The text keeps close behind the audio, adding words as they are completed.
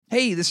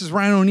Hey, this is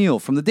Ryan O'Neill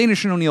from the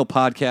Danish and O'Neill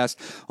podcast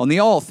on the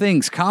All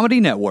Things Comedy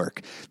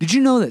Network. Did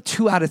you know that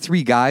 2 out of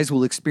 3 guys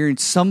will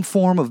experience some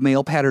form of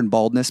male pattern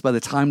baldness by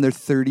the time they're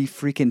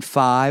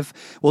 35?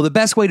 Well, the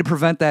best way to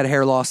prevent that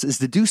hair loss is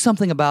to do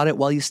something about it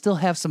while you still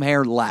have some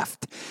hair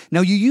left. Now,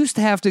 you used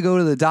to have to go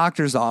to the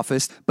doctor's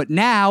office, but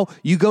now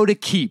you go to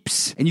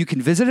Keeps, and you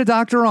can visit a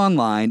doctor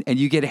online, and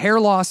you get hair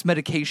loss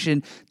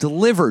medication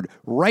delivered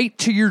right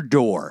to your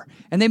door.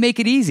 And they make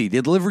it easy. They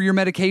deliver your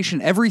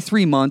medication every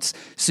 3 months,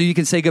 so you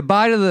can say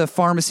goodbye to the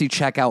pharmacy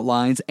checkout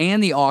lines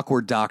and the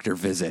awkward doctor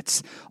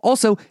visits.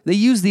 Also, they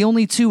use the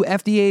only 2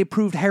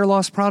 FDA-approved hair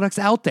loss products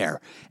out there.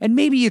 And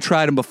maybe you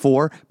tried them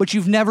before, but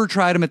you've never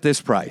tried them at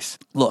this price.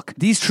 Look,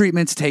 these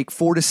treatments take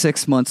 4 to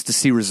 6 months to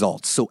see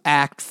results, so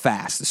act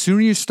fast. The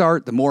sooner you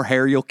start, the more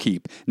hair you'll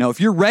keep. Now, if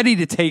you're ready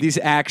to take these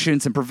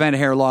actions and prevent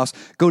hair loss,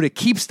 go to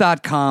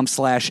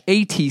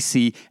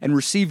keeps.com/ATC and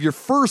receive your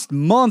first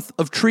month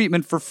of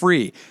treatment for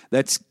free.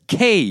 That's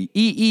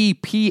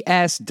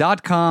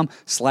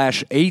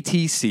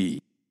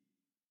KEEPS.com/ATC.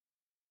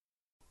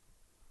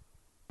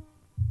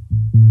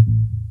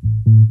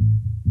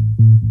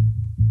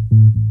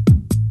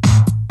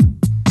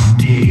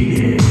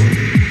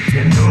 Danish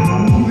and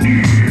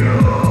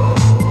O'Neill.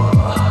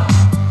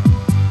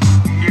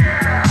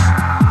 Yeah.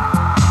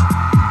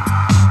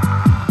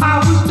 I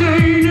was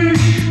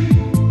Danish.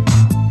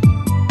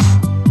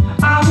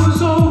 I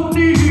was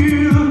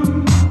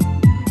O'Neill.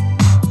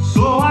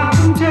 So I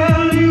can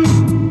tell you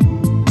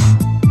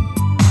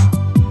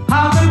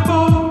how they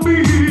both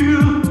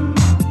feel.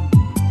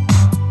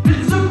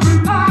 It's a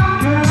free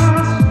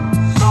podcast,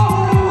 so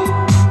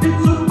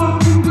it's a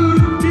fucking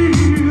good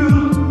deal.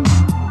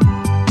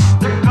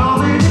 They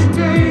call it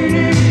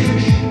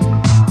Danish,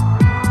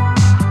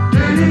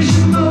 Danish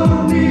and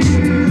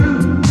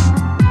O'Neill.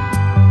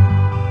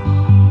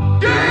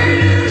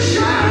 Danish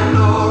and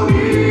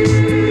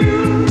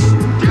O'Neill.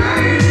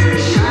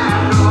 Danish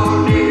and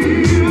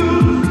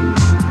O'Neill.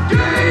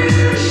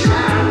 Danish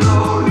and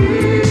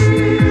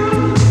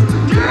O'Neill.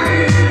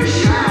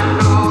 Danish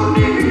and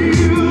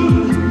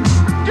O'Neill.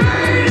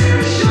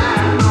 Danish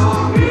and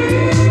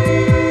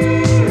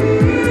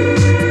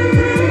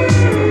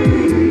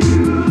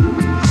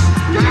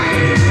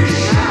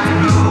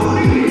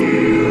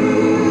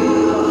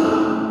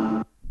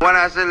O'Neill. When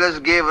I said let's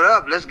give it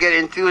up, let's get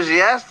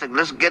enthusiastic,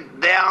 let's get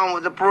down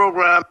with the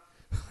program.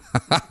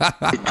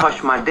 You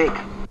touched my dick.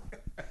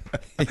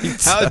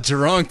 How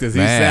drunk does he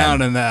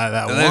sound in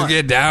that Let's one?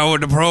 get down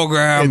with the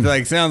program. It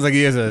like sounds like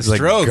he has a like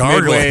stroke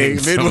gargling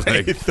midway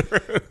something.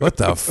 through. What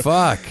the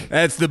fuck?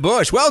 That's the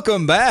Bush.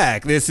 Welcome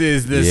back. This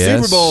is the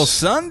Yes. Super Bowl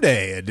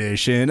Sunday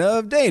edition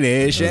of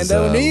Danish and It's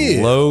a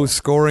O'Neill.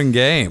 low-scoring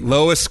game.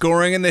 Lowest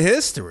scoring in the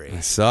history.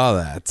 I saw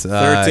that.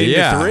 13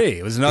 yeah. to 3.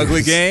 It was an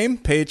ugly game.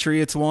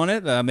 Patriots won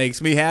it.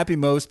 Makes me happy.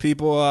 Most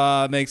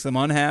people makes them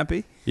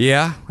unhappy.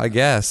 Yeah, I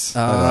guess. If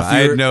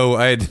I you're-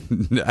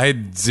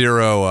 had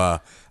zero.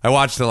 I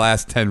watched the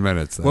last 10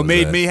 minutes. That What was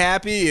made it. me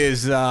happy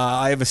is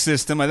I have a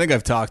system. I think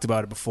I've talked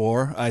about it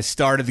before. I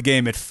started the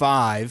game at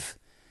 5,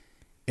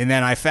 and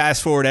then I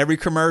fast forward every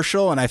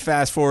commercial, and I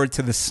fast forward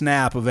to the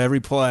snap of every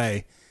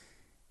play,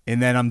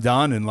 and then I'm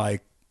done. And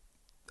like,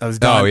 I was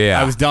done. Oh, yeah.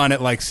 I was done at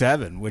like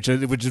 7, which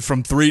is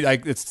from 3.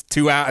 Like it's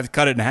 2 hours. I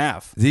cut it in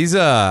half. These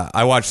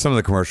I watched some of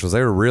the commercials. They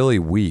were really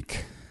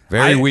weak.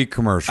 Very weak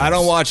commercials. I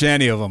don't watch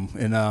any of them,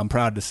 and I'm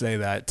proud to say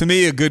that. To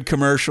me, a good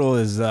commercial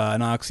is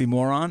an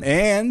oxymoron,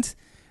 and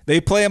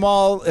they play them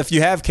all. If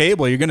you have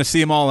cable, you're going to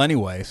see them all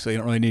anyway, so you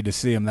don't really need to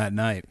see them that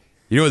night.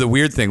 You know what the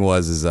weird thing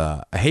was is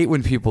I hate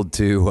when people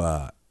do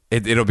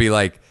it'll be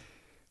like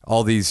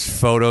all these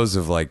photos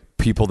of like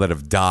people that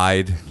have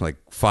died, like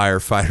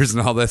firefighters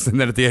and all this,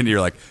 and then at the end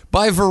you're like,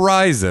 buy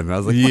Verizon. I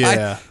was like,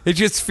 Yeah. why? It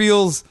just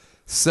feels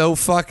so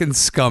fucking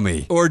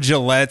scummy. Or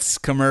Gillette's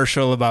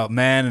commercial about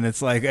men, and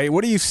it's like, hey,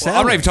 what are you selling?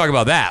 I'm not even talking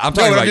about that. I'm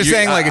No, talking but about I'm just you-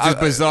 saying, like, it's I- just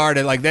bizarre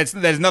that, like, that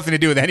has nothing to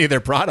do with any of their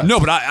products. No,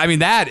 but I mean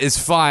that is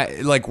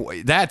fine. Like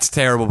that's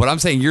terrible. But I'm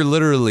saying you're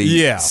literally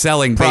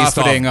selling based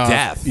off profiting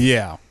death,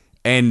 Yeah,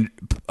 and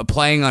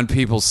playing on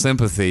people's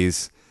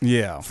sympathies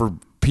yeah. for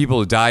people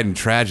who died in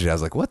tragedy. I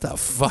was like, what the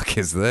fuck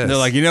is this? They're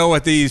like, you know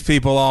what these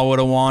people all would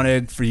have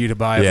wanted for you to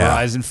buy a Yeah.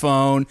 Verizon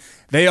phone?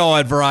 They all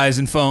had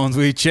Verizon phones.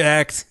 We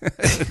checked.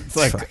 It's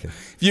like,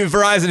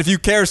 if you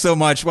care so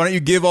much, why don't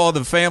you give all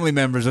the family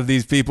members of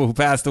these people who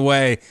passed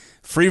away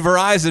free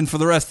Verizon for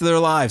the rest of their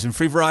lives and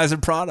free Verizon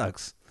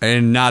products?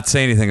 and not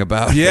say anything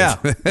about Yeah.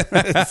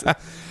 it.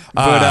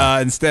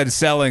 But instead of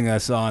selling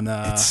us on...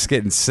 It's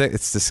getting sick.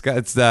 It's disgusting.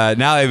 It's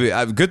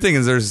now. Good thing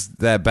is there's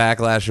that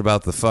backlash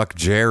about the fuck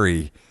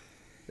Jerry.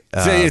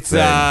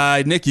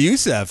 Nick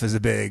Youssef is a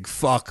big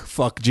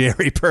fuck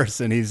Jerry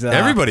person. He's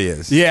everybody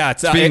is. Yeah,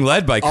 it's being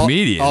led by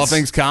comedians. All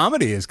Things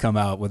Comedy has come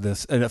out with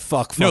this and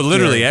fuck. No,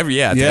 literally Jerry.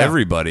 it's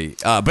everybody.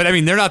 But I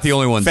mean, they're not the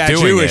only ones Fat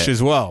doing Jewish it.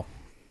 as well.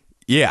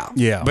 Yeah,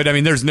 Yeah. But I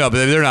mean, but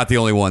they're not the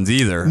only ones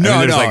either. No, I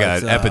mean, there's no, like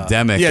it's, an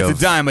epidemic. Yeah, it's of,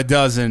 a dime a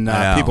dozen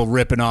I know. people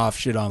ripping off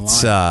shit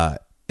online.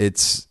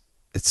 It's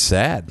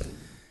sad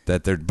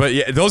that they're. But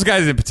yeah, those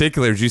guys in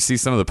particular. Did you see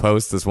some of the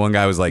posts? This one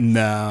guy was like,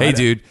 No, hey,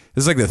 dude,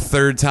 this is like the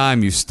third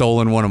time you've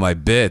stolen one of my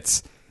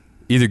bits.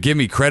 Either give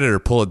me credit or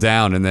pull it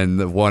down. And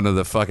then one of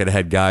the fucking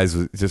head guys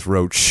just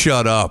wrote,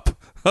 shut up.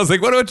 I was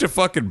like, what a bunch of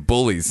fucking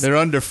bullies. They're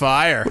under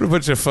fire. What a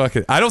bunch of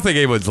fucking... I don't think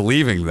anyone's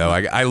leaving, though.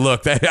 I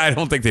looked. I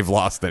don't think they've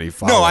lost any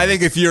followers. No, I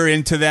think if you're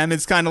into them,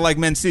 it's kind of like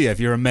Mencia. If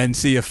you're a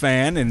Mencia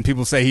fan and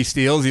people say he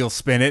steals, you'll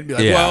spin it. Be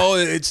like, well,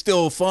 it's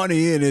still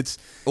funny, and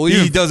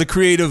he does a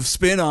creative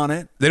spin on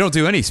it. They don't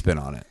do any spin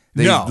on it.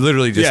 They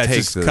literally just take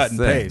just the cut and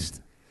thing.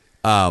 paste.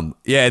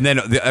 Yeah, and then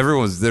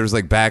there's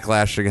like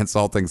backlash against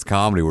all things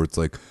comedy where it's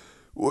like,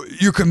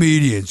 you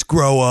comedians,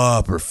 grow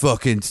up or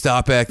fucking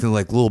stop acting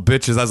like little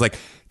bitches. I was like,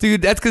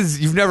 dude, that's because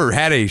you've never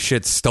had any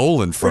shit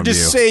stolen from you. Or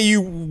just say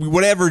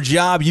whatever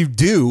job you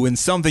do and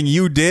something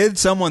you did,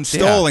 someone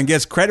stole and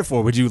gets credit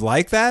for. Would you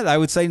like that? I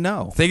would say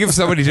no. Think if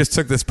somebody just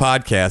took this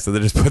podcast and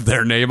they just put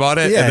their name on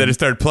it and then just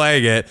started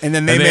playing it, and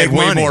then they had make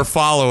way money. more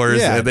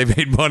followers and they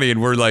made money,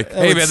 and we're like,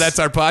 hey man, that's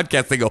our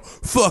podcast. They go,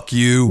 fuck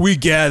you. We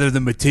gather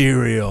the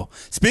material.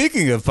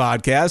 Speaking of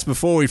podcasts,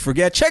 before we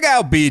forget, check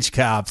out Beach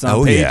Cops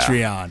on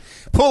Patreon.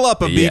 Pull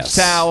up a beach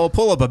towel,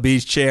 pull up a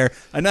beach chair,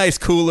 a nice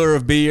cooler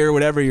of beer,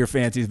 whatever your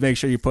fancies. Make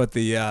sure you put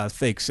the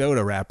fake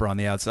soda wrapper on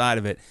the outside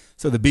of it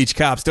so the beach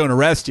cops don't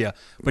arrest you.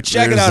 But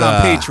check it out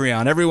on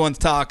Patreon. Everyone's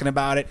talking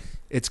about it.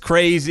 It's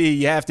crazy.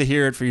 You have to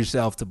hear it for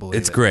yourself to believe it.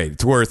 It's great.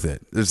 It's worth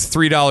it. There's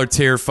 $3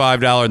 tier,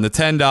 $5, and the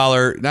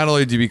 $10. Not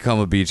only do you become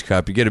a beach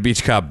cop, you get a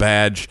beach cop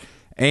badge,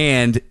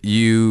 and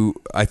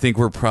I think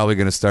we're probably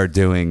going to start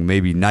doing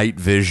maybe night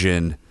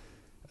vision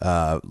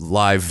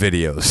live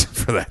videos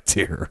for that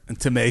tier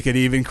to make it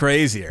even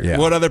crazier. Yeah.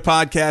 What other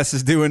podcast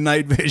is doing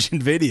night vision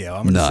video?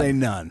 I'm going to say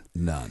none.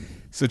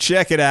 So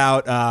check it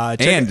out.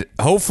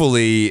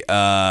 Hopefully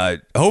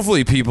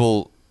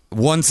people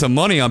won some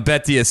money on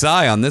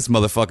BetDSI on this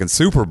motherfucking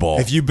Super Bowl.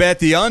 If you bet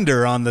the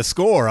under on the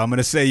score, I'm going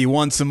to say you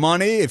won some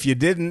money. If you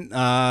didn't,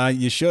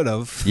 you should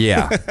have.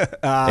 Yeah.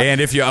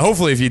 And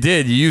hopefully if you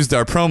did, you used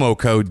our promo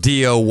code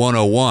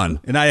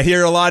DO101. And I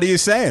hear a lot of you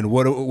saying,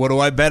 "What do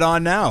I bet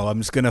on now? I'm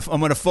gonna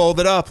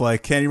fold it up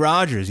like Kenny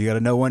Rogers. You got to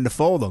know when to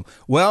fold them."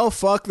 Well,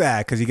 fuck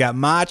that, because you got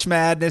March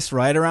Madness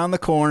right around the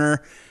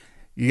corner.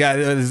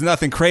 There's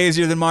nothing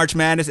crazier than March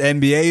Madness.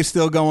 NBA is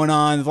still going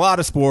on. There's a lot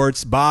of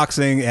sports.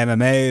 Boxing,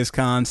 MMA is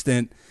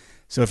constant.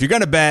 So if you're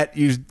going to bet,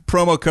 use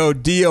promo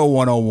code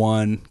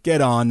DO101.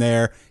 Get on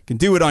there. You can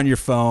do it on your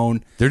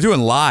phone. They're doing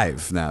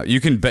live now. You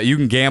can bet. You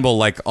can gamble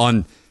like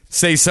on,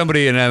 say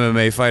somebody in an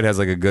MMA fight has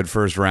like a good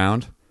first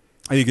round.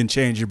 You can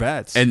change your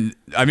bets. And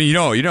I mean,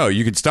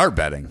 you can start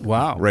betting.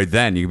 Wow. Right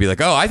then. You can be like,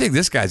 oh, I think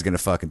this guy's going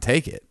to fucking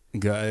take it.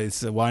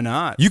 Guys, why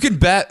not? You can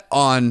bet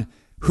on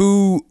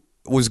who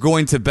was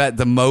going to bet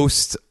the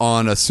most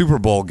on a Super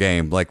Bowl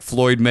game, like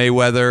Floyd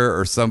Mayweather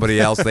or somebody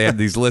else. They had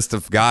these list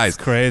of guys.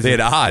 Crazy. They had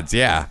odds,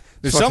 yeah.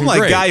 There's some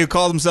guy who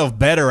called himself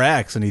Better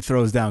X, and he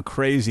throws down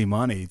crazy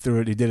money.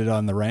 He did it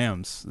on the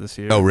Rams this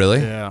year. Oh,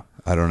 really? Yeah.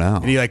 I don't know.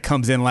 And he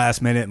comes in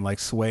last minute and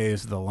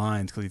sways the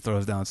lines because he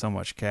throws down so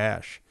much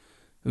cash.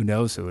 Who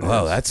knows who it is?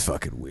 Oh, that's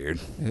fucking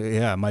weird.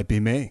 Yeah, it might be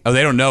me. Oh,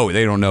 they don't know.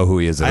 They don't know who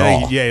he is at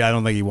all. I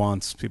don't think he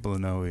wants people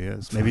to know who he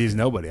is. Maybe he's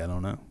nobody. I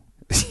don't know.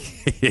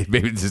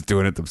 Maybe just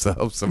doing it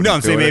themselves. No,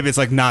 I'm saying maybe it's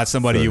not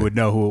somebody you would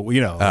know who,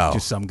 Oh.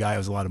 just some guy who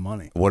has a lot of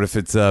money. What if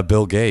it's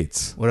Bill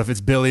Gates? What if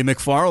it's Billy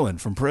McFarland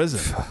from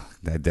prison?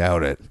 I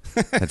doubt it.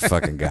 That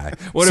fucking guy.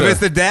 What if it's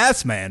the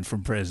Das Man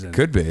from prison?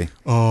 Could be.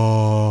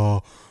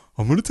 Oh,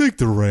 I'm going to take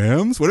the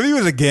Rams. What if he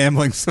was a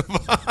gambling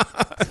savant?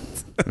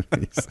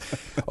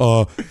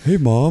 Hey,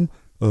 Mom,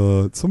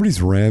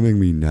 somebody's ramming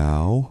me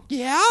now.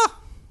 Yeah?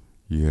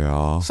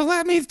 Yeah. So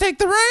that means take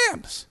the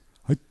Rams.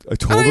 I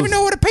told I don't even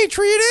know what a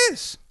patriot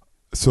is.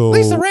 So At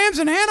least the ram's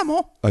an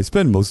animal. I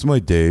spend most of my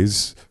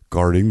days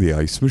guarding the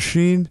ice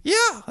machine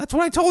Yeah, that's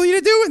what I told you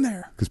to do in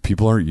there. because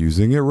people aren't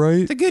using it right.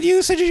 It's a good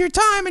usage of your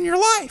time and your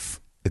life.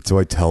 And so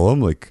I tell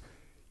them, you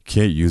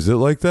can't use it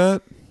like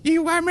that. I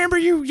remember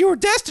you were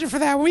destined for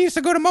that. When we used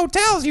to go to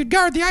motels, you'd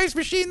guard the ice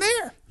machine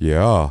there.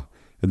 Yeah.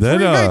 And then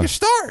Before you make a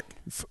start.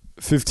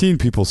 15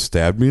 people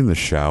stabbed me in the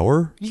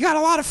shower. You got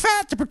a lot of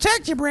fat to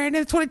protect you,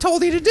 Brandon. That's what I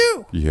told you to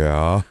do.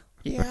 Yeah.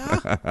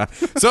 Yeah.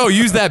 So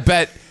use that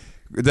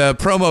the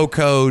promo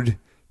code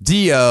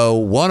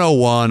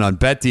DO101 on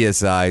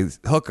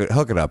BetDSI. Hook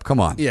it up. Come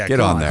on. Yeah, get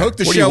on there. Hook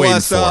the What are you show waiting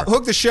us up. for?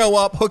 Hook the show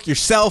up. Hook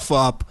yourself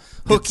up.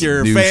 Hook some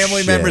your new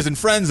family shit. members and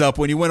friends up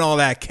when you win all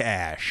that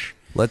cash.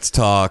 Let's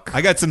talk.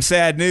 I got some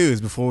sad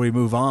news before we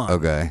move on.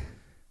 Okay.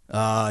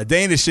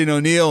 Danish and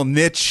O'Neill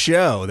niche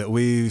show that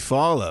we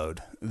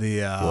followed.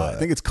 I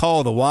think it's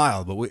called The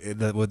Wild, but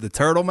with the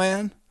Turtle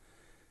Man,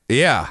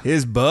 Yeah.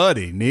 his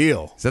buddy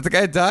Neil. Is that the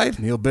guy that died?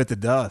 Neil bit the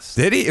dust.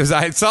 Did he?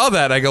 I saw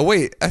that. I go,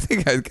 wait, I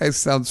think that guy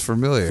sounds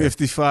familiar.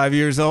 55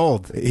 years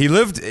old. He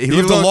lived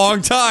a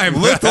long time.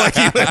 Looked like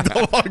he lived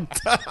a long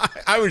time.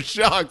 I was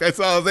shocked. I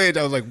saw his age.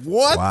 I was like,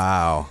 what?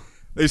 Wow.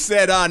 They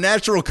said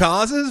natural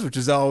causes, which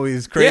is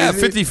always crazy. Yeah,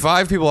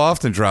 55 people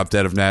often drop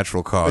dead of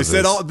natural They causes.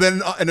 said,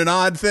 then in an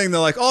odd thing, they're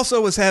like, also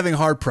was having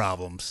heart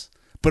problems.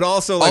 but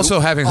also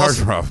having heart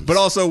problems. But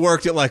also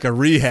worked at like a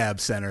rehab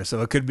center,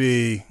 so it could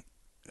be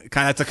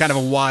kind of a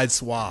wide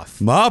swath.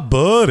 My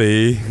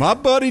buddy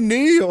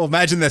Neil.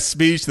 Imagine that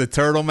speech, the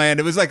Turtle Man.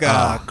 It was like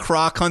a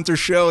croc hunter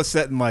show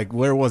set in like,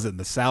 where was it? In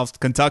the South,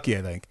 Kentucky,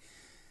 I think.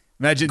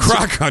 Imagine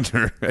Croc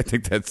Hunter. I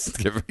think that's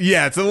given.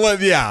 Yeah, it's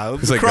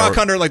like Croc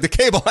Hunter, like the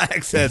cable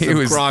access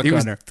of Croc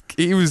Hunter.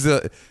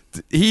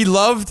 He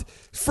loved.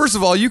 First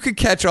of all, you could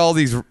catch all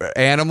these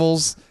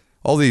animals,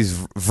 all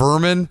these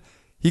vermin.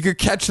 He could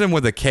catch them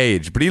with a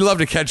cage, but he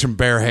loved to catch them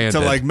barehanded. To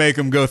like make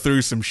them go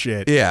through some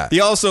shit. Yeah.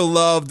 He also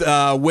loved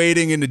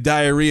wading into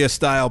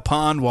diarrhea-style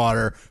pond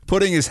water,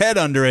 putting his head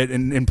under it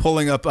and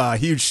pulling up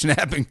huge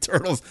snapping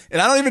turtles.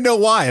 And I don't even know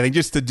why. I think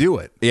just to do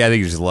it. Yeah, I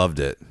think he just loved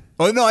it.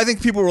 Oh, no, I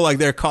think people were like,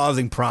 they're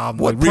causing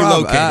problems. What like,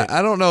 problem? relocate it.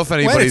 I don't know if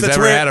anybody's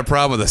ever had a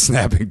problem with a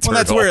snapping turtle. Well,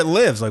 that's where it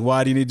lives. Like,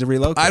 why do you need to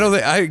relocate?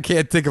 I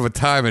can't think of a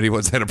time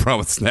anyone's had a problem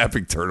with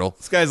snapping turtle.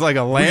 This guy's like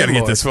a landlord. We gotta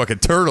get this fucking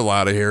turtle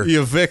out of here. He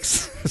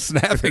evicts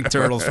snapping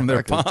turtles from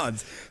their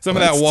ponds. Some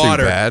of that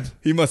water. Too bad.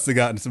 He must have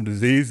gotten some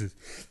diseases.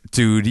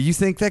 Dude, do you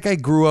think that guy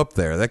grew up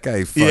there? That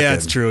guy fucking... Yeah,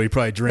 it's true. He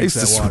probably drinks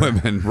that water. I used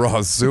to swim in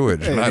raw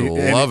sewage, and I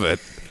love it.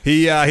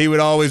 He would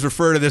always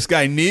refer to this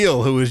guy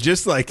Neil, who was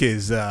just like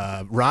his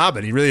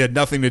Robin. He really had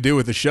nothing to do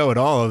with the show at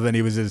all. Other than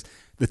he was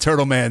the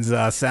Turtle Man's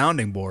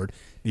sounding board.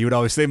 He would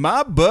always say,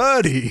 "My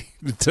buddy,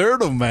 the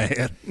Turtle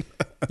Man."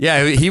 Yeah,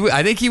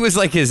 I think he was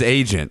like his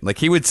agent. Like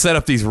he would set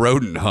up these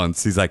rodent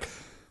hunts. He's like,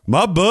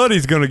 "My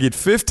buddy's gonna get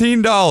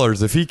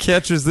 $15 if he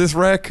catches this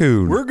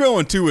raccoon. We're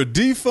going to a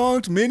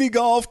defunct mini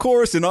golf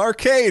course and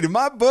arcade, and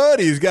my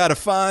buddy's got to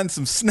find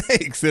some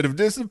snakes that have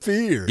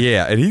disappeared."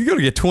 Yeah, and he's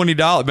gonna get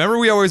 $20. Remember,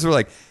 we always were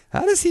like,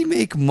 "How does he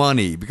make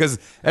money?" Because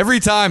every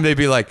time they'd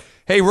be like,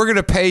 "Hey, we're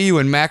gonna pay you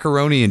in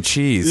macaroni and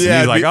cheese." Yeah, and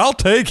he's like, "I'll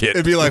take it."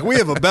 It'd be like, "We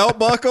have a belt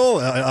buckle,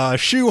 a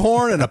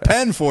shoehorn, and a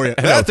pen for you."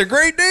 That's a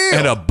great deal.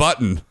 And a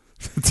button.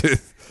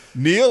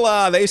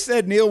 Neil, they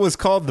said Neil was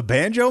called the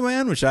Banjo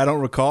Man, which I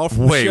don't recall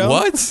from the show.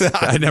 What?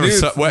 I never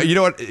saw. Well, you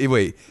know what?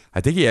 Wait,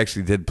 I think he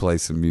actually did play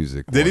some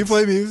music. Did he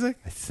play music?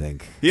 I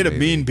think he had a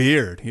mean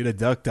beard. He had a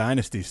Duck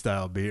Dynasty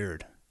style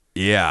beard.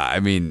 Yeah, I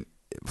mean,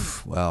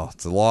 well,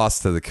 it's a loss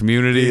to the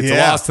community. It's a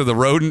loss to the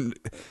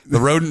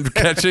rodent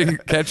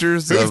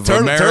catchers of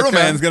America. Turtle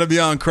Man's going to be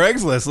on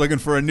Craigslist looking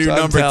for a new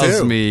number two.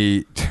 Tells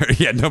me,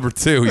 yeah, number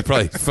two. He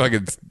probably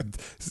fucking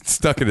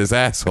stuck in his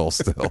asshole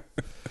still.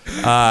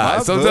 So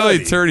I'm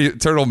telling you,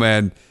 Turtle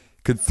Man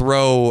could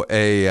throw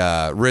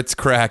a Ritz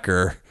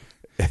cracker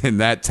in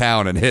that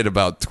town and hit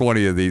about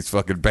 20 of these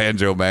fucking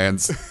banjo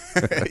mans.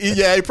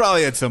 Yeah, he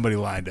probably had somebody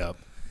lined up.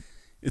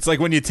 It's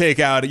like when you take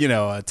out,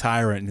 a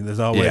tyrant, and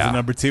there's always a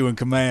number two in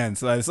command.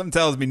 So something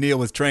tells me Neil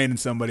was training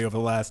somebody over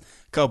the last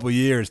couple of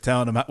years,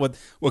 telling him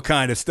what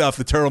kind of stuff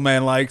the Turtle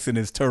Man likes in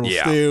his turtle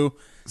stew,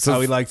 how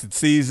he likes it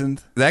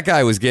seasoned. That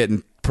guy was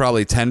getting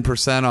probably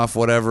 10% off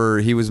whatever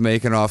he was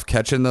making off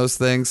catching those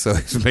things, so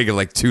he's making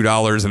like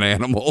 $2 an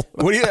animal.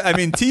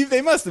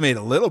 They must have made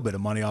a little bit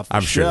of money off the show.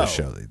 I'm sure the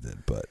show they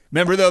did, but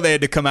remember though, they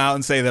had to come out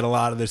and say that a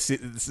lot of the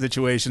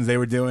situations they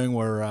were doing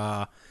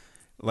were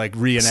like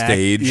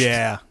reenacted.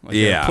 Yeah,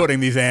 putting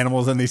these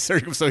animals in these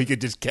circles so he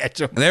could just catch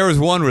them. And there was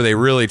one where they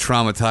really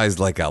traumatized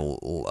like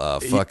a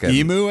fucking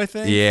emu, I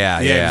think. Yeah,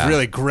 he was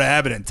really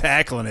grabbing and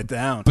tackling it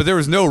down. But there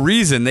was no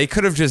reason. They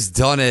could have just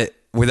done it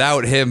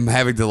without him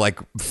having to like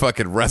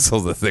fucking wrestle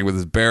the thing with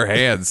his bare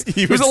hands.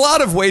 There's a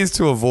lot of ways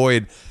to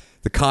avoid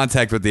the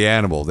contact with the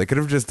animal. They could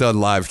have just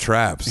done live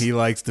traps. He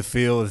likes to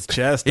feel his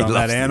chest on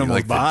that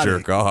animal's body. To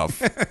jerk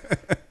off.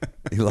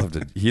 He loved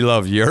it. He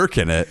loved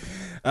yerking it.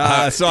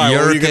 Sorry,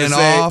 what were you going to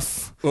say?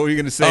 Off. What were you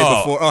going to say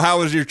before? Oh, how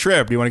was your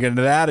trip? Do you want to get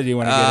into that, or do you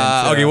want to get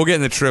into? Okay, we'll get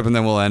into the trip, and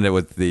then we'll end it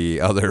with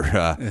the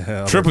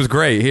other. Trip was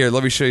great. Here,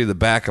 let me show you the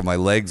back of my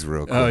legs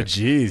real quick. Oh,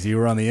 geez, you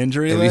were on the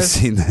injury list.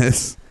 Have you seen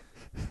this?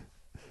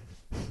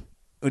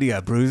 What do you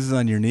got? Bruises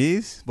on your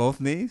knees? Both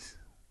knees?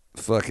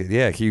 Fuck it,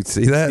 yeah. Can you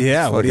see that?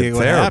 Yeah. What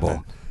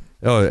terrible.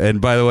 Oh,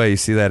 and by the way, you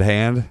see that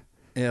hand?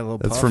 Yeah, a little.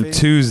 That's puffy. from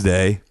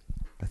Tuesday.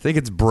 I think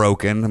it's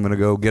broken. I'm gonna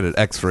go get it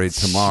X-rayed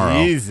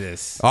tomorrow.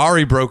 Jesus.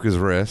 Ari broke his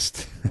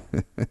wrist.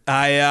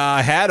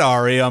 I had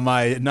Ari on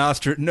my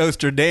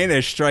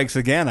Danish Strikes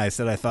Again. I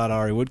said I thought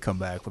Ari would come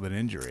back with an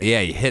injury.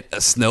 Yeah, he hit a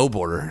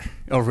snowboarder.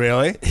 Oh,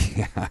 really?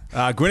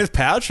 Yeah. Gwyneth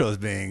Paltrow is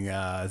being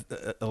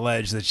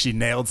alleged that she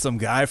nailed some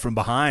guy from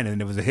behind,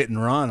 and it was a hit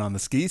and run on the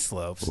ski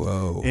slopes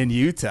in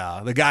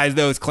Utah. The guy,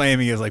 though, is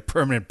claiming he has like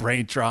permanent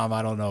brain trauma.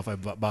 I don't know if I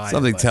buy it.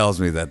 Something tells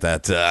me that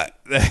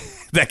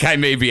that guy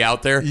may be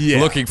out there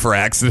looking for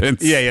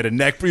accidents. Yeah, he had a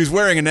neck. He was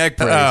wearing a neck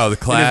brace. Oh, the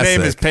classic. And his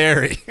name is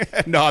Perry.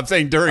 No, I'm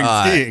saying during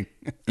skiing.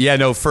 Yeah,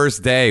 no.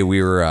 First day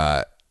we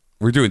were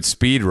doing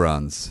speed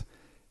runs.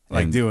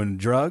 Like doing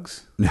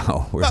drugs?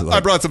 No, I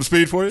brought some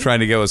speed for you.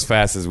 Trying to go as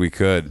fast as we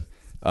could.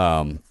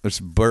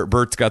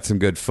 Bert's got some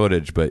good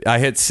footage, but I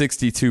hit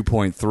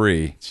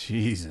 62.3.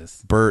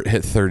 Jesus. Bert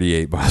hit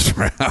 38 miles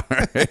per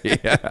hour.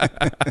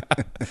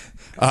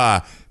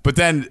 But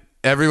then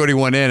everybody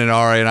went in, and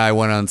Ari and I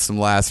went on some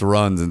last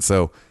runs, and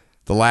so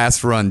the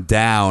last run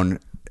down,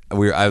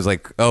 I was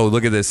like, oh,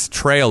 look at this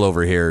trail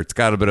over here. It's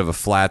got a bit of a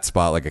flat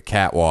spot, like a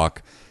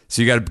catwalk.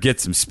 So you got to get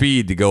some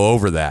speed to go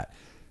over that.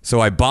 So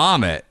I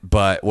bomb it,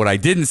 but what I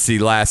didn't see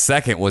last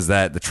second was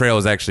that the trail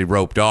was actually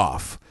roped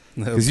off.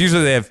 Because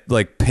usually they have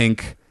like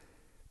pink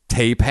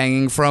tape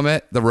hanging from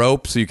it, the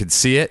rope, so you could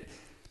see it.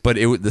 But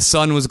the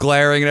sun was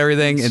glaring and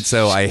everything, and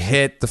so I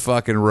hit the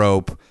fucking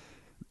rope,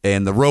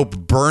 and the rope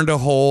burned a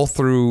hole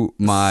through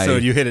my... So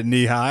you hit it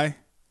knee high?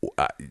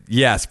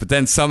 Yes, but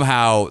then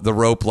somehow the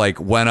rope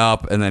like went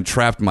up and then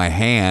trapped my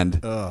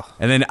hand. Ugh.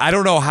 And then I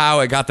don't know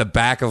how it got the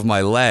back of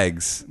my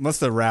legs. Must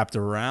have wrapped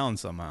around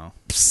somehow.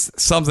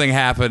 Something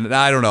happened.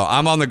 I don't know.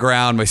 I'm on the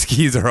ground. My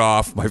skis are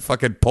off. My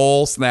fucking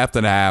pole snapped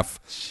in half.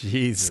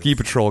 Jesus. Ski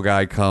patrol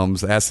guy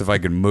comes, asks if I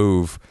can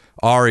move.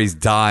 Ari's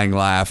dying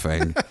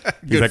laughing.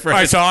 He's like, friend.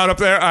 I saw it up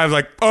there. I was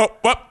like, oh,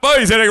 what? Oh,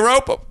 he's hitting a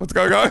rope. What's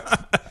going on?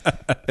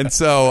 And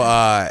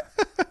so,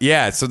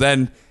 so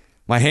then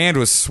my hand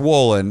was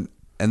swollen.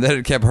 And then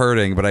it kept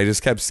hurting, but I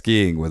just kept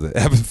skiing with it.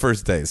 It happened the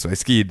first day. So I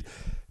skied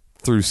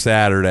through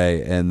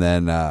Saturday, and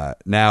then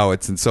now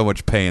it's in so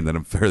much pain that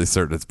I'm fairly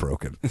certain it's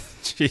broken.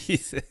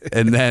 Jesus.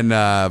 And then...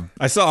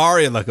 I saw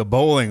Ari had like a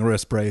bowling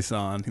wrist brace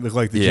on. He looked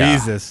like the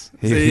Jesus.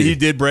 So he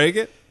did break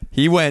it?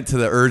 He went to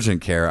the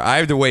urgent care. I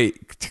have to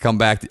wait to come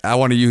back. I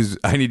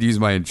need to use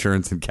my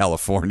insurance in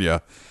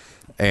California.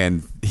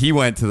 And he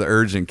went to the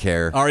urgent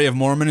care. Ari have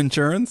Mormon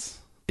insurance?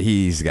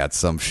 He's got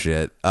some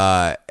shit.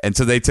 And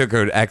so they took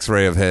an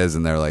x-ray of his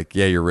and they're like,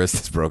 yeah, your wrist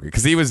is broken.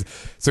 Because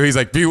he's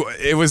like,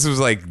 it was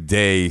like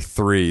day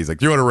 3. He's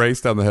like, you want to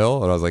race down the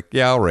hill? And I was like,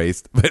 yeah, I'll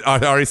race. But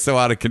Ari's so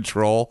out of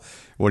control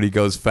when he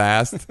goes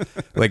fast.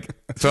 Like,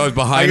 so I was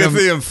behind him. I can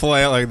see him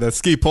flail, like the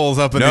ski poles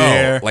up in the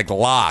air. Like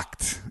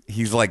locked.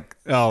 He's like,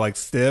 like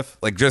stiff?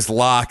 Like just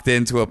locked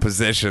into a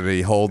position and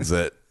he holds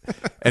it.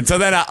 And so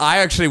then I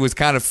actually was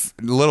kind of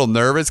a little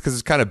nervous because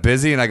it's kind of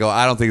busy. And I go,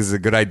 I don't think this is a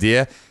good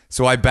idea.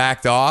 So I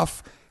backed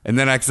off, and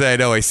then I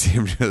see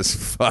him just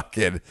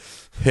fucking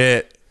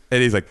hit.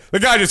 And he's like, the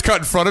guy just cut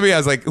in front of me. I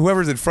was like,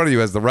 whoever's in front of you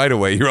has the right of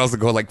way. You're also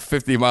going like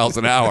 50 miles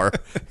an hour.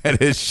 And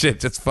his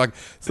shit just So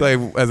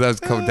as I was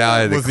coming down, I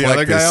had to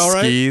collect his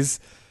skis.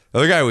 The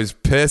other guy was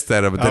pissed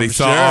at him, but then he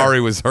saw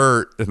Ari was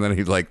hurt, and then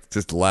he like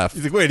just left.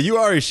 He's like, wait, are you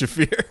Ari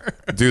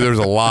Shaffir? Dude, there's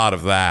a lot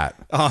of that.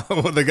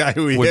 The guy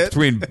who he hit?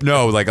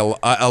 Like a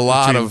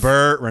lot of...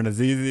 Bert,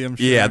 Rannazzisi, I'm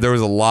sure. Yeah, there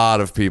was a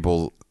lot of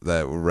people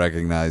that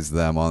recognized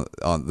them on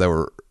that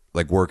were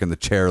like working the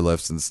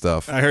chairlifts and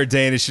stuff. I heard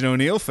Danish and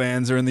O'Neill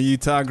fans are in the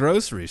Utah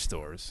grocery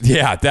stores.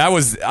 Yeah, that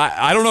was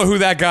I don't know who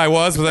that guy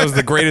was, but that was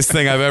the greatest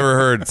thing I've ever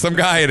heard. Some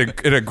guy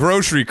in a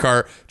grocery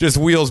cart just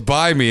wheels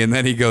by me, and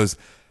then he goes,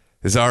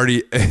 Is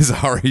Ari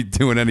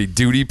doing any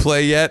duty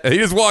play yet? And he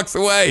just walks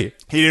away.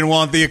 He didn't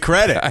want the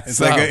credit.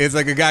 It's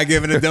like a guy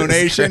giving a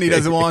donation he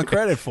doesn't want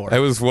credit for. I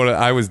was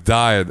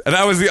dying, and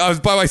I was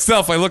by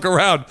myself. I look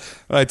around,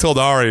 and I told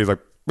Ari, he's like,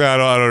 I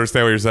don't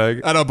understand what you're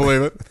saying. I don't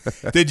believe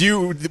it. Did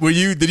you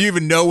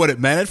even know what it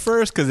meant at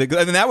first? Because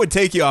that would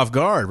take you off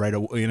guard, right?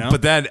 You know.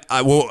 But then,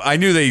 I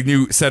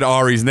knew said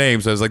Ari's name,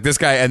 so I was like, this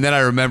guy. And then I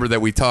remembered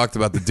that we talked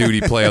about the duty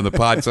play on the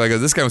pod. So I go,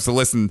 this guy must have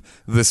listened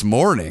this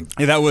morning.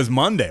 Yeah, that was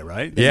Monday,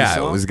 right?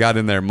 It got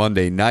in there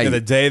Monday night. Yeah,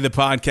 the day the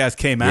podcast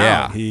came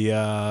out.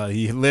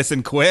 He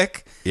listened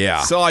quick.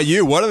 Yeah, saw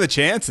you. What are the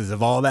chances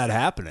of all that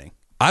happening?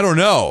 I don't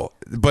know,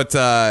 but.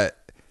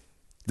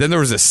 Then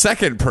there was a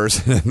second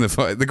person in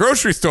the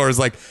grocery store. Is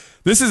like,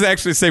 this is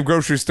actually the same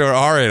grocery store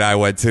Ari and I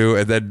went to,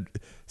 and then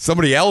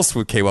somebody else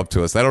came up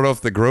to us. I don't know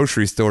if the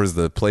grocery store is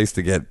the place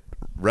to get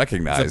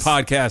recognized. It's a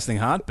podcasting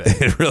hotbed.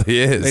 It really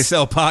is. They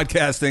sell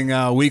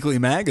podcasting weekly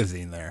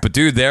magazine there. But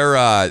dude,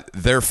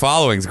 their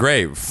following's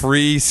great.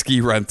 Free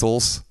ski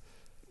rentals.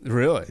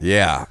 Really?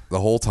 Yeah, the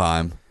whole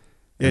time.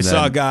 I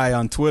saw a guy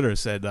on Twitter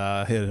said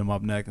hit him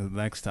up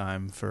next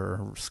time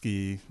for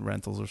ski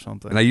rentals or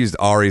something. And I used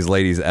Ari's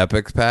Ladies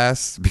Epic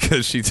Pass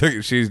because she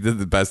did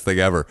the best thing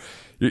ever.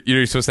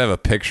 You're supposed to have a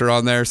picture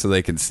on there so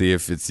they can see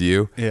if it's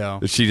you. Yeah.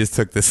 She just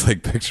took this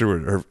like picture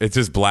where it's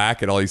just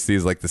black and all you see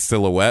is like the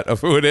silhouette of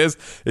who it is.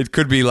 It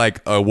could be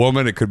like a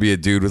woman, it could be a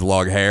dude with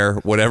long hair,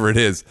 whatever it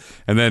is.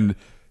 And then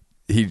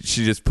she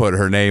just put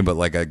her name, but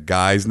like a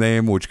guy's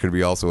name, which could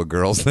be also a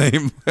girl's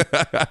name,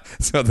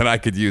 so that I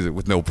could use it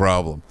with no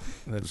problem.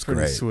 That's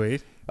pretty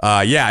sweet.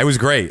 Yeah, it was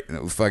great.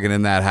 It was fucking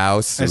in that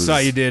house. I saw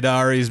you did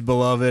Ari's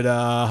beloved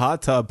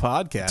hot tub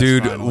podcast,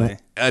 dude. Finally.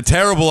 A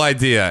terrible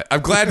idea. I'm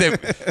glad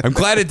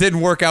it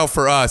didn't work out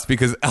for us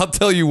because I'll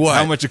tell you what.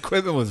 How much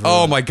equipment was?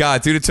 Oh my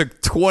god, dude! It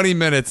took 20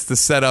 minutes to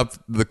set up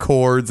the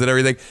cords and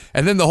everything,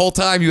 and then the whole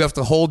time you have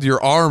to hold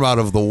your arm out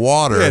of the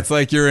water. Yeah, it's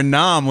like you're a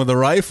nom with a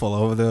rifle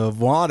over the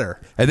water,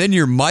 and then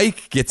your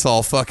mic gets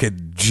all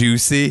fucking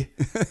juicy.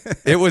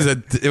 It was a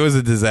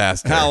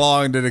disaster. How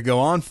long did it go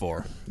on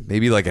for?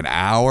 Maybe like an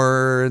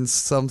hour and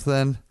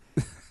something.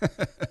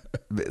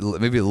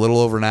 Maybe a little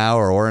over an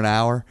hour or an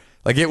hour.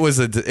 Like it was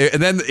and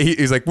then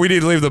he's like, we need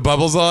to leave the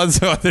bubbles on,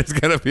 so there's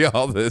gonna be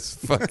all this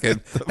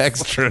fucking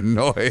extra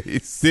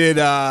noise. Did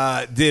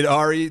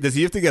Ari? Does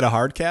he have to get a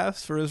hard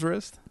cast for his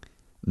wrist?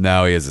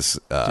 No, he has a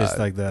Just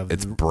like the-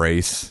 It's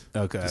Brace.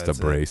 Okay, just a that's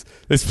it. Brace.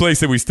 This place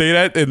that we stayed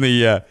at in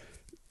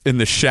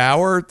the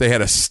shower, they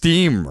had a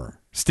steam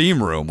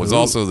room was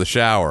also the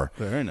shower.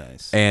 Very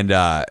nice. And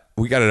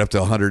we got it up to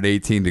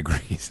 118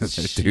 degrees in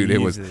there,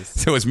 dude.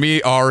 Jesus. It was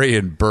me, Ari,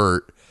 and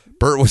Bert.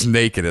 Bert was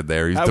naked in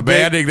there. He's How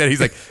demanding that.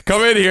 He's like,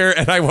 "Come in here,"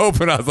 and I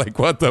open. I was like,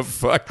 "What the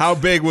fuck?" How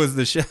big was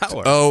the shower?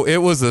 Oh, it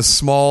was a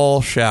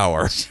small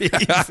shower. And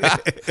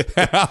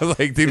I was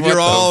like, "Dude, what You're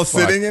the all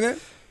fuck? sitting in it?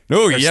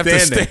 No, Or you have to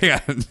standing?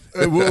 stand.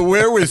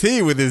 Where was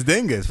he with his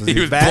dingus? Was He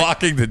was back?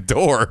 blocking the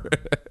door.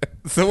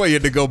 So what, you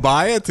had to go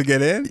buy it to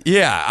get in?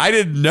 Yeah, I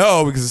didn't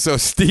know because it's so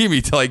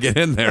steamy till I get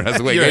in there. And I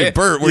was like, Your "Hey, hand-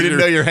 Bert, you didn't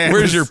know your hand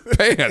where's was- your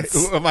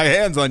pants?" My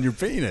hand's on your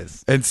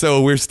penis. And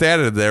so we're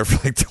standing there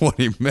for like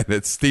 20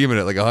 minutes, steaming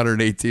at like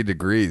 118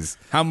 degrees.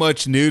 How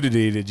much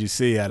nudity did you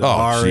see at Oh,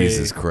 Ari?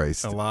 Jesus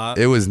Christ. A lot?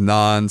 It was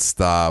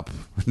nonstop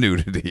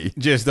nudity.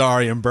 Just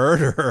Ari and Bert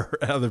or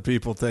other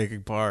people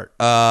taking part?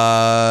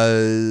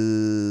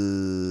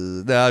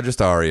 No,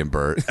 just Ari and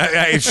Bert.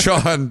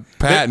 Sean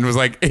Patton was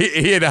like,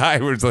 he and I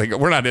was like,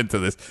 we're not into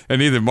this.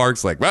 And either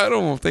Mark's like, well, I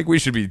don't think we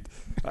should be.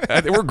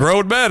 We're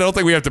grown men. I don't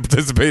think we have to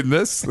participate in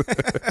this.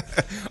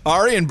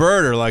 Ari and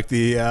Bert are like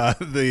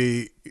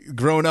the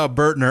grown-up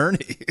Bert and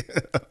Ernie.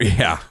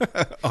 Yeah.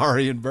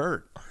 Ari and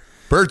Bert.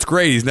 Bert's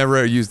great. He's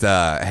never used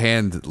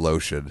hand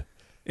lotion.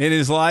 In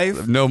his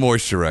life, No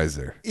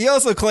moisturizer. he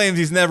also claims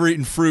he's never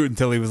eaten fruit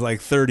until he was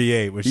like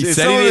 38, which He is,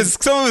 said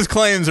some of his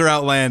claims are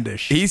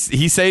outlandish. He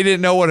said he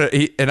didn't know what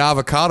an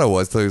avocado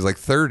was till he was like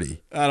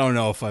 30. I don't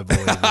know if I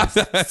believe this.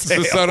 That's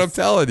just what I'm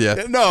telling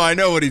you. No, I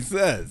know what he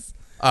says.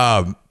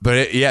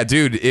 Yeah,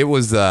 dude, it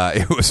was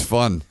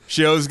fun.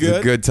 Show's It was a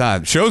good. good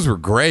time. Shows were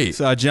great.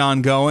 Saw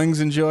John Goings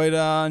enjoyed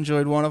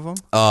one of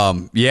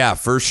them. Yeah,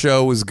 first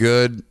show was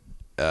good.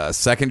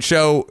 Second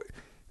show,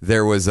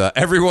 there was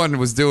everyone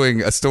was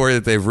doing a story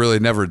that they've really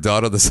never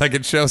done on the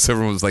second show, so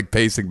everyone was like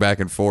pacing back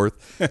and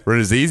forth.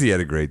 Rannazzisi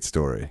had a great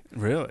story.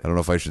 Really? I don't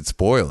know if I should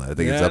spoil it. I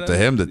think it's up to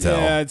him to tell.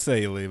 Yeah, I'd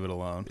say you leave it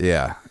alone.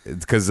 Yeah,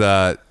 because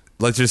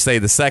let's just say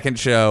the second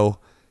show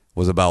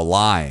was about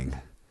lying.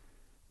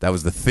 That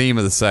was the theme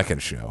of the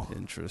second show.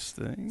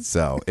 Interesting.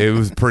 So it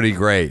was pretty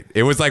great.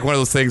 It was like one of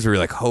those things where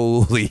you're like,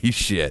 holy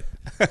shit,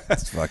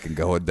 it's fucking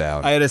going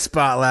down. I had a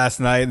spot last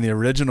night in the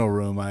original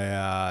room.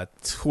 I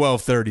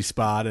 12:30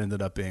 spot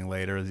ended up being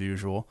later as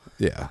usual.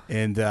 Yeah.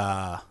 And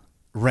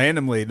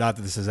randomly, not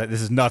that this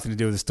is nothing to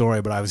do with the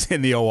story, but I was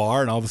in the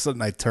OR and all of a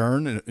sudden I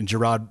turned and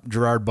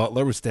Gerard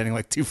Butler was standing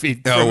like 2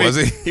 feet. Oh, from me. was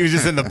he? He was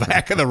just in the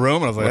back of the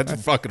room, and I was like,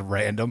 "That's fucking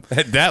random."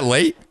 That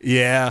late?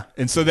 Yeah.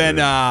 And so then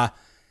I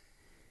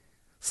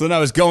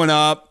was going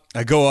up.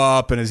 I go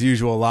up, and as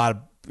usual,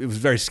 it was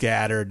very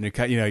scattered, and you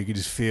could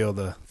just feel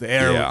the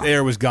air. Yeah. The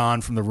air was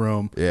gone from the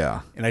room.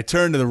 Yeah. And I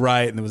turned to the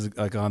right, and it was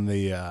like on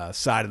the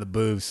side of the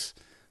booths.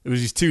 It was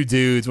these two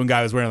dudes. One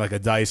guy was wearing like a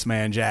Dice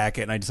Man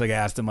jacket, and I just like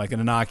asked him like an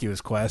innocuous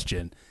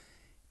question,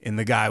 and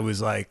the guy was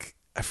like,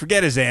 I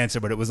forget his answer,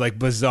 but it was like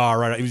bizarre.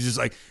 Right? He was just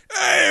like,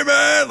 "Hey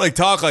man," like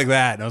talk like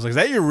that, and I was like, "Is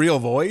that your real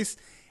voice?"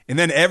 And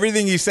then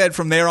everything he said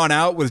from there on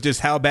out was just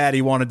how bad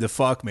he wanted to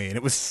fuck me, and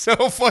it was so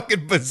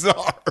fucking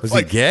bizarre. Was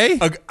he gay?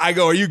 I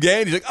go, "Are you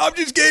gay?" And he's like, "I'm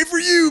just gay for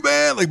you,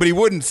 man." Like, but he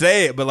wouldn't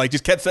say it, but like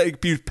just kept saying,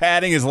 he was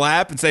patting his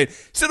lap and saying,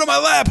 "Sit on my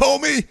lap,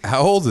 homie."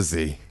 How old is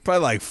he?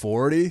 Probably like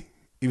 40.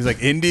 He was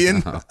like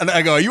Indian. And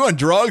I go, "Are you on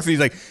drugs?" And he's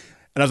like,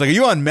 and I was like, "Are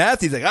you on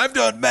meth?" He's like, "I've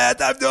done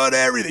meth. I've done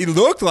everything." He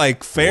looked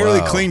like fairly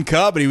Wow. clean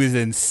cut, but he was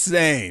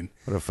insane.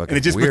 What a fucking And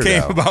it just weirdo.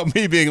 became about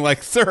me being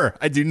like, "Sir,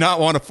 I do not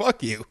want to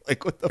fuck you."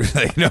 Like, what the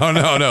Like,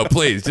 no,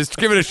 please. Just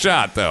give it a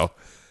shot, though.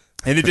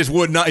 And it just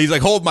would not. He's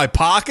like, "Hold my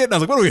pocket." And I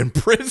was like, "What are we in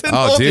prison?"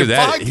 Oh, Hold dude, your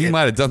pocket. he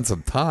might have done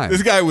some time.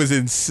 This guy was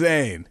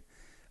insane.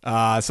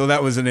 So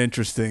that was an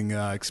interesting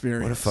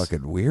experience. What a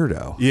fucking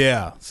weirdo.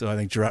 Yeah. So I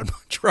think Gerard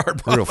What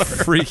a Butler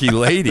freaky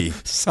lady.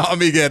 saw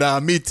me get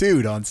Me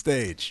Too'd on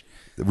stage.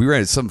 We ran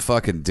into some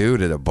fucking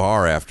dude at a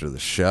bar after the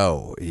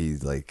show.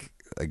 He's like,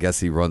 I guess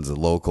he runs a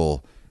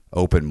local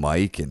open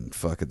mic in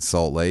fucking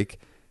Salt Lake.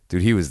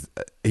 Dude, he was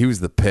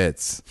the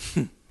pits.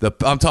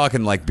 I'm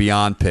talking like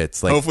beyond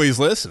pits. Like, Hopefully he's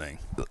listening.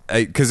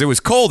 because it was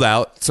cold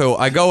out, so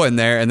I go in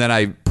there and then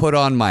I put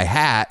on my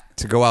hat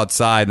to go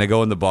outside, and I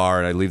go in the bar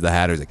and I leave the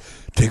hat. He's like,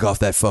 "Take off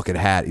that fucking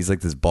hat." He's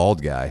like this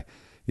bald guy.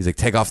 He's like,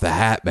 "Take off the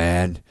hat,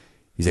 man."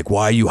 He's like,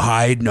 "Why are you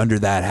hiding under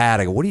that hat?"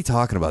 I go, "What are you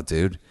talking about,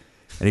 dude?"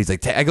 And he's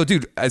like, I go,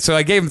 "Dude." So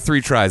I gave him 3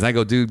 tries, and I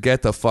go, "Dude,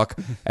 get the fuck."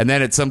 And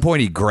then at some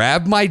point he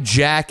grabbed my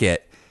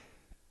jacket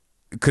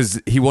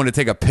because he wanted to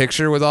take a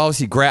picture with all of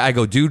us. I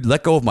go, "Dude,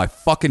 let go of my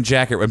fucking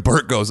jacket." And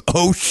Bert goes,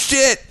 "Oh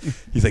shit."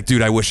 He's like,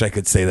 "Dude, I wish I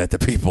could say that to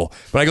people."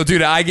 But I go,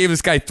 "Dude, I gave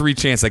this guy 3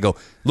 chances." I go,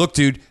 "Look,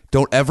 dude,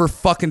 don't ever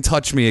fucking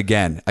touch me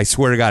again. I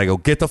swear to God." I go,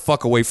 "Get the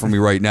fuck away from me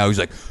right now." He's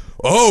like,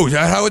 "Oh, is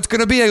that how it's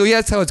going to be?" I go, "Yeah,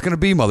 that's how it's going to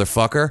be,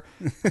 motherfucker."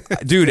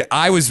 Dude,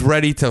 I was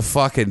ready to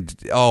fucking,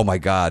 oh my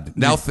God.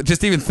 Now,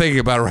 just even thinking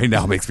about it right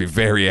now makes me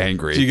very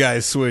angry. Did you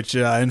guys switch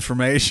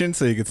information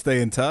so you could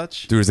stay in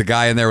touch? There was a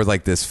guy in there with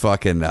like this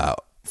fucking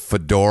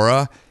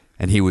fedora,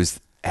 and he was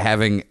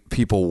having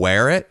people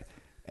wear it,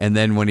 And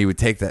then when he would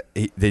take that,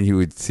 then he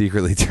would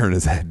secretly turn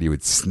his head and he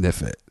would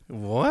sniff it.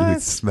 What? He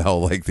would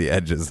smell like the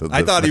edges of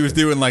I thought he was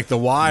doing like The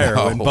Wire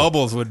No. when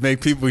Bubbles would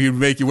make people, he'd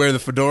make you wear the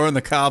fedora and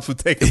the cops would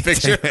take a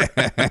picture.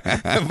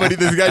 But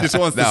this guy just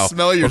wants to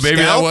smell your maybe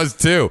scalp? that was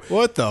too.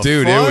 What the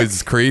Dude, fuck? it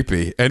was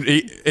creepy.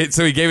 And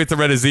so he gave it to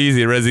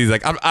Rannazzisi, and Rannazzisi's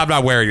like, I'm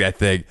not wearing that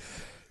thing.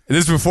 And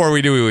this is before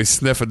we knew he was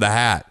sniffing the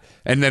hat.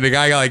 And then the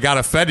guy got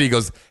offended. He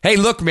goes, hey,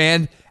 look,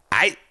 man,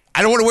 I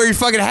don't want to wear your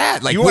fucking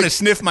hat. Like, You want to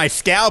sniff my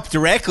scalp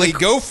directly?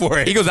 Go for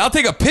it. He goes, I'll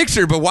take a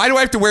picture, but why do I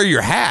have to wear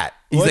your hat?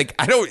 He's What? like,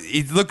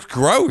 it looks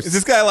gross. Is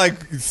this guy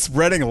like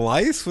spreading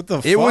lice? What the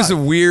fuck? It was a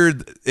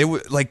weird. It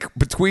was like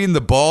between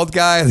the bald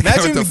guy and the guy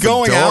Imagine with the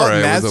going fedora, out and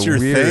it that's was a your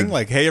weird- thing.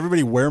 Like, hey,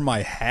 everybody wear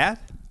my hat.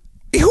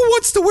 Who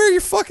wants to wear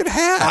your fucking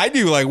hat? I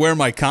do like wear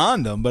my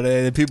condom,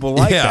 but people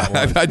like that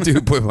one. I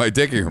do put my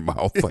dick in your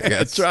mouth. I Let's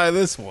guess. try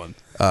this one.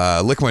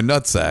 Lick my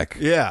nutsack.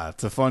 Yeah,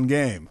 it's a fun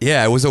game.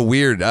 Yeah, it was a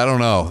weird. I don't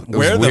know. It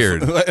was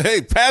weird.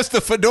 Hey, pass the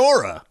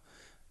fedora.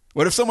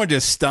 What if someone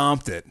just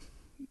stomped it?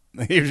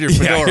 Here's your Yeah,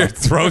 fedora. here,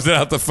 throws it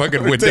out the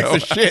fucking window.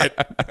 Takes a shit.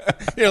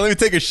 Here, let me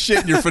take a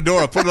shit in your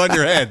fedora. Put it on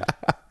your head.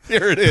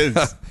 Here it is.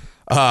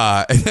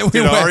 And then we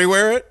Did went- Ari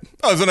wear it?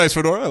 Oh, it's a nice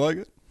fedora. I like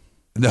it.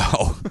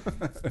 No,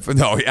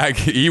 no,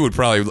 he would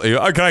probably.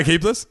 Can I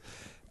keep this?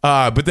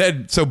 But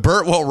then, so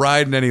Bert won't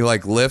ride in any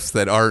like lifts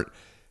that aren't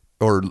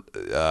or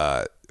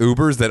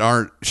Ubers that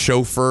aren't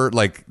chauffeur.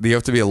 Like you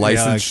have to be a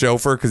licensed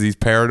chauffeur because he's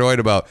paranoid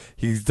about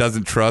he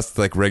doesn't trust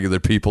like regular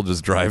people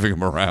just driving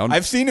him around.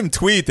 I've seen him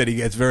tweet that he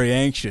gets very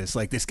anxious.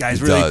 Like this guy's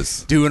He really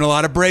does. doing a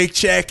lot of brake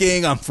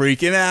checking. I'm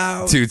freaking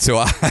out. Dude, so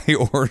I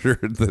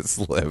ordered this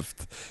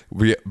lift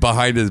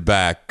behind his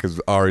back because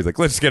Ari's like,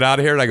 let's get out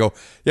of here. And I go,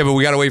 yeah, but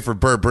we got to wait for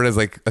Bert. Bert is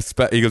like,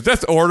 he goes,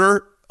 just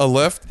order a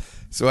lift.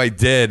 So I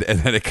did, and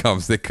then it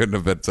comes. They couldn't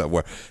have been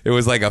somewhere. It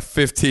was like a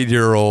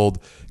 15-year-old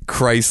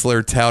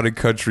Chrysler Town and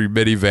Country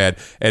minivan,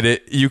 and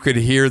you could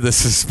hear the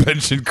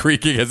suspension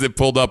creaking as it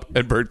pulled up.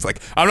 And Bert's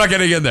like, "I'm not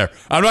getting in there.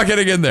 I'm not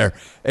getting in there."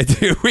 And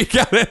dude, we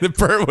got in, and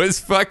Bert was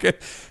fucking.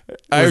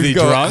 I Was he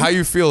go, drunk? "How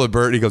you feeling,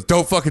 Bert?" And he goes,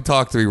 "Don't fucking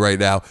talk to me right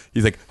now."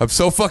 He's like, "I'm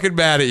so fucking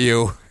mad at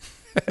you."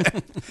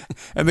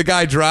 And the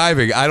guy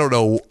driving, I don't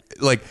know,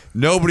 like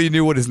nobody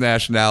knew what his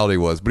nationality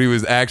was, but he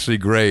was actually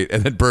great.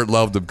 And then Bert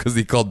loved him because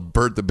he called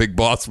Bert the Big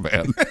Boss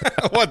Man.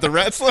 What, the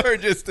wrestler or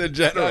just in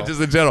general? No, just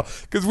in general.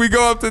 Because we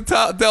go up to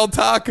Del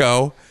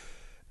Taco,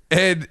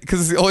 and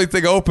because it's the only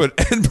thing open,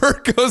 and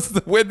Bert goes to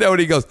the window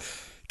and he goes,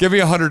 "Give me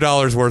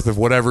 $100 worth of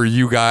whatever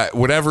you got,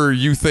 whatever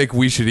you think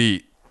we should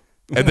eat."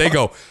 And they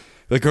go,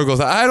 the girl goes,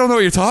 "I don't know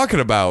what you're talking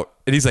about."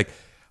 And he's like,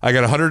 "I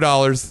got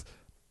 $100.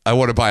 I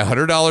want to buy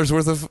 $100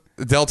 worth of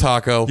Del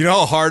Taco." You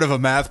know how hard of a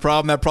math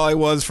problem that probably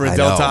was for a I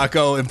Del know.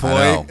 Taco I employee?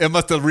 know. It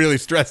must have really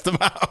stressed him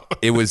out.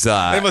 It was.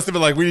 They must have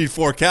been like, we need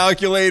 4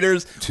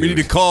 calculators. We need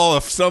to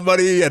call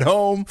somebody at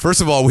home.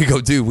 First of all, we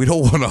go, dude, we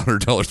don't want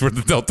 $100 worth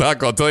of Del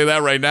Taco. I'll tell you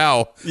that right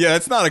now. Yeah,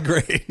 it's not a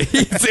great.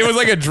 It was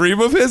like a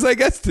dream of his, I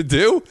guess, to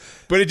do.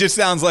 But it just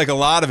sounds like a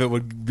lot of it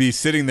would be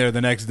sitting there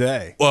the next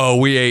day. Well,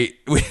 we ate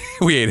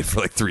it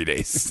for like 3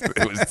 days.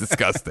 It was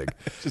disgusting.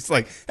 Just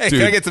like, hey, Dude.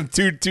 can I get some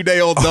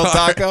two-day-old Del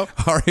Taco?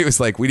 Ari was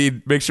like,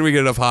 make sure we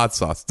get enough hot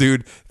sauce.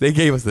 Dude, they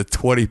gave us the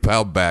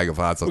 20-pound bag of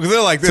hot sauce. Because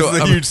they're like, this is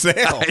a huge sale.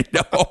 I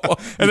know.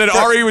 And then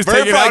Ari was Bert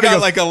taking it probably out. He got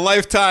goes, like a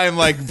lifetime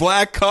like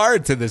black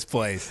card to this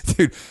place.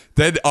 dude,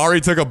 then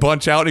Ari took a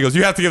bunch out. And he goes,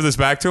 "You have to give this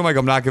back to him." I go,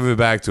 "I'm not giving it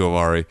back to him,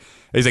 Ari." And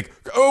he's like,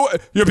 "Oh,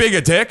 you're being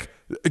a dick.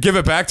 Give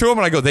it back to him."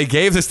 And I go, "They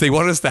gave this. They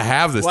wanted us to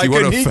have this. Do you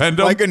want to offend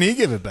him?" Why couldn't he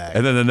give it back?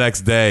 And then the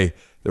next day,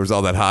 there was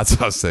all that hot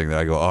sauce thing there.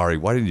 I go, "Ari,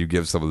 why didn't you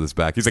give some of this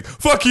back?" He's like,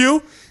 "Fuck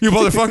you, you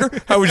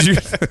motherfucker. How would you?"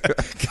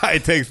 Guy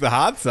takes the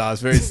hot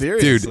sauce very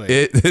seriously.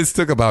 Dude, this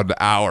took about an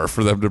hour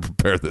for them to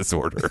prepare this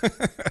order.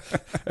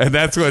 And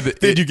that's when...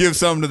 Did you give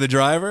some to the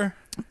driver?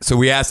 So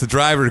we asked the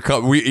driver to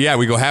come. We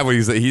go have one.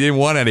 He didn't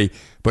want any.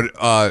 But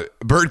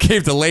Bert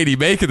gave the lady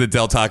making the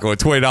Del Taco a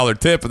 $20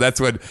 tip, and that's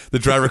when the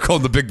driver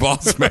called him the Big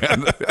Boss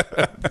Man.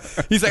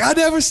 He's like, "I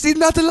never seen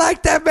nothing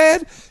like that,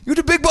 man. You're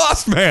the Big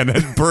Boss Man."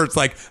 And Bert's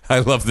like, "I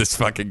love this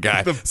fucking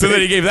guy." So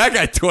then he gave that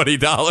guy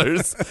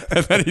 $20,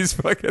 and then he's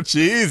fucking...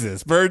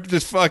 Jesus, Bert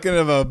just fucking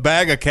have a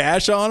bag of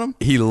cash on him.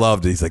 He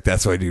loved it. He's like,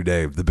 "That's my new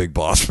name, the Big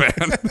Boss Man."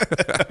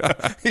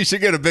 He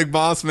should get a Big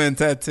Boss Man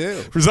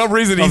tattoo For some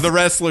reason, of the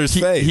wrestler's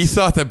face. He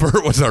thought that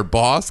Bert was our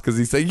boss because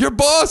he's saying, "You're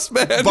Boss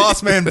Man."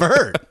 Boss Man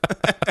Bert.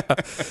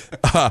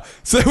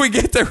 So we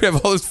get there, we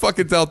have all this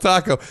fucking Del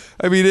Taco.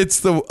 I mean,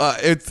 it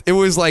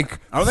was like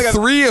I don't think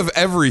 3 of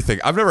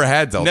everything. I've never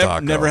had Del Taco.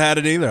 Never had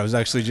it either. I was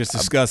actually just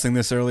discussing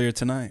this earlier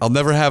tonight. I'll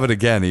never have it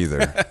again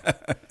either.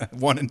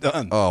 One and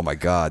done. Oh my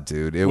god,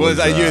 dude! It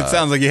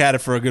sounds like you had it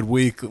for a good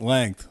week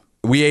length.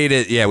 We ate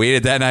it. Yeah, we ate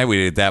it that night. We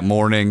ate it that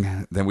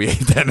morning. Then we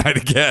ate that night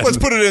again. Let's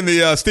put it in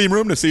the steam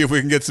room to see if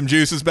we can get some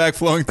juices back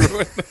flowing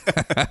through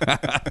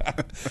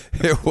it.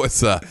 It was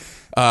so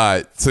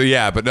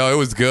yeah, but no, it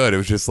was good. It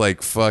was just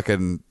like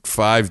fucking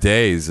 5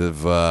 days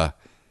of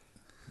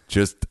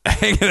just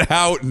hanging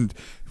out, and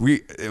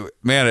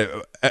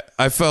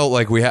I felt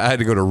like I had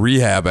to go to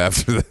rehab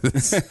after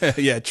this.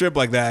 Yeah, a trip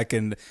like that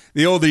can.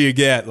 The older you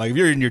get, like if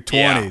you're in your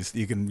 20s,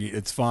 you can.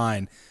 It's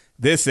fine.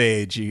 This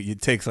age,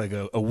 it takes like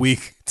a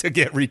week to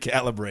get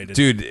recalibrated.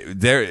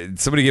 Dude,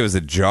 somebody gave us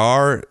a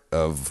jar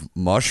of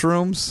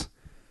mushrooms,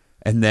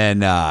 and then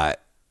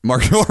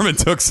Mark Norman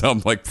took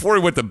some like before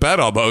he went to bed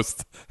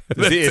almost.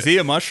 Is he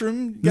a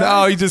mushroom guy?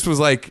 No, he just was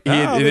like, he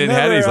didn't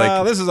have it. He's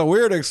like, this is a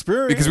weird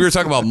experience. Because we were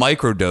talking about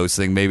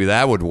microdosing, maybe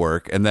that would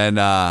work. And then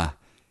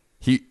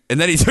he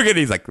took it. And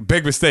he's like,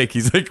 big mistake.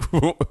 He's like,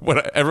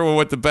 when everyone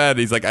went to bed,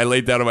 he's like, I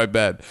laid down on my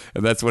bed,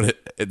 and that's when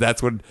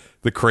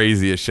the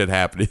craziest shit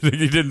happened.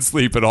 He didn't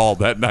sleep at all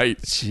that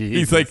night. Jesus.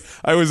 He's like,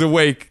 I was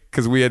awake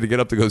because we had to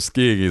get up to go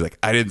skiing. He's like,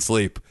 I didn't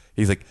sleep.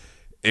 He's like,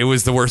 it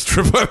was the worst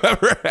trip I've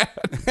ever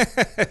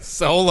had.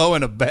 Solo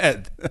in a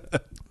bed.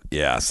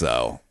 Yeah.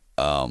 So.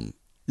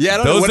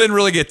 Yeah, those didn't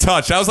really get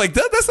touched. I was like,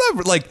 that's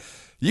not like,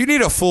 you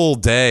need a full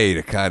day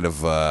to kind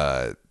of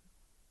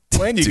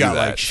when you got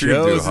like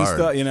shows and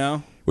stuff, you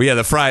know. Well, yeah,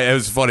 the Friday, it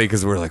was funny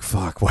because we were like,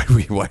 fuck, why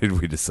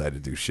did we decide to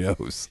do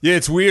shows? Yeah,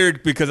 it's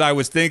weird because I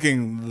was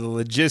thinking the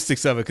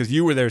logistics of it because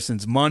you were there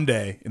since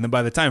Monday, and then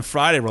by the time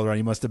Friday rolled around,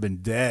 you must have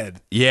been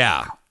dead.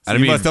 Yeah. So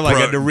you must have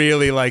had to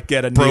really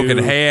get a broken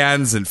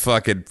hands and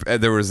fucking.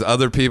 There was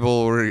other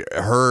people were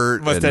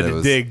hurt. Must have had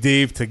to dig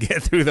deep to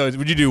get through those.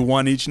 Would you do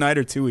one each night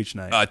or two each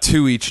night?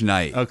 2 each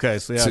night. Okay,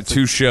 so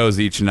two shows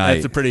each night.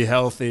 That's a pretty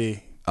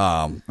healthy.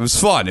 It was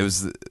fun. It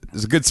was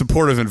a good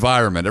supportive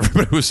environment.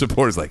 Everybody was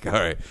supportive. Like, all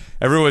right,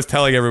 everyone was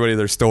telling everybody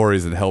their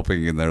stories and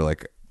helping, and they're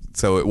like.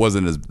 So it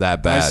wasn't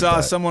that bad. I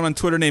saw someone on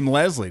Twitter named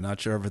Leslie.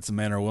 Not sure if it's a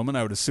man or a woman.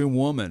 I would assume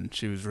woman.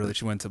 She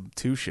went to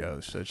 2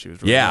 shows, so she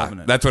was really loving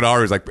it. That's what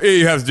Ari was like. Hey,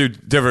 you have to do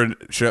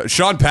different shows.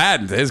 Sean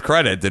Patton, to his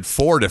credit, did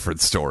 4 different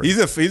stories.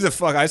 He's a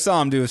fuck. I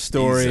saw him do a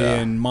story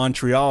in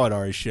Montreal at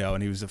Ari's show,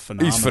 and he was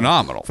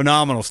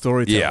phenomenal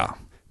storyteller. Yeah,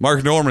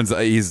 Mark Norman's.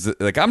 He's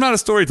like, I'm not a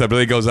storyteller, but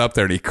he goes up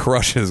there and he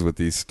crushes with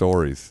these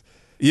stories.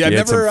 Yeah, he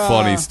had some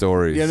funny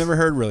stories. Yeah, I've never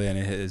heard really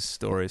any of his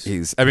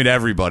stories.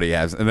 Everybody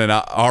has. And then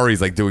Ari's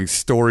like doing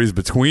stories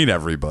between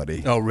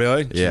everybody. Oh,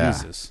 really? Yeah.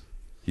 Jesus.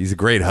 He's a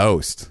great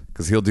host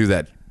because he'll do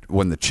that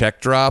when the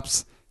check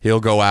drops. He'll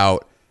go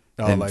out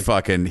and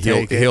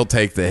he'll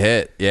take the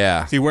hit.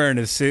 Yeah. Is he wearing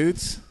his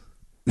suits?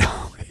 No,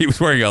 he was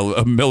wearing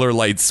a Miller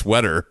Lite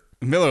sweater.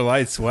 Miller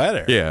Lite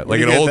sweater? Yeah,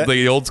 like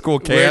the old school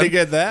can. Where did he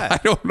get that? I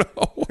don't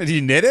know. Did he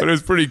knit it? But it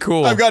was pretty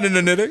cool. I've got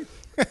into knitting.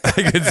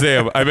 I can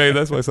say I made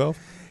this myself.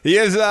 He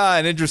has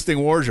an interesting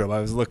wardrobe. I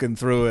was looking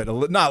through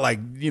it. Not like,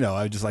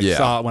 I just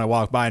saw it when I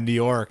walked by in New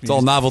York. It's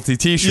all novelty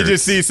T-shirts. You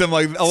just see some,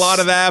 a lot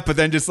of that, but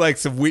then just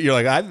some weird, you're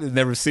like, I've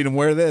never seen him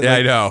wear this. Yeah,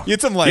 I know. You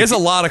had some, he has a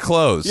lot of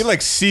clothes. You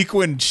had,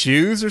 sequined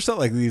shoes or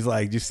something.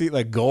 Like these, you see,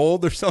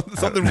 gold or something.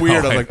 Something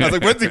weird. I was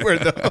like, when's he wear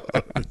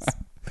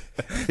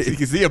those?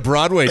 Is he a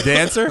Broadway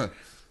dancer?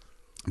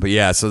 But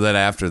yeah, so then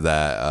after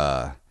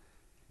that,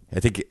 I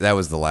think that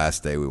was the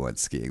last day we went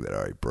skiing that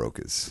Ari broke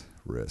his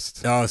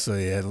wrist. Oh, so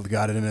he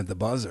got it in at the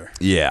buzzer.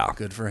 Yeah,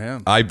 good for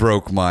him. I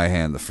broke my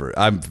hand the first.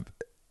 I'm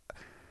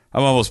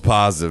almost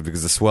positive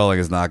because the swelling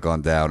has not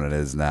gone down and it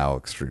is now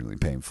extremely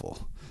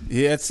painful.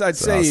 Yeah, I'd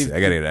say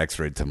I gotta get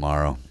X-rayed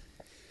tomorrow.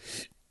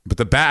 But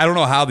the back, I don't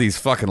know how these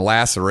fucking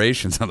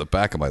lacerations on the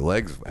back of my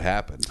legs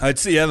happened. I'd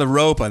say the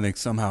rope. I think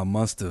somehow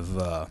must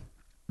have.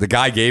 The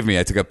guy gave me.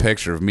 I took a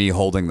picture of me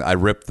holding. I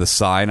ripped the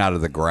sign out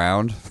of the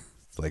ground,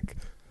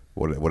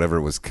 whatever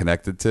it was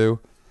connected to.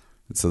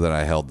 And so then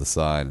I held the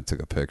sign and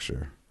took a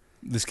picture.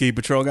 The ski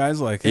patrol guys,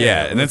 hey,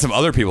 yeah, and then some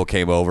other people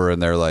came over and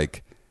they're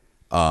like,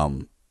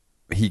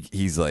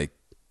 he's like,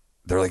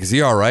 they're like, is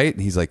he all right?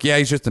 And he's like, yeah,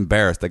 he's just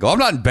embarrassed. I go, I'm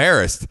not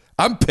embarrassed.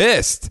 I'm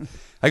pissed.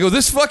 I go,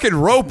 this fucking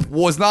rope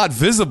was not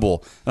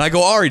visible. And I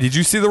go, Ari, did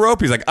you see the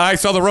rope? He's like, I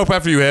saw the rope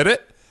after you hit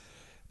it.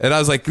 And I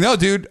was like, no,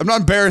 dude, I'm not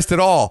embarrassed at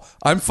all.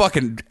 I'm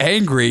fucking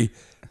angry.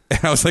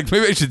 And I was like,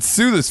 maybe I should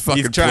sue this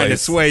fucking He's trying place.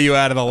 to sway you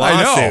out of the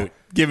lawsuit,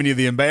 giving you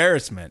the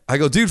embarrassment. I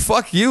go, dude,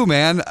 fuck you,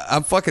 man.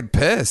 I'm fucking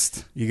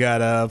pissed. You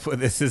gotta put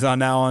this is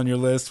now on your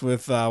list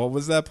with what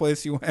was that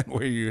place you went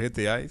where you hit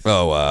the ice?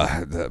 Oh,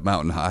 the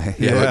Mountain High.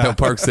 Yeah. No,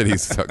 Park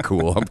City's so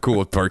cool. I'm cool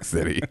with Park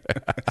City.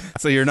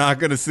 So you're not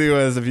gonna sue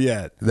as of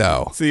yet.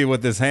 No. See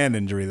what this hand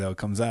injury though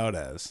comes out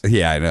as.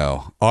 Yeah, I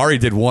know. Ari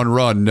did one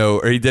run,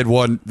 he did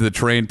the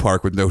train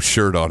park with no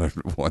shirt on it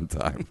one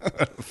time.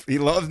 He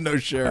loves no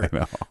shirt. I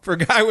know. For a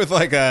guy with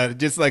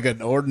just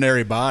an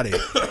ordinary body.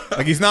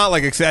 He's not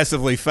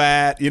excessively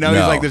fat, He's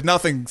No. there's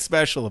nothing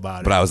special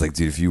about it. But I was like,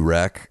 dude, if you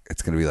wreck,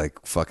 it's gonna be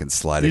like fucking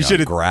sliding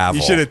on gravel.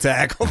 You should have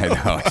tackled him. I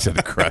know. I should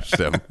have crushed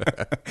him.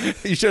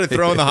 You should have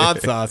thrown the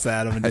hot sauce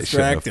at him and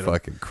distracted him.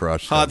 Fucking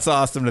crushed hot him.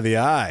 sauced him to the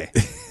eye.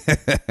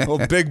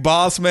 Old big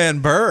boss man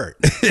Bert.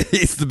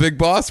 He's the big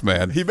boss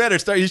man. He better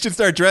start. You should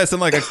start dressing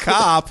like a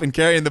cop and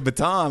carrying the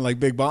baton like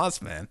Big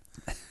Boss Man.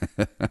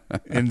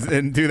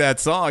 and do that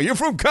song. You're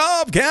from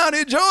Cobb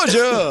County,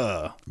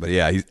 Georgia. But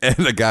yeah, and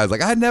the guy's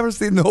like, I'd never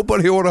seen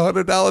nobody owe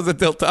 $100 at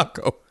Del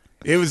Taco.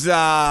 It was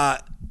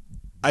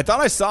I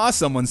thought I saw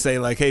someone say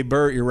like, "Hey,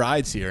 Bert, your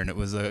ride's here," and it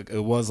was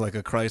like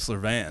a Chrysler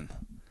van.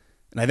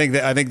 And I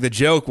think the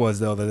joke was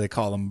though that they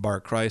call him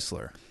Bert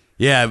Kreischer.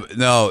 Yeah,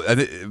 no.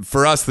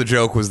 For us, the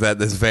joke was that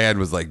this van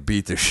was like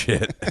beat to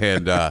shit,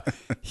 and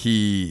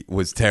he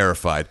was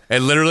terrified.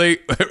 And literally,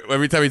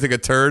 every time he took a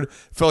turn, it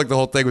felt like the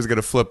whole thing was going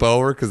to flip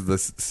over because the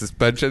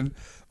suspension,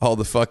 all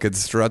the fucking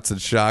struts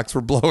and shocks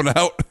were blown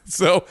out.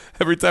 So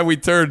every time we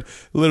turned, it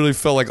literally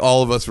felt like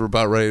all of us were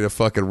about ready to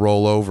fucking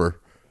roll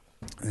over.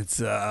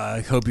 It's.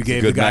 I hope you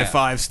gave the guy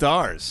 5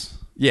 stars.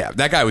 Yeah,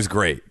 that guy was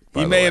great.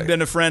 He may have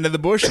been a friend of the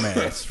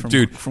Bushmans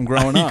from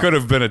growing up. He could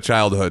have been a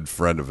childhood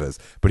friend of his,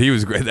 but he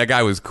was great. That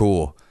guy was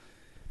cool.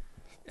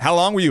 How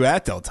long were you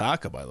at Del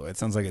Taco, by the way? It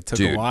sounds like it took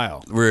a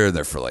while. We were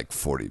there for like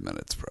 40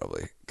 minutes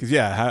probably. Because,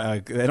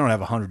 they don't have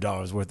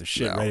 $100 worth of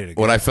shit ready to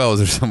go. What I felt was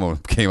there someone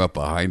came up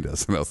behind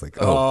us, and I was like,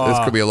 this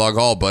could be a long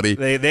haul, buddy.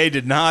 They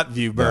did not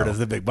view Bert as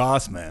the big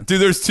boss man.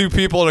 Dude, there's 2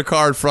 people in a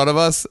car in front of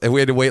us, and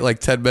we had to wait like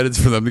 10 minutes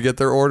for them to get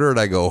their order, and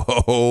I go,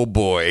 oh,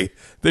 boy.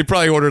 They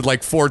probably ordered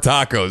like 4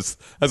 tacos.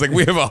 I was like,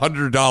 we have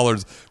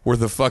 $100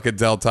 worth of fucking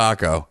Del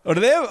Taco. Oh, do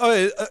they have?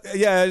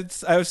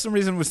 I for some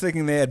reason was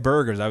thinking they had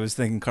burgers. I was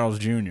thinking Carl's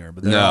Jr.,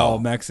 but they're all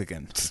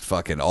Mexican. Just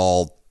fucking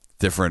all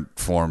different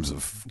forms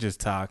of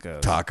just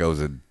tacos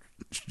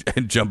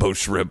and jumbo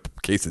shrimp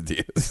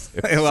quesadillas.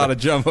 A lot of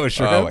jumbo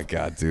shrimp. Oh my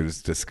god, dude,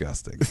 it's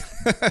disgusting.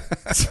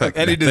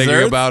 Any dessert?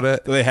 Thinking about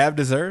it. Do they have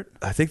dessert?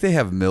 I think they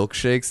have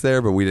milkshakes there,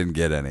 but we didn't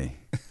get any.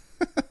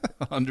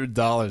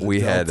 $100.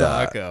 We had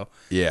taco.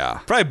 Yeah,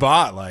 probably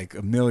bought like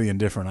a million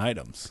different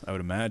items. I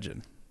would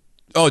imagine.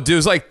 Oh, dude, it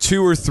was like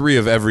 2 or 3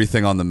 of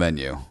everything on the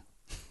menu,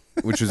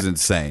 which was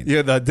insane. You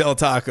had the Del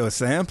Taco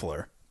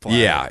sampler.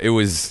 Yeah, it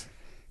was.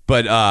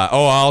 But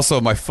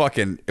also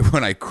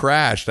when I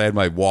crashed, I had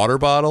my water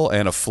bottle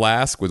and a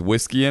flask with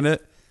whiskey in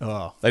it.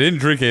 Oh, I didn't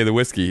drink any of the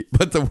whiskey,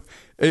 but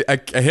I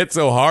hit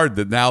so hard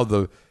that now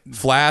the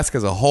flask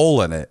has a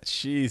hole in it.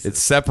 Jesus. It's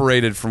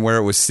separated from where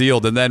it was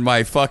sealed, and then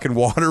my fucking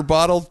water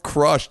bottle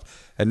crushed.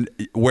 And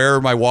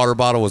where my water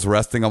bottle was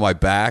resting on my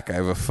back, I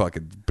have a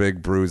fucking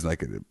big bruise,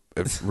 and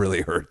it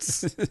really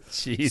hurts.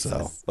 Jesus.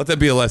 So let that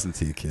be a lesson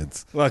to you,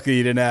 kids. Lucky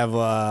you didn't have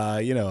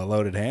a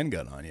loaded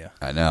handgun on you.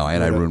 I know,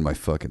 and I ruined my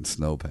fucking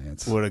snow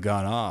pants. Would have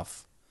gone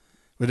off.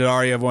 But did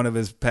Ari have one of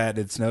his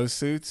patented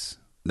snowsuits?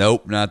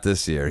 Nope, not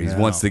this year. He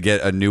wants to get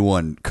a new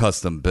one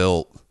custom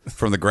built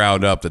from the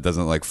ground up that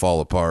doesn't like fall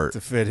apart to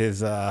fit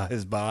his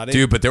body.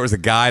 Dude, but there was a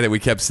guy that we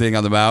kept seeing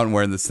on the mountain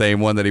wearing the same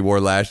one that he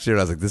wore last year.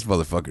 And I was like, this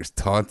motherfucker's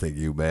taunting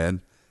you,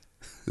 man.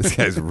 This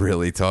guy's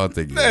really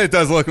taunting you. It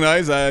does look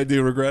nice. I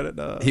do regret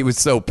it. He was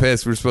so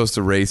pissed. We were supposed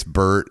to race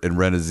Bert and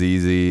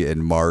Rannazzisi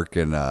and Mark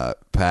and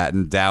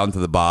Patton down to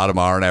the bottom.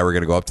 Ara and I were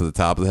going to go up to the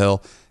top of the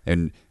hill,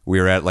 and we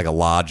were at like a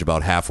lodge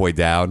about halfway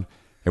down.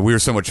 And we were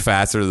so much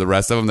faster than the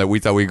rest of them that we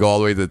thought we'd go all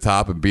the way to the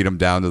top and beat them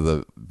down to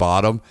the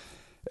bottom.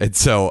 And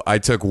so I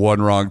took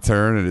one wrong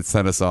turn, and it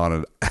sent us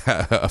on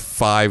a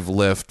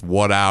 5-lift,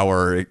 1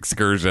 hour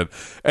excursion.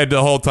 And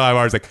the whole time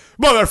I was like,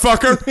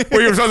 motherfucker,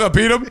 were you supposed to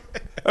beat him?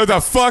 What the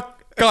fuck?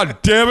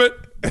 God damn it.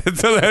 And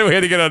so then we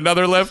had to get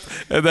another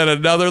lift, and then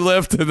another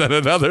lift, and then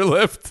another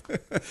lift.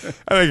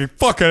 I think,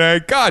 fucking A,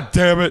 God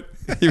damn it.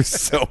 He was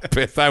so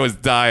pissed. I was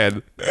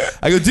dying.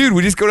 I go, dude,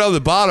 we just go down to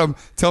the bottom.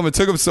 Tell him it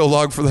took him so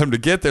long for them to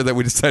get there that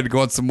we decided to go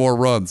on some more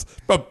runs.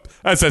 But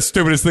that's the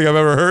stupidest thing I've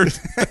ever heard.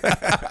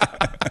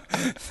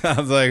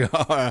 Sounds like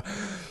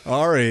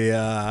Ari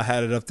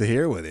had it up to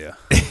here with you.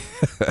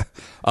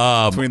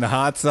 Between the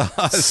hot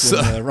sauce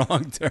and the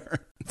wrong turn.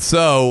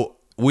 So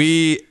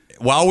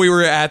while we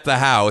were at the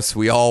house,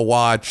 we all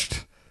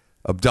watched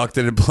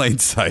Abducted in Plain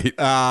Sight.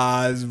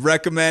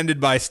 Recommended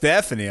by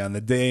Stephanie on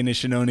the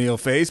Danish and O'Neill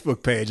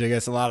Facebook page. I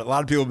guess a lot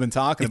of people have been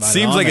talking about it. It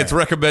seems like it's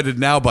recommended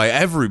now by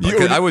everybody.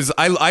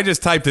 I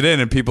just typed it in,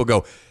 and people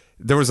go,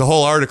 there was a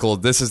whole article,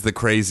 this is the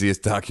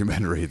craziest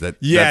documentary that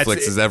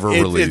Netflix has ever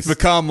released. It's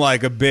become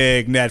like a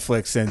big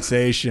Netflix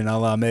sensation, a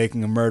la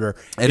Making a Murder.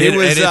 And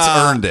it's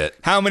earned it.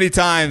 How many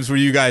times were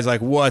you guys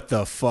like, what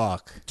the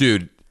fuck?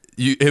 Dude,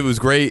 it was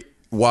great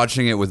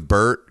watching it with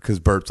Bert, because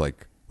Bert's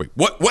like, wait,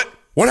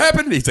 what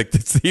happened? He's like,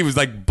 he was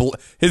like,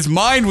 his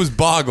mind was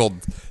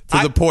boggled to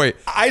the point.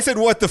 I said,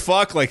 what the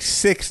fuck, like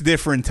 6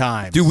 different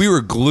times. Dude, we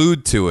were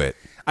glued to it.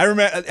 I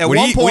remember at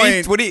one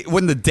point.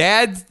 When the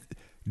dad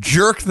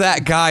jerked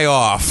that guy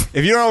off.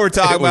 If you don't know what we're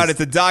talking about, it's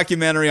a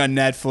documentary on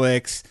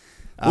Netflix.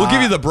 We'll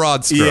give you the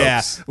broad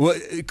strokes. Yeah.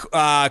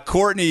 Well,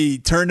 Courtney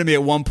turned to me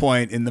at one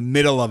point in the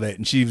middle of it,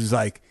 and she was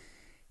like,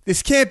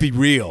 this can't be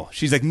real.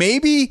 She's like,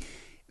 maybe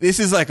this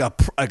is like a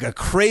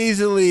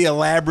crazily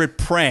elaborate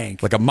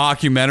prank, like a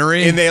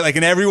mockumentary.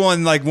 And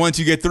everyone, like, once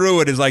you get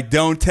through it, is like,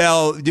 don't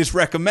tell, just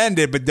recommend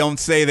it, but don't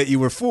say that you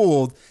were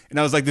fooled. And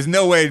I was like, there's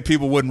no way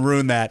people wouldn't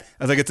ruin that.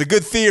 I was like, it's a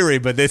good theory,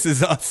 but this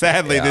is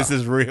sadly this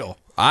is real.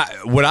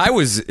 What I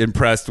was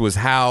impressed was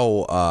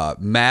how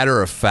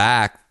matter of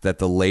fact that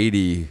the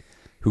lady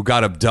who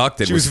got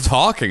abducted was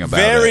talking about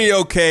very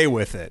okay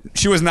with it.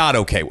 She was not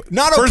okay with it.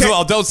 Not okay. First of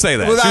all, don't say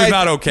that. She was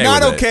not okay with it.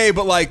 Not okay,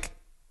 but like,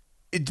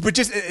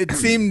 It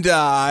seemed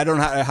I don't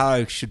know how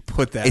I should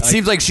put that. It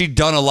seems like she'd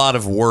done a lot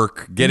of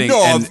work getting.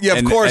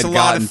 Of course, a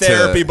lot of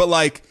therapy, but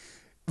like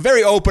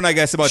very open, I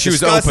guess, about She was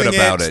discussing open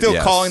about it, Still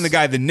yes. calling the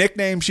guy the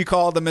nickname she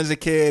called him as a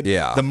kid.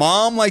 Yeah. The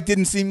mom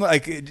didn't seem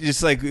like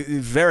just like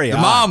very. The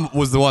mom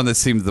was the one that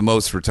seemed the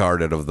most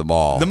retarded of them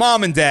all. The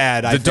mom and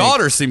dad. The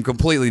daughter seemed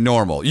completely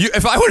normal.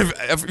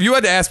 If you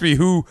had to ask me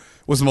who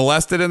was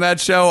molested in that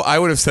show, I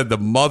would have said the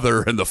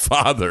mother and the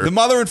father. The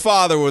mother and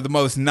father were the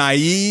most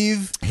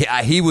naive.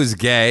 He was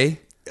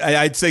gay.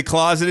 I'd say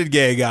closeted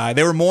gay guy.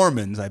 They were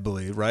Mormons, I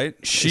believe, right?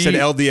 She said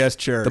LDS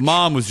church. The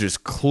mom was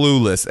just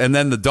clueless, and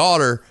then the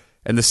daughter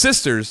and the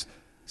sisters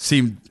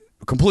seemed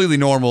completely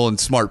normal and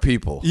smart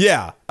people.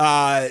 Yeah.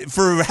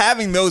 For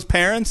having those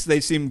parents, they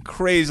seemed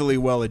crazily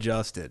well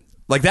adjusted.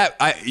 Like that,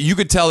 you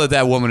could tell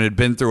that woman had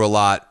been through a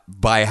lot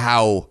by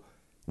how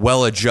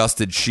well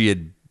adjusted she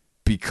had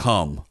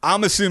become.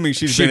 I'm assuming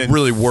she'd been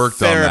really in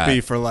worked on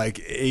therapy that. for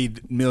like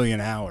 8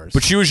 million hours.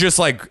 But she was just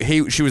like,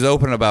 she was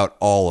open about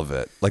all of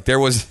it. Like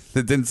it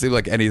didn't seem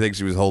like anything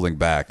she was holding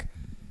back.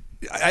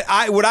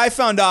 What I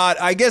found out,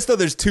 I guess though,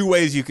 there's two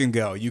ways you can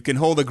go. You can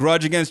hold a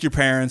grudge against your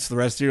parents the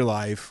rest of your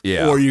life,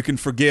 or you can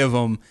forgive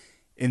them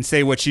and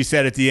say what she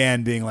said at the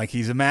end, being like,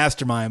 he's a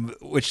mastermind,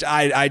 which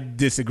I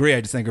disagree.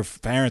 I just think her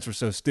parents were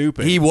so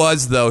stupid. He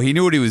was, though. He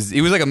knew what he was.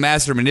 He was like a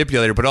master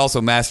manipulator, but also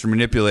master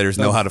manipulators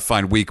know how to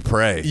find weak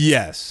prey.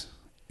 Yes.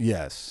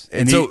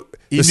 And so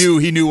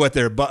he knew what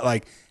their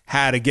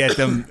how to get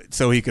them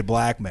so he could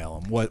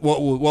blackmail them.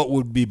 What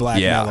would be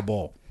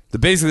blackmailable?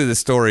 Basically, the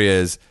story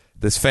is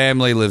this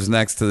family lives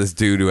next to this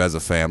dude who has a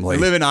family.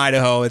 They live in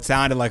Idaho. It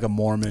sounded like a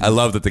Mormon. I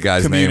love that the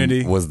guy's community.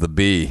 name was the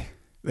Bee.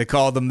 They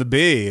called him the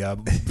Bee.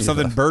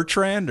 Something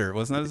Bertrand, or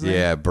wasn't that his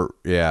name?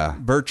 Yeah,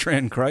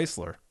 Bertrand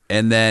Kreischer.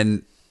 And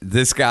then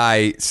this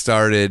guy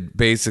started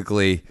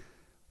basically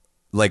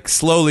like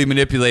slowly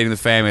manipulating the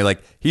family.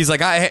 Like he's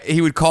like,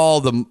 he would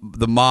call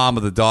the mom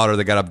of the daughter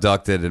that got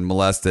abducted and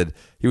molested.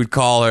 He would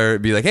call her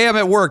and be like, "Hey, I'm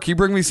at work. Can you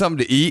bring me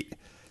something to eat?"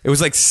 It was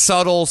like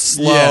subtle,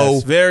 slow,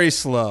 yes, very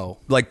slow,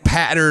 like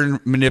pattern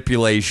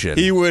manipulation.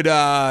 He would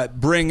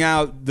bring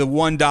out the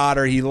one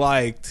daughter he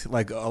liked,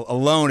 like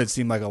alone. It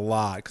seemed like a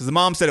lot because the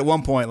mom said at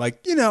one point,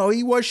 like, he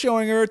was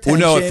showing her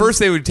attention. Well, no, at first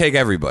they would take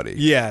everybody.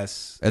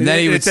 Yes, and then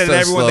he would said so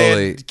everyone slowly.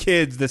 They had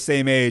kids the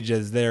same age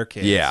as their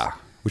kids. Yeah.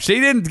 Which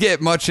they didn't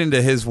get much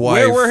into his wife.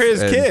 Where were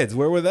his kids?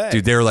 Where were they?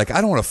 Dude, they were like,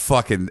 I don't want to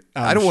fucking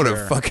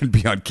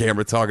be on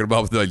camera talking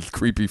about the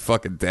creepy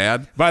fucking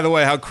dad. By the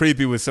way, how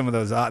creepy was some of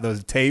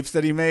those tapes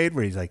that he made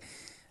where he's like,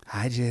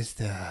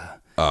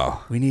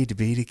 we need to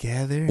be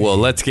together. Well,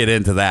 let's get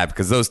into that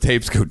because those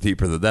tapes go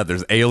deeper than that.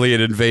 There's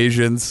alien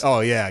invasions. Oh,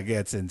 yeah, it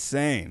gets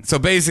insane. So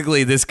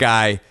basically, this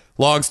guy,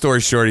 long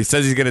story short, he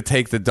says he's going to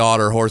take the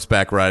daughter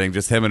horseback riding,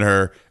 just him and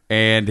her,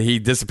 and he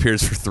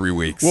disappears for 3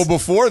 weeks. Well,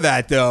 before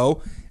that,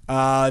 though,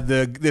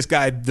 this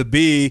guy, the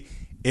Bee,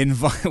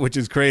 which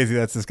is crazy,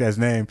 that's this guy's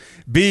name,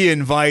 Bee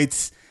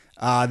invites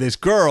this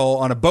girl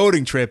on a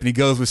boating trip, and he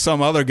goes with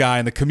some other guy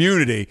in the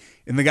community.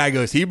 And the guy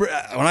goes, when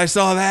I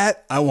saw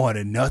that, I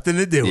wanted nothing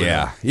to do with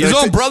him. His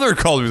own brother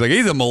called him. He's like,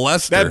 he's a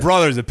molester. That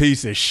brother's a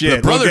piece of shit.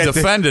 The brother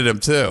defended him,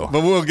 too.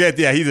 But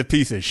he's a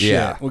piece of shit.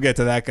 Yeah. We'll get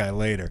to that guy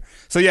later.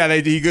 So, yeah,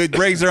 he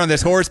brings her on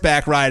this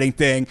horseback riding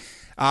thing.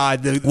 No,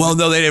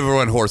 they never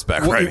went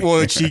horseback riding.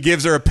 Well, she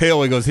gives her a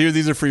pill. He goes, here,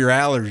 these are for your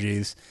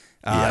allergies.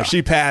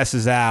 She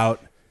passes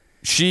out.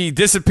 She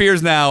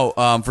disappears now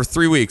for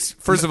 3 weeks.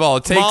 First of all,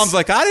 it takes... Mom's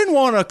like, I didn't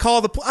want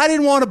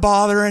to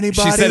bother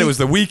anybody. She said it was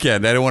the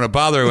weekend. I didn't want to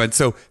bother her. And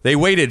so they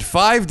waited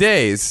 5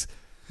 days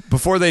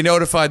before they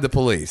notified the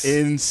police.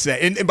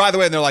 Insane. And by the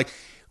way, they're like,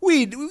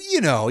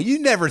 you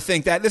never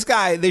think that. This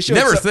guy, they showed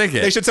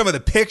They showed some of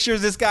the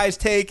pictures this guy's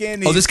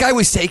taken. This guy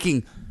was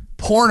taking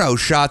porno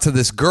shots of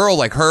this girl,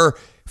 like her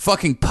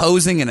fucking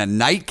posing in a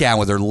nightgown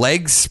with her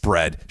legs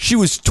spread. She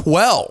was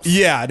 12.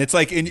 Yeah, and it's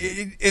like, and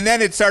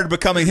then it started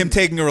becoming him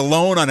taking her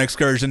alone on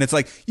excursion. It's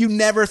like, you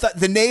never thought,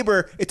 the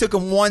neighbor, it took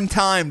him one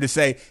time to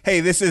say, hey,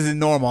 this isn't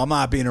normal. I'm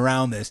not being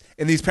around this.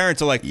 And these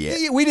parents are like,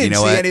 yeah, we didn't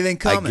see anything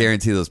coming. I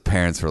guarantee those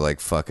parents were like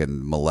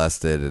fucking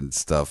molested and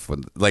stuff.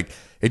 Like,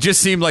 it just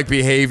seemed like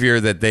behavior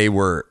that they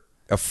were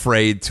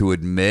afraid to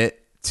admit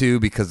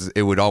to because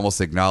it would almost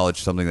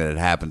acknowledge something that had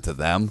happened to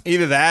them.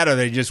 Either that or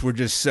they just were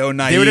just so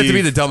naive. They would have to be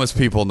the dumbest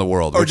people in the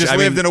world. Or just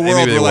lived in a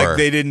world where like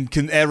they didn't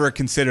ever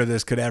consider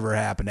this could ever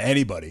happen to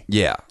anybody.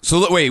 Yeah.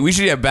 So wait, we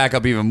should back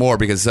up even more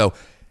because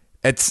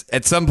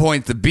at some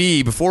point the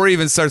Bee, before he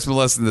even starts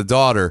molesting the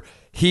daughter,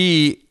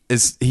 he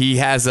tells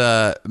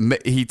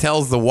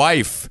the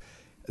wife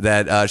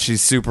that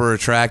she's super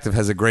attractive,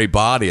 has a great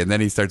body, and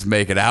then he starts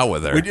making out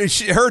with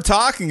her. Her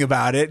talking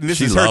about it, and this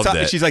she is her loved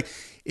it. She's like,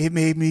 it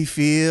made me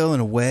feel in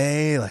a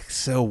way like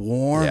so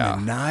warm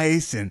and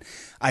nice, and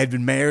I had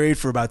been married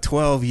for about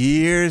 12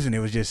 years, and it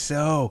was just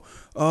so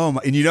and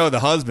the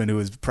husband, who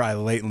was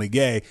probably latently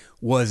gay,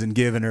 wasn't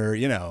giving her,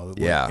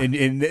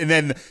 and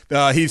then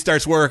he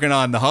starts working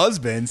on the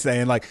husband,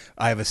 saying like,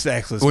 I have a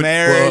sexless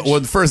marriage.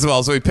 Well, first of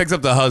all, so he picks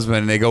up the husband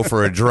and they go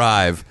for a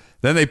drive.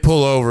 Then they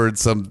pull over at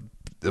some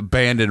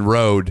abandoned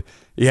road.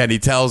 Yeah, and he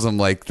tells him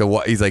like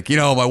he's like,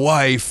 my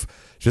wife,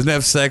 she doesn't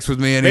have sex with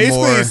me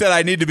anymore. Basically, he said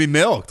I need to be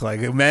milked, like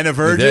men of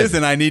urges,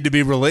 and I need to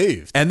be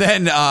relieved. And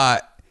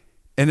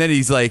then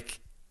he's like,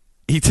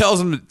 he tells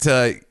him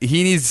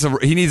he needs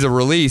a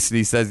release, and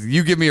he says,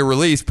 "You give me a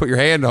release, put your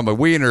hand on my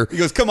wiener." He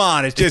goes, "Come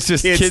on, it's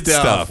just kid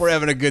stuff. We're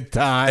having a good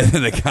time."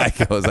 And the guy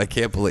goes, "I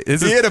can't believe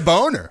this." He had a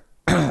boner.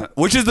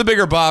 Which is the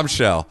bigger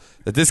bombshell?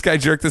 That this guy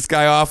jerked this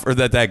guy off, or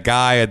that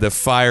guy at the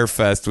Fire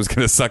Fest was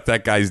going to suck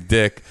that guy's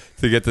dick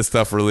to get this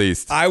stuff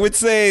released? I would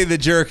say the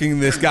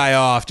jerking this guy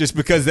off, just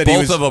because that Both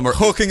he was of them are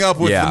hooking up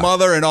with the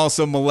mother and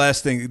also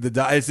molesting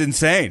it's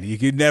insane. You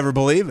could never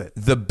believe it.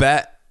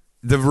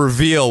 The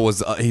reveal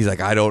was he's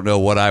like, I don't know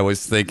what I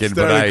was thinking,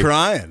 but I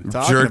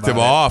jerked him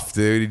off,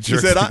 dude. He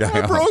said,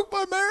 I broke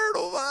my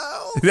marital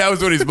vow. That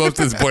was what he's most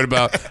disappointed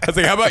about. I was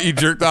like, how about you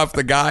jerked off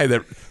the guy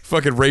that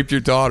fucking raped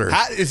your daughter?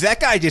 Does that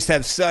guy just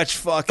have such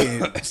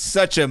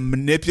a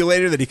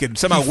manipulator that he could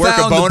somehow work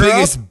a found boner the up?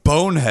 biggest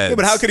boneheads. Yeah,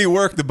 but how could he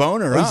work the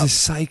boner up? He's a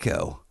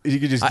psycho. You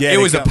could just get it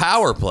was a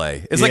power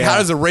play. It's like, how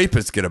does a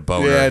rapist get a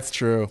boner? Yeah, it's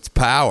true. It's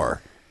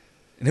power.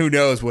 And who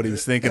knows what he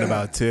was thinking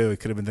about too? He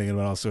could have been thinking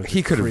about all sorts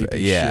of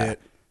creepy shit.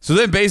 So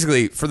then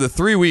basically for the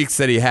 3 weeks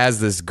that he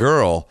has this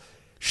girl,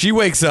 she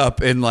wakes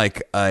up in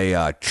like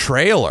a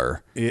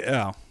trailer.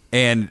 Yeah.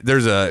 And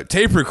there's a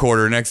tape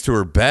recorder next to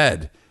her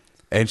bed,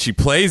 and she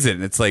plays it,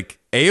 and it's like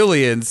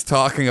aliens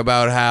talking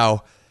about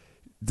how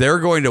they're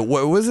going to,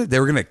 what was it? They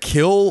were going to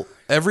kill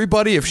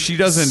everybody if she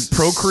doesn't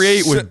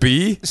procreate with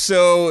B.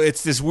 So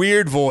it's this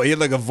weird voice. He had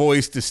like a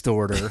voice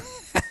distorter.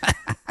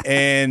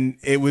 And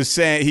it was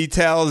saying, he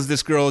tells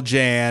this girl,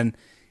 Jan,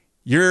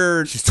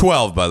 she's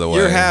 12, by the way.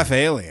 You're half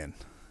alien.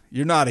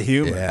 You're not a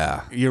human.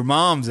 Yeah. Your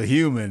mom's a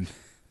human,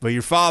 but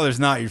your father's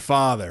not your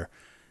father.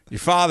 Your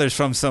father's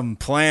from some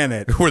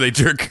planet where they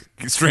jerk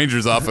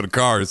strangers off in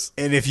cars.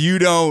 And if you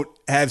don't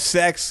have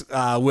sex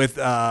with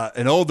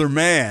an older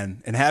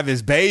man and have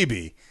his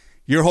baby,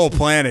 your whole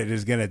planet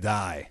is going to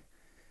die.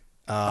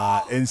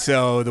 And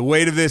so the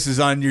weight of this is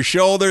on your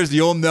shoulders.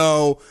 You'll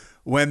know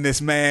when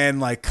this man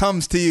like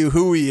comes to you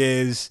who he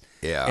is.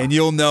 Yeah. And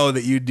you'll know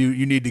that you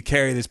need to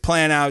carry this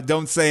plan out.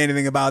 Don't say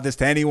anything about this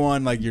to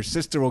anyone. Like your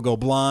sister will go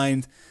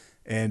blind,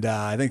 and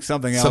I think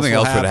something else would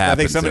happen. I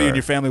think somebody in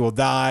your family will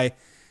die.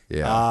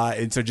 Yeah.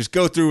 And so just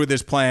go through with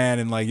this plan,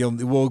 and like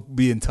we'll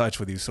be in touch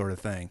with you, sort of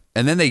thing.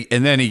 And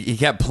then he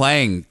kept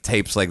playing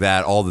tapes like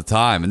that all the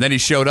time. And then he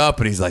showed up,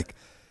 and he's like,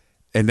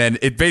 and then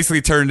it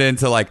basically turned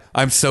into like,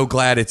 I'm so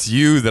glad it's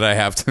you that I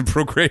have to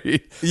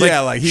procreate.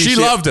 She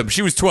loved him.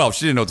 She was 12.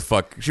 She didn't know what the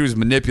fuck. She was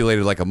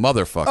manipulated like a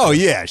motherfucker. Oh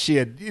yeah, she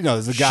had.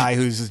 There's a guy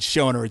who's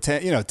showing her,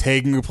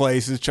 taking her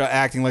places,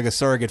 acting like a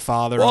surrogate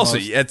father. Well, also,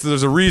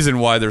 there's a reason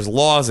why there's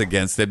laws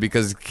against it,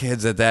 because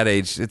kids at that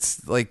age,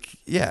 it's like,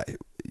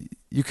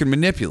 you can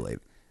manipulate.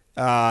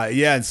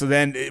 And so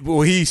then,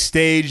 he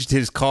staged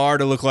his car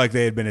to look like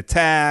they had been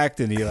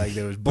attacked, and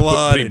there was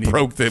blood. He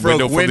broke the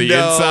window from the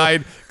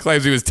inside.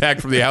 Claims he was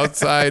attacked from the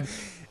outside.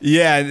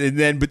 And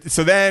then the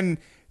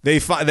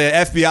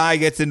FBI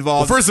gets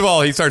involved. Well, first of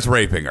all, he starts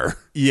raping her.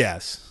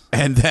 Yes,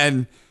 and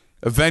then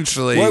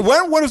eventually,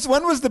 when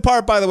was the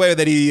part, by the way,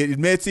 that he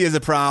admits he has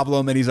a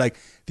problem, and he's like,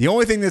 the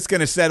only thing that's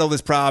going to settle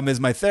this problem is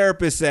my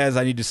therapist says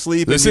I need to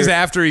sleep. This is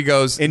after he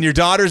goes in your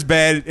daughter's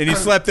bed, and he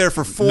slept there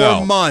for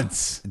 4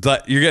 months.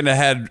 But you're getting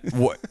ahead.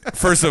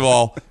 First of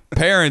all,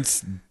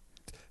 parents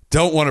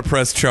don't want to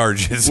press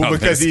charges. Well, on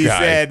because this he guy.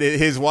 said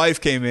his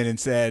wife came in and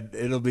said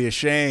it'll be a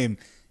shame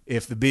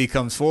if the B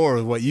comes forward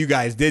with what you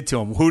guys did to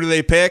him. Who do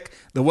they pick?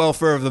 The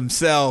welfare of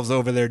themselves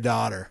over their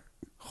daughter.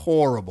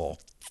 Horrible.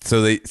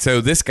 So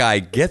this guy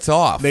gets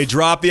off. They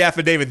drop the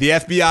affidavit. The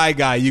FBI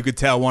guy, you could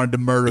tell, wanted to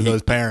murder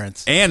those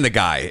parents. And the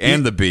guy,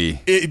 and the B.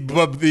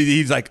 But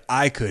he's like,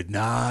 I could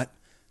not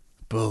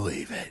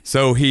believe it.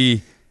 So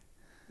he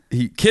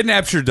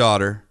kidnaps your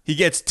daughter. He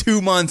gets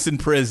 2 months in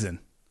prison.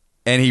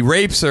 And he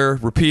rapes her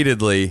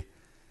repeatedly.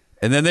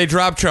 And then they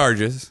drop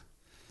charges.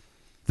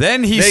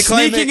 Then he's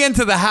sneaking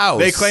into the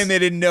house. They claim they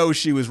didn't know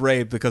she was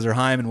raped because her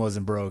hymen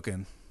wasn't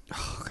broken.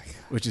 Oh, my God.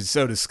 Which is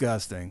so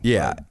disgusting.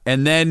 Yeah.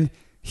 And then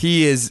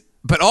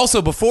but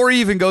also before he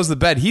even goes to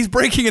bed, he's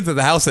breaking into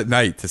the house at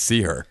night to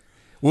see her.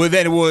 Well,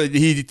 then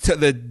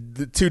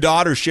the two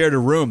daughters shared a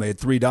room. They had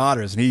 3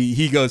 daughters, and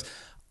he goes,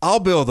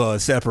 I'll build a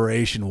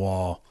separation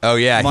wall. Oh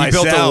yeah,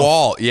 myself, he built a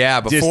wall. Yeah,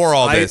 before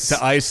all this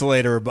to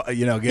isolate her,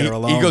 get her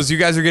alone. He goes, you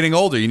guys are getting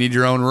older. You need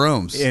your own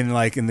rooms. And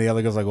the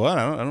other goes like, well,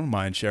 I don't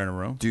mind sharing a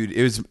room,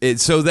 dude.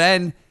 So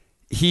then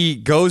he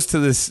goes to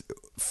this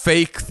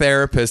fake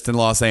therapist in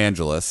Los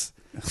Angeles.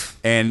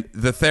 And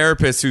the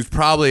therapist, who's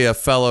probably a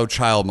fellow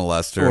child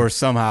molester, or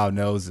somehow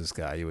knows this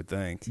guy, you would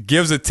think,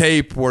 gives a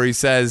tape where he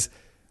says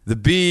the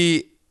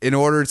B, he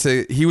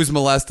was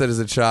molested as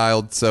a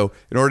child, so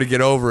in order to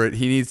get over it,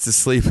 he needs to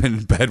sleep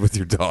in bed with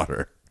your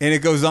daughter. And it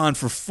goes on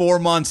for 4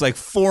 months, like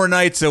 4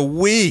 nights a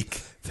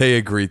week. They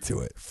agreed to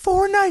it.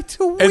 4 nights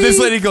a week. And this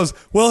lady goes,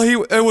 well,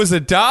 it was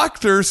a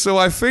doctor, so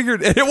I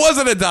figured, and it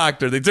wasn't a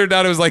doctor. They turned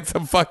out it was like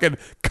some fucking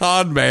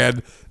con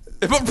man.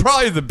 But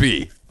probably the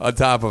B. on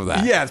top of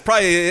that. Yeah,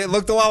 it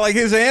looked a lot like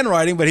his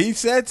handwriting, but he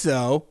said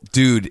so.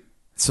 Dude.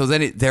 So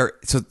then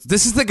so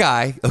this is the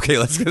guy. Okay,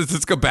 let's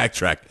go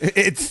backtrack.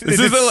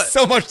 It's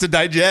so much to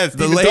digest.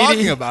 The Even lady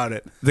talking about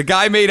it. The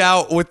guy made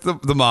out with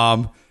the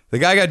mom. The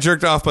guy got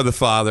jerked off by the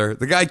father.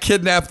 The guy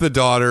kidnapped the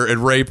daughter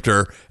and raped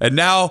her. And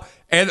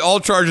all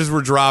charges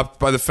were dropped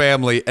by the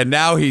family. And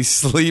now he's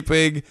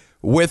sleeping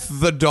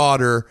with the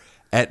daughter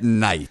at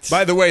night.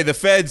 By the way, the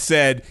Fed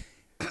said,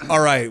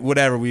 all right,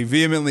 whatever. We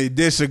vehemently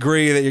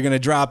disagree that you're going to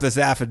drop this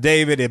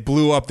affidavit. It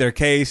blew up their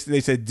case. They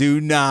said, do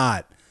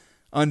not,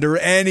 under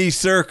any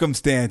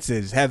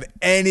circumstances, have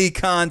any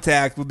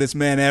contact with this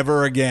man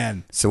ever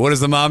again. So what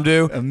does the mom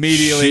do?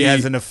 Immediately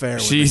has an affair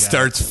with the She guy.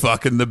 starts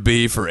fucking the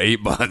bee for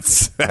 8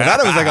 months. I thought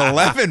it was like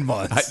 11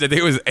 months. I think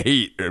it was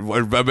 8.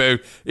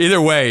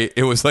 Either way,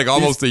 it was like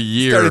almost a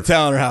year. Started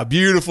telling her how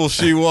beautiful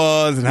she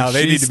was and how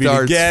they need to be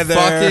together.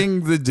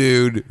 Fucking the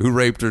dude who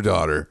raped her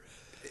daughter.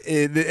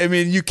 I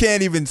mean, you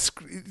can't even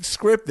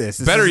script this.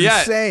 Better is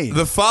yet, insane.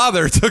 the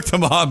father took the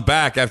mom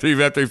back after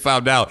he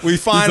found out. We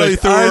finally He's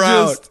threw her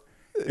out. just-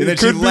 And then it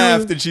she could be-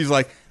 left, and she's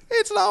like,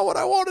 it's not what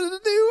I wanted to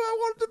do. I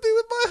wanted to be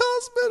with my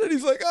husband. And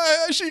he's like,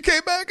 she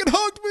came back and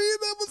hugged me, and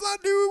that was I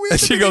knew we had And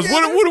to she be goes,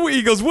 together. what are we?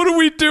 He goes, what are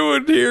we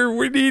doing here?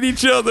 We need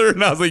each other.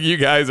 And I was like, you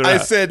guys are. I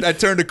out. said, I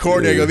turned to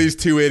Courtney. I go, these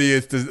two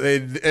idiots.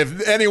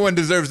 If anyone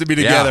deserves to be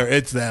together,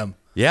 it's them.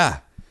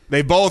 Yeah.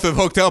 They both have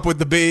hooked up with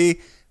the bee.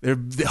 They're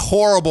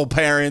horrible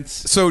parents.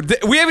 So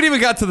we haven't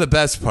even got to the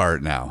best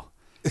part now.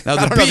 Now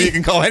I don't know if you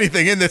can call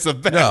anything in this a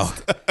best. No,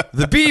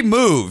 the bee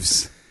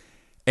moves,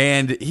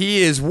 and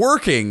he is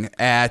working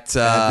at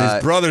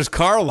his brother's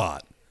car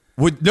lot.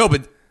 But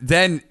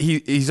then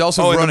he's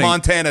also in running the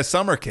Montana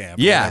summer camp.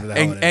 Yeah, whatever the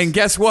hell it is. and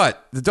guess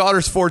what? The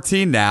daughter's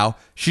 14 now.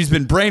 She's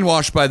been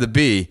brainwashed by the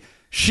bee.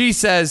 She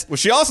says, well,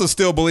 she also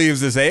still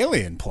believes this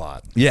alien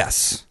plot.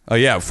 yes. Oh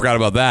yeah, I forgot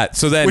about that.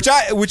 So then,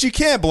 Which you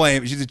can't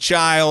blame. She's a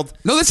child.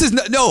 no, this is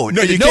no,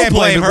 You can't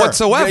blame her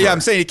whatsoever. Yeah, I'm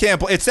saying you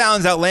can't. It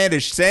sounds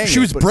outlandish saying she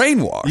was but-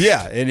 brainwashed.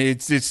 Yeah, and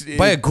it's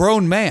by a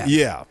grown man.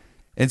 yeah.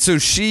 And so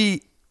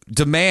she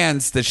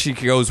demands that she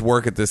goes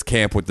work at this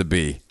camp with the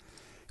bee.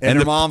 And her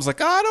the- mom's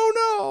like, I don't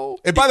know.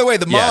 And by the way,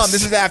 the mom. Yes.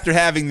 This is after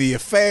having the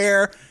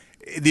affair.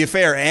 The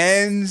affair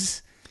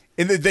ends.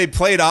 And they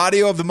played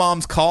audio of the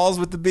mom's calls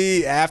with the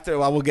bee after.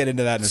 Well, we'll get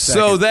into that in a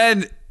second. So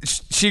then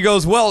she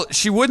goes, well,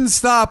 she wouldn't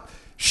stop.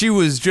 She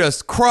was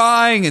just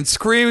crying and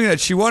screaming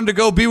that she wanted to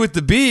go be with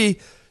the bee.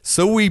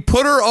 So we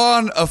put her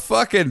on a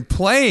fucking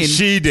plane.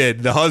 she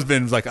did. The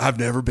husband was like, I've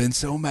never been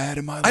so mad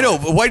in my life. I know,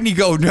 but why didn't he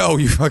go, no,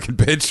 you fucking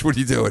bitch, what are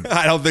you doing?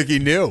 I don't think he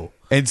knew.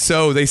 And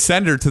so they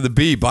send her to the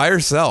bee by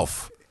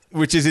herself.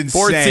 Which is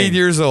insane. 14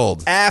 years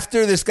old.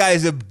 After this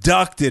guy's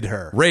abducted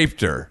her.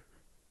 Raped her.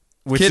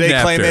 Which they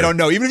Kidnapped claim her. they don't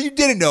know. Even if you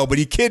didn't know, but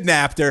he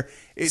kidnapped her.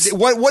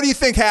 What do you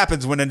think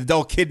happens when an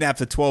adult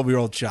kidnaps a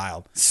 12-year-old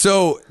child?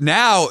 So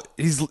now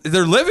she's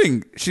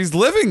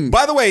living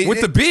By the way, with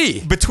the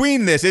bee.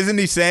 Between this, isn't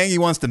he saying he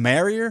wants to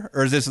marry her?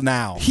 Or is this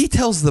now? He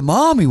tells the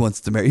mom he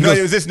wants to marry. He No, goes,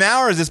 is this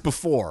now or is this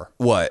before?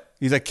 what?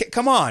 He's like,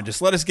 come on,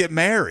 just let us get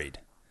married.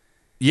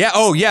 Yeah.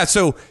 Oh, yeah.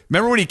 So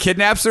remember when he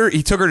kidnaps her?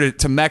 He took her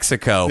to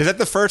Mexico. Is that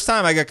the first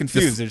time? I got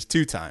confused. There's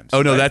 2 times.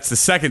 Oh, no, right? that's the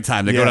second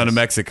time they go Yes. down to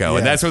Mexico. And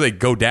Yes. that's where they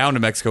go down to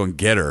Mexico and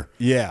get her.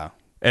 Yeah.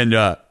 And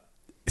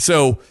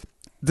so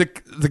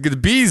the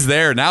bee's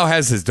there now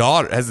has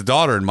the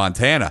daughter in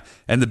Montana.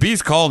 And the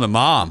bee's calling the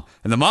mom.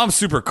 And the mom's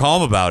super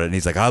calm about it. And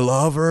he's like, I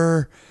love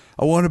her.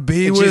 I want to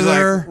be And with she's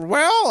her. like,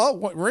 well,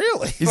 what,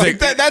 really? He's like,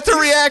 that's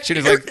her reaction.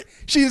 He's like,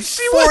 she's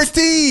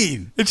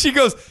 14. And she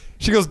goes,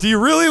 do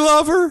you really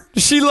love her?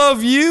 Does she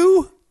love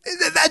you?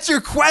 That's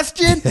your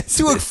question to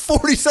a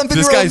 40-something-year-old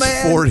This guy's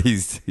man?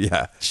 40s.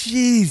 Yeah.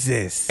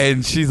 Jesus.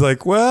 And she's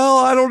like, well,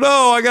 I don't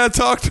know. I got to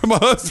talk to my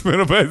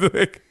husband about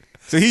it.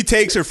 So he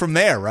takes her from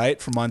there,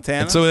 right? From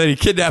Montana? So then he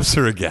kidnaps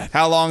her again.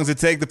 How long does it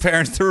take the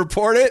parents to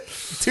report it?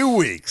 2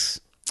 weeks.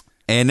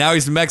 And now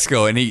he's in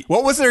Mexico. And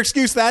What was their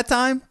excuse that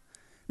time?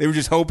 They were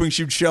just hoping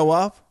she'd show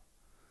up?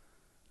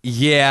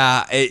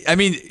 yeah, I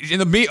mean,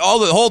 the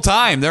whole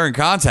time they're in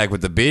contact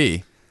with the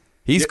bee.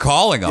 He's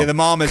calling them. Yeah, the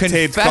mom has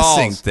taped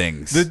confessing calls.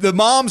 things. The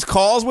mom's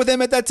calls with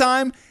him at that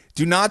time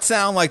do not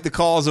sound like the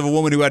calls of a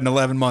woman who had an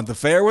 11-month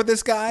affair with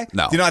this guy.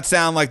 No. Do not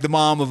sound like the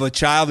mom of a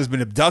child who's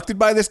been abducted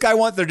by this guy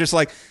once. They're just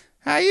like,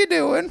 how you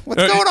doing?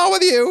 What's going on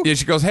with you? Yeah,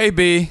 she goes, hey,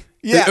 bee.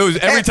 Yeah. It was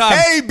every time.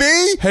 Hey,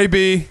 B. Hey,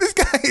 bee. This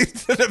guy,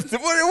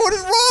 what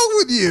is wrong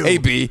with you? Hey,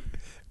 bee.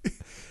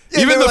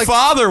 Yeah, Even they were the like-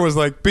 father was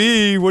like,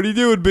 B, what are you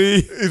doing,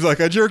 B? He's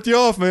like, I jerked you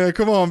off, man.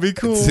 Come on, be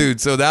cool.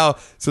 Dude, so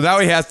now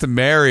he has to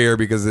marry her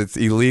because it's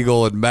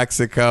illegal in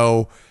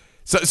Mexico.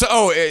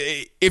 So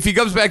if he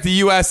comes back to the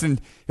U.S. and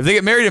if they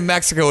get married in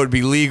Mexico, it would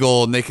be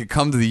legal and they could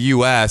come to the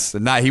U.S.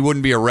 and he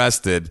wouldn't be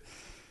arrested.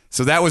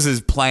 So that was his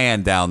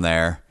plan down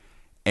there.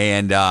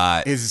 And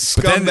His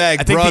but then I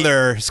scumbag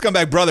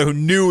think brother who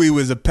knew he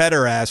was a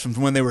pederast from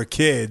when they were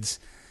kids,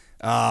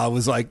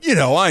 was like,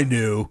 I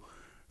knew.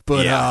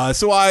 But Yeah.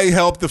 so I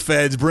helped the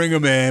feds bring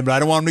him in, but I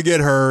don't want him to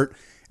get hurt.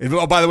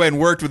 Oh, by the way, and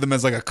worked with him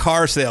as like a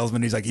car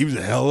salesman. He's like, he was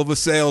a hell of a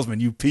salesman,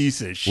 you piece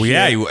of shit. Well,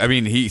 yeah,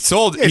 he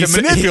sold. He's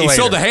a manipulator. He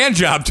sold a hand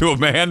job to a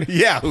man.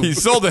 Yeah. he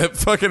sold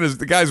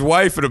the guy's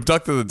wife and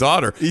abducted the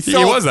daughter. He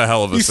was a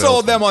hell of a. He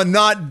sold salesman. them on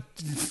not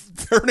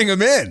turning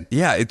him in.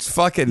 Yeah, it's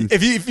fucking.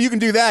 If you can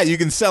do that, you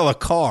can sell a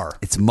car.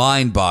 It's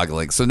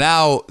mind-boggling. So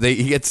now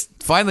he gets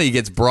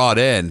brought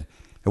in.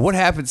 And what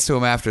happens to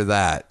him after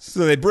that?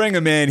 So they bring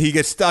him in. He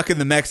gets stuck in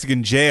the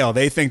Mexican jail.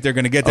 They think they're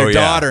going to get their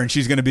daughter, and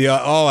she's going to be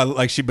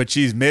but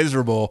she's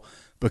miserable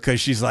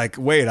because she's like,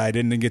 wait, I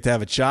didn't get to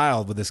have a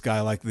child with this guy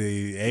like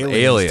the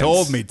aliens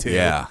told me to.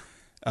 Yeah.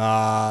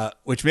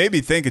 Which made me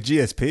think of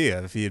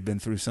GSP if he had been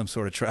through some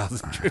sort of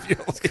trials and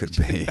tribulations. Could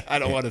be. I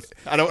don't want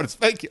to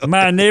speculate.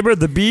 My neighbor,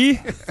 the bee,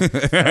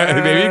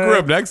 Maybe he grew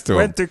up next to him.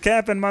 went to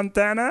camp in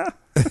Montana.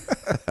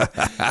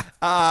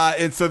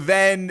 And so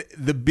then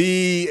the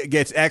bee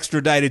gets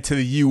extradited to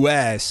the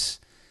U.S.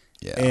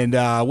 Yeah.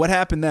 And what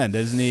happened then?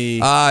 Doesn't he?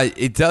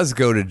 It does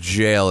go to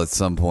jail at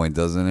some point,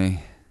 doesn't he?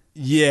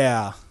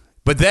 Yeah.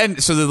 But then,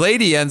 so the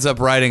lady ends up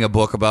writing a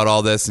book about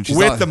all this, and she's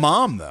With the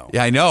mom, though.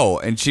 Yeah, I know.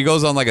 And she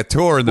goes on like a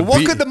tour. And But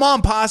what could the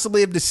mom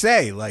possibly have to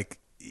say? Like,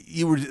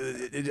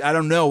 I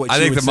don't know what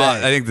she would say.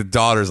 I think the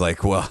daughter's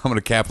like, well, I'm going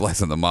to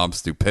capitalize on the mom's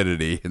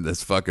stupidity in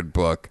this fucking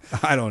book.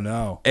 I don't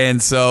know.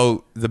 And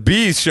so the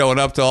bee's showing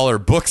up to all her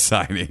book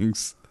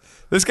signings.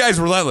 This guy's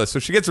relentless. So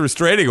she gets a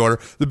restraining order.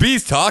 The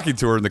bee's talking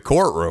to her in the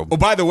courtroom. Oh,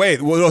 by the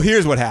way, well,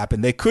 here's what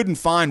happened. They couldn't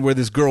find where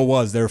this girl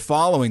was. They were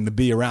following the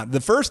bee around.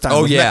 The first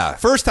time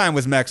first time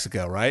was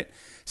Mexico, right?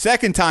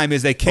 Second time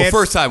is they can't.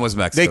 First time was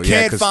Mexico. They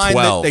can't 'cause find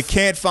 12. they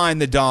can't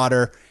find the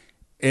daughter,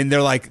 and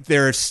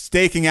they're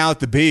staking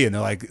out the bee, and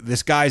they're like,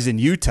 this guy's in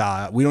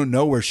Utah. We don't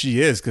know where she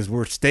is because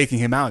we're staking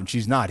him out, and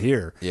she's not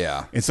here.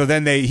 Yeah. And so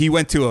then he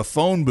went to a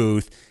phone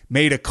booth,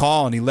 made a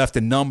call, and he left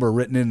a number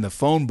written in the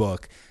phone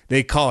book.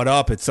 They call it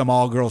up at some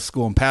all-girls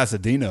school in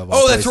Pasadena.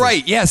 Oh, that's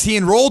right. Yes, he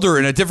enrolled her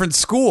in a different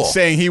school.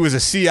 Saying he was a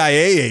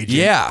CIA agent.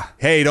 Yeah.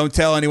 Hey, don't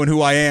tell anyone who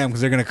I am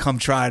because they're going to come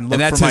try and look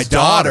And that's for my his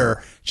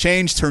daughter.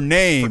 Changed her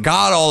name.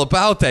 Forgot all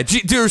about that.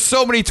 Gee, there's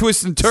so many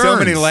twists and turns. So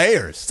many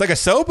layers. It's like a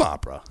soap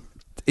opera.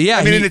 Yeah,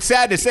 I mean, and it's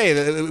sad to say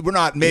that we're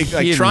not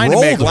trying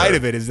to make light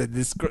of it. Is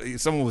that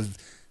someone was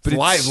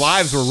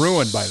lives were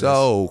ruined by this?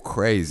 So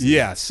crazy.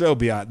 Yeah, so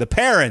beyond. The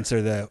parents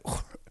are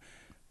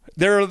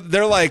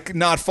they're like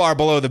not far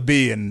below the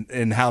bee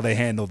in how they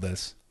handled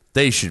this.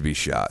 They should be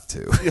shot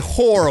too.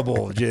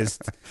 Horrible.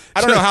 Just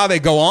I don't know how they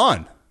go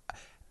on.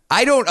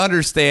 I don't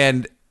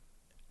understand.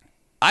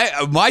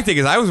 My thing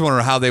is, I was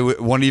wondering how they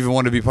would even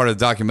want to be part of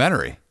the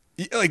documentary.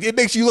 Like it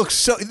makes you look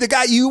so. The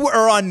guy you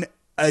are on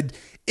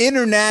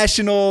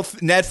international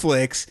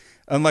Netflix,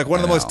 on like one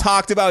of the most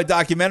talked about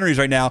documentaries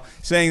right now,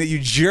 saying that you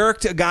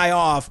jerked a guy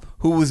off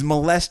who was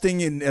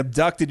molesting and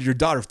abducted your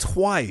daughter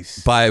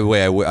twice. By the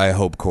way, I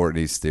hope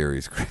Courtney's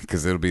theories,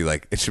 because it'll be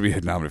like, it should be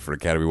nominated for an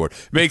Academy Award.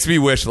 Makes me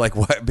wish, like,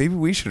 what? Maybe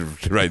we should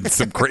have written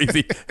some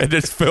crazy and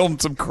just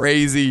filmed some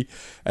crazy,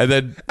 and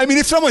then. I mean,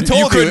 if someone told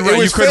you,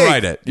 you couldn't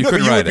write it. You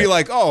couldn't write it. You would be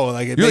like, oh,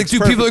 like it You're like, makes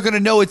dude, perfect. people are going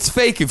to know it's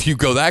fake if you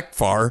go that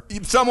far.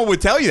 Someone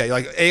would tell you that,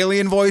 like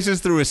alien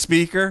voices through a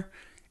speaker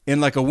in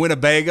like a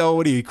Winnebago.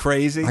 What are you,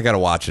 crazy? I got to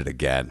watch it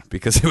again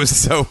because it was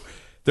so.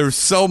 There was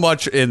so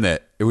much in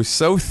it. It was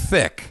so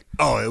thick.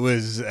 Oh, it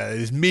was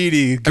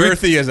meaty,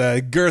 girthy as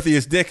a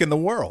girthiest dick in the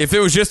world. If it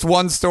was just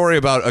one story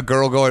about a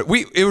girl going,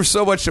 it was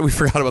so much that we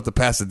forgot about the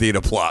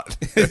Pasadena plot.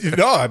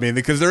 No, I mean,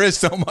 because there is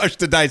so much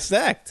to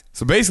dissect.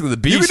 So basically, the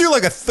beach. You could do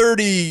like a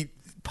 30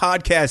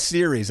 podcast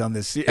series on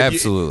this.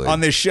 Absolutely. On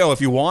this show if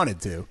you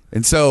wanted to.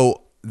 And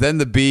so then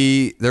the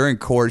bee, they're in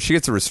court. She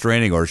gets a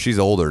restraining order. She's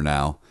older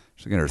now.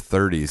 She's in her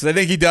 30s. So I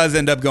think he does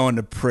end up going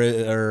to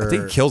prison. I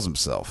think he kills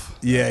himself.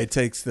 Yeah, he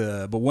takes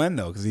but when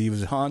though? Because he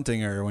was haunting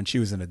her when she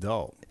was an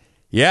adult.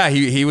 Yeah,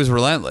 he was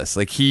relentless.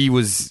 Like he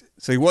was.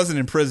 So he wasn't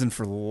in prison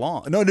for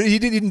long. No, he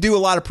didn't do a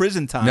lot of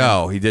prison time.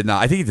 No, he did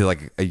not. I think he did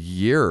like a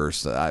year or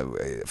so.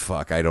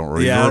 I don't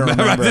really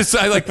remember.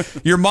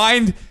 Your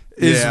mind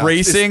is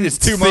racing. It's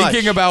too much.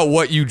 Thinking about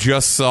what you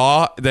just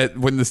saw, that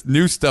when this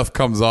new stuff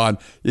comes on,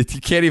 you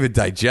can't even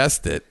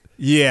digest it.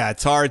 Yeah,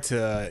 it's hard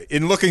to.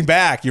 In looking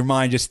back, your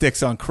mind just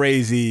sticks on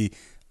crazy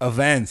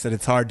events that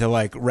it's hard to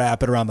like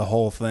wrap it around the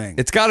whole thing.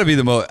 It's got to be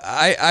the most.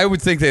 I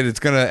would think that it's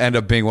going to end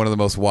up being one of the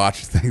most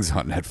watched things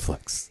on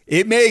Netflix.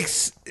 It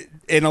makes,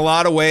 in a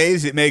lot of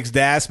ways, it makes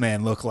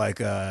Dassman look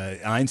like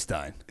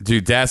Einstein.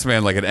 Dude,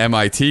 Dassman like an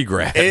MIT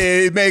grad.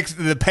 It makes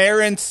the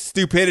parents'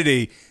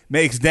 stupidity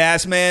makes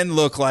Dassman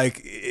look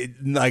like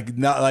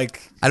not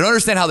like. I don't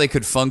understand how they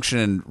could function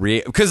and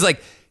because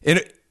like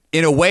in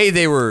a way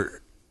they were.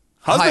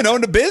 Husband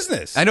owned a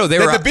business. I know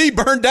the bee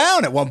burned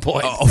down at one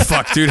point. Oh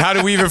fuck, dude! How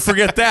did we even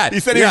forget that? He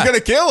said he was going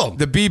to kill him.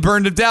 The bee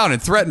burned him down and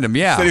threatened him.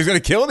 Yeah, He said he was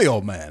going to kill the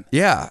old man.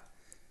 Yeah,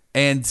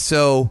 and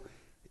so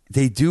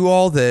they do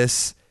all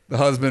this. The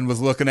husband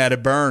was looking at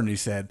it burn. He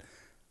said,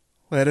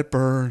 "Let it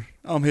burn.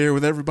 I'm here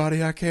with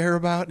everybody I care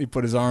about." And he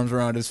put his arms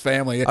around his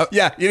family.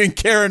 Yeah, you didn't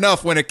care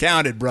enough when it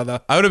counted,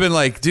 brother. I would have been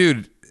like,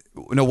 dude,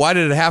 No, why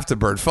did it have to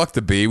burn? Fuck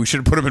the bee. We should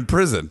have put him in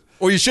prison.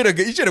 Well, you should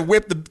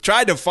have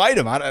tried to fight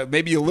him.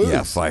 Maybe you lose.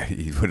 Yeah, fight.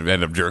 He would have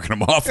ended up jerking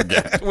him off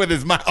again. with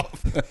his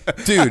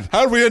mouth. Dude.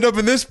 How did we end up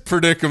in this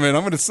predicament?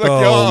 I'm going to suck you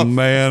Oh, off.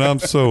 man, I'm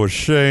so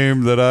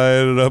ashamed that I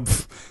ended up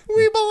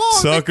We belong.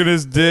 sucking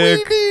his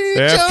dick We need each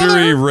after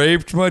other. he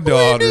raped my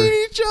daughter. We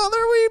need each other.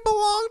 We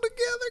belong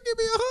together. Give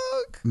me a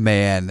hug.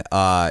 Man,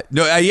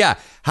 yeah.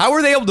 How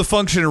were they able to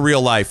function in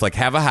real life? Like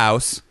have a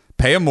house,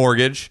 pay a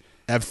mortgage.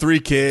 Have 3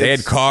 kids. They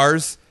had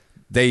cars.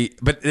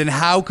 But then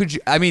how could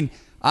you? I mean,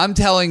 I'm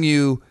telling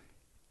you,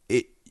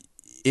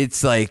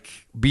 it's like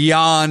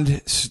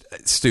beyond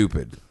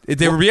stupid.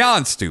 They were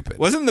beyond stupid.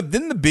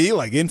 Didn't the bee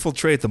like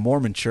infiltrate the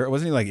Mormon church?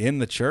 Wasn't he like in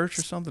the church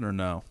or something or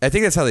no? I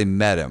think that's how they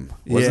met him.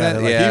 Wasn't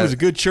it? Like, he was a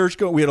good church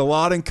goer. We had a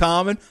lot in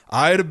common.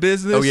 I had a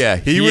business. Oh yeah,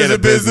 he was had a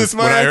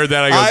businessman. When I heard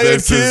that, I go, had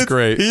 "This is kids.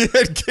 great. He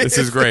had kids. This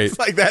is great." It's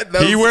like that.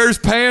 He wears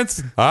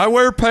pants. I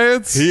wear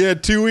pants. He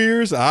had 2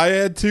 ears. I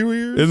had 2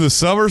 ears. In the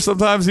summer,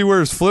 sometimes he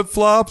wears flip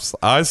flops.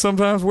 I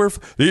sometimes wear.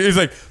 He's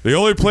like the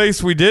only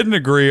place we didn't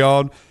agree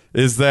on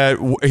is that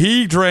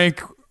he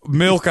drank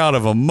milk out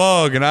of a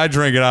mug and I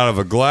drank it out of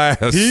a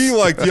glass. He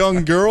liked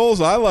young girls.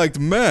 I liked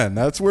men.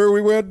 That's where we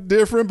went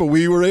different, but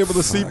we were able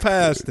to see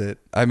past it.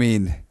 I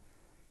mean,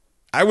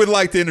 I would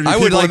like to interview I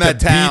people would like in that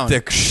to town.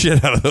 beat the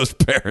shit out of those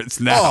parents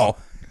now. Oh,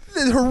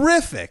 they're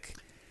horrific.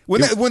 When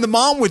the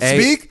mom would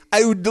speak,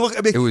 I would look.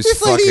 I mean, It was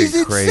this lady's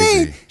fucking crazy.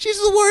 insane. She's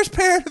the worst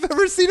parent I've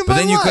ever seen in But my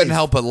then life. you couldn't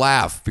help but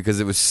laugh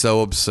because it was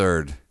so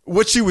absurd.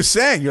 What she was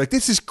saying, you're like,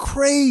 this is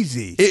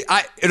crazy.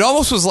 It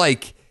almost was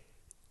like,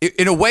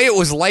 in a way, it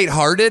was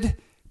lighthearted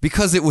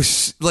because it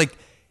was like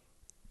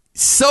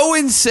so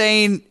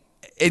insane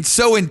and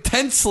so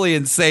intensely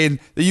insane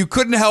that you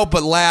couldn't help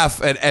but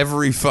laugh at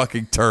every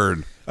fucking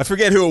turn. I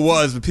forget who it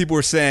was, but people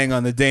were saying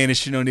on the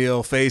Danish and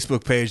O'Neill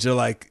Facebook page, they're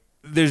like,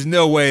 there's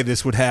no way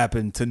this would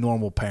happen to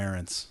normal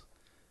parents.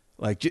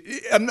 Like,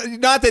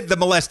 not that the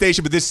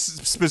molestation, but this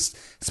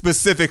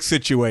specific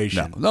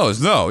situation. No,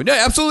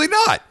 absolutely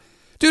not.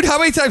 Dude, how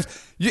many times,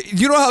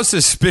 you know how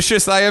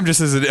suspicious I am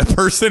just as a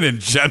person in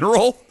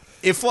general?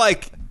 If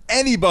like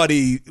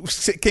anybody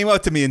came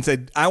up to me and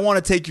said, I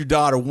want to take your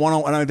daughter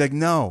one-on-one, and I'd be like,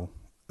 no,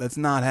 that's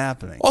not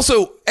happening.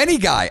 Also, any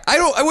guy,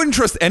 I wouldn't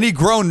trust any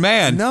grown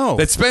man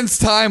that spends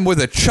time with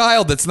a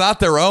child that's not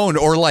their own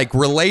or like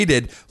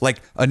related, like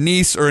a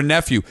niece or a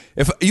nephew.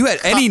 If you had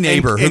any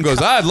neighbor who goes,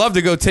 I'd love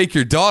to go take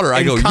your daughter,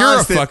 I go,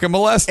 you're a fucking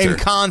molester. And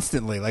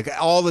constantly, like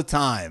all the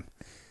time.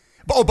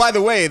 Oh, by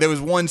the way, there was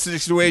one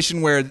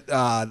situation where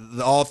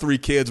all 3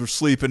 kids were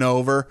sleeping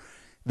over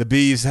the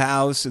bee's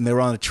house, and they were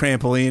on a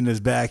trampoline in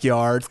his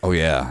backyard. Oh,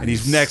 yeah. And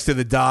he's next to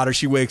the daughter.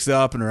 She wakes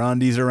up, and her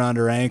undies are around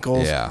her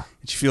ankles. Yeah.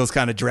 And she feels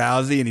kind of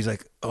drowsy, and he's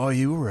like, oh,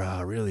 you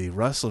were really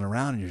rustling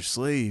around in your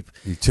sleep.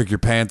 You took your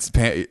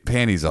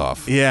panties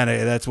off. Yeah,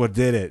 and that's what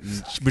did it.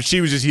 But she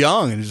was just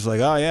young, and just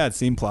like, oh, yeah, it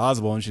seemed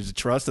plausible, and she just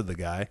trusted the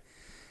guy.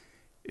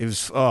 It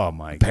was, oh,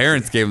 my God.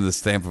 Parents gave him the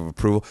stamp of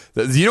approval.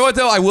 You know what,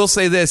 though? I will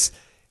say this.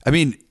 I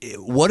mean,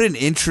 what an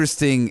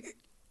interesting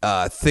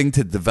thing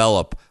to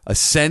develop, a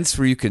sense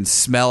where you can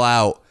smell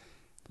out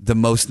the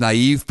most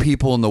naive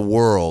people in the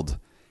world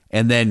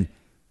and then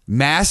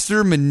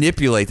master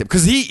manipulate them.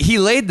 Because he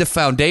laid the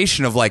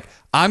foundation of like,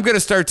 I'm going to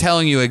start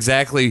telling you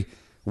exactly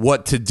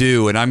what to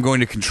do and I'm going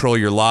to control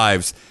your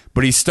lives.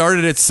 But he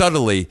started it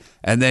subtly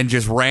and then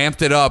just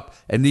ramped it up.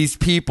 And these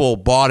people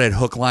bought it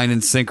hook, line,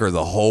 and sinker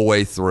the whole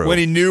way through. When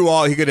he knew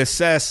he could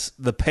assess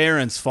the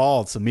parents'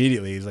 faults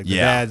immediately. He's like, the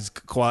dad's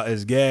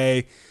is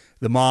gay.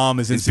 The mom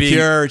is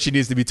insecure. She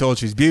needs to be told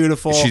she's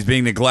beautiful. She's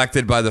being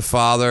neglected by the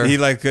father. He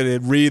like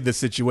could read the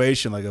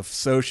situation like a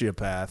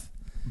sociopath.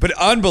 But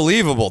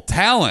unbelievable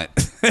talent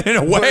in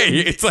a way.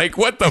 It's like,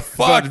 what the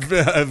fuck?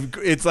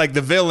 It's like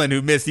the villain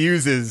who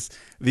misuses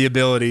the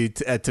ability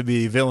to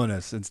be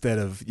villainous instead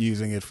of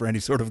using it for any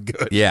sort of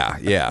good.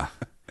 Yeah.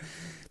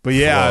 But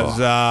yeah, it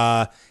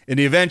was, and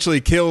he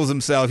eventually kills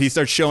himself. He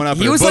starts showing up.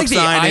 He at was a book like the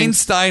signing.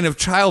 Einstein of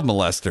child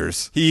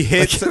molesters. He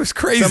hit. Like, it was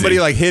crazy. Somebody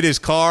like hit his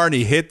car, and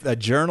he hit a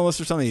journalist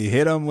or something. He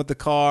hit him with the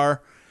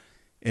car,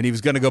 and he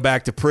was going to go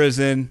back to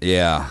prison.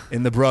 Yeah.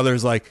 And the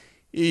brother's like,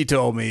 he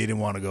told me he didn't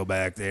want to go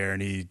back there,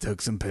 and he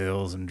took some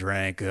pills and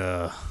drank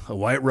a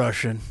White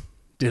Russian,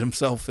 did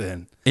himself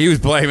in. He was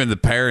blaming the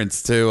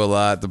parents too a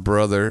lot. The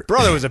brother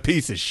was a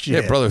piece of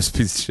shit. Yeah, brother was a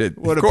piece of shit.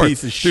 What of a course.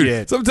 piece of Dude,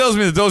 shit. Something tells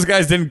me that those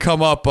guys didn't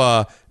come up,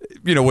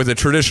 with a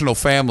traditional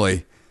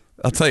family.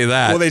 I'll tell you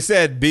that. Well, they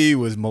said B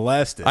was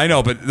molested. I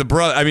know, but the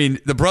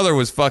brother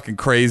was fucking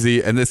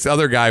crazy, and this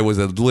other guy was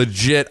a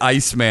legit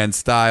Iceman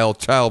style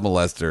child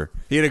molester.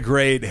 He had a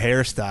great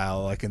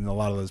hairstyle, like in a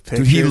lot of those pictures.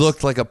 Dude, he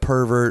looked like a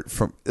pervert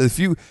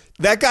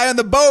That guy on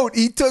the boat,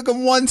 he took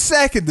him 1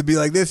 second to be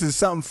like, this is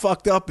something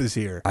fucked up is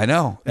here. I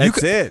know.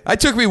 That's it. I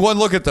took me one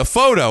look at the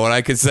photo, and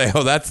I could say,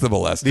 oh, that's the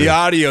molester. The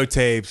audio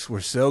tapes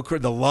were so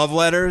creepy. The love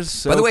letters,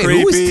 so By the way, creepy.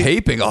 who was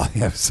taping? Oh,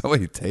 yeah, so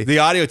many tapes. The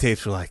audio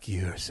tapes were like,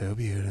 you are so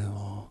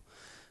beautiful.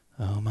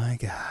 Oh, my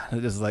God.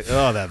 It was like,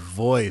 oh, that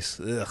voice.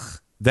 Ugh.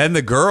 Then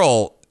the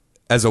girl,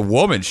 as a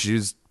woman, she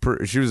was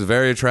she was a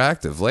very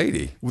attractive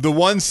lady. The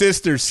one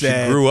sister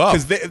said grew up.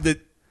 because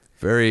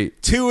Very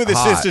two of the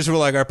hot. sisters were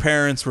like, our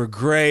parents were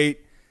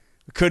great,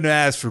 we couldn't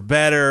ask for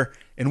better,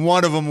 and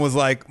one of them was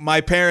like,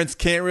 my parents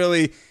can't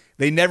really.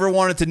 They never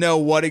wanted to know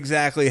what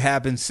exactly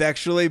happened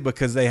sexually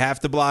because they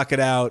have to block it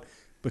out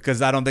because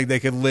I don't think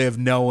they could live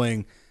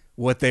knowing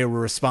what they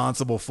were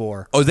responsible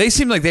for. Oh, they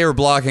seemed like they were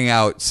blocking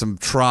out some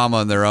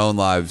trauma in their own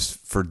lives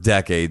for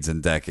decades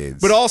and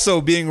decades. But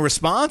also being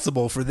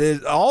responsible for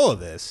all of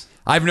this.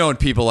 I've known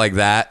people like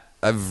that.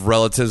 I've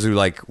relatives who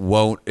like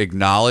won't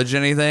acknowledge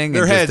anything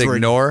Their and heads just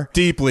ignore. were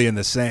deeply in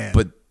the sand.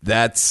 But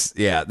that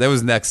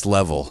was next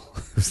level.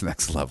 It was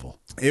next level.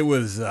 It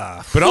was.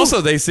 But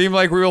also, they seem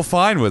like real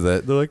fine with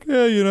it. They're like,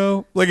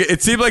 yeah, like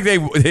it seemed like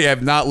they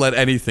have not let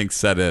anything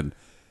set in.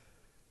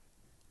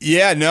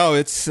 Yeah, no,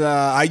 it's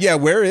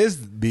where is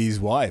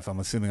B's wife? I'm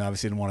assuming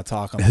obviously didn't want to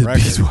talk on the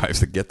record. B's wife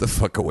said, "Get the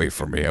fuck away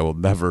from me. I will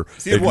never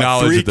He had,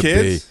 acknowledge 3 it to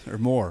kids be." or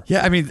more?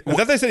 Yeah, I mean, I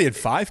thought they said he had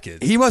 5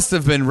 kids. he must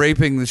have been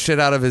raping the shit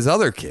out of his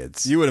other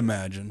kids. You would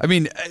imagine. I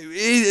mean,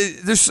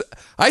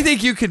 I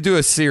think you could do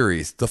a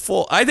series.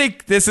 I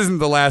think this isn't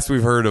the last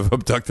we've heard of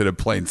Abducted in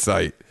Plain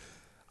Sight.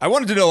 I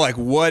wanted to know, like,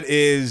 what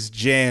is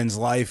Jan's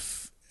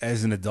life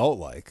as an adult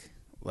like?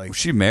 Like, Was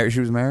she married? She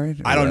was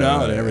married? I don't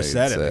know. They never Right,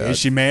 said it. Is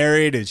she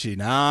married? Is she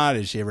not?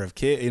 Does she ever have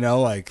kids? You know,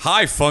 like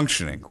high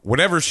functioning?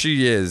 Whatever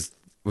she is,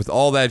 with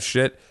all that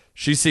shit,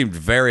 she seemed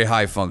very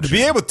high to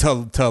functioning. be able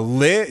to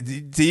live,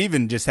 to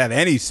even just have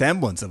any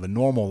semblance of a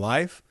normal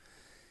life,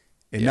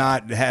 and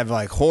not have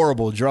like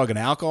horrible drug and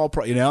alcohol.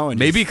 And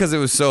Maybe because it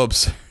was so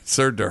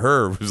absurd to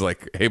her, it was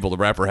like able to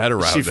wrap her head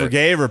around she it.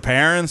 forgave her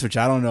parents, which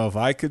I don't know if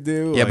I could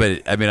do. Yeah,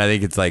 Like, but I mean, I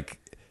think it's like,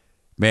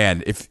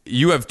 man, if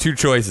you have 2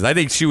 choices, I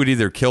think she would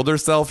either killed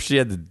herself. She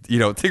had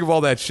to, think of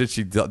all that shit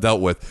she dealt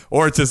with,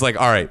 or it's just like,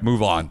 all right,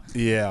 move on.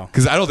 yeah.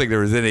 Because I don't think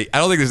there's any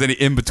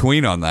in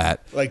between on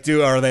that. Like,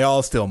 are they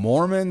all still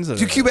Mormons? Or-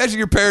 Can you imagine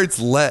your parents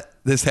let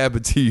this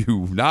happen to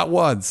you not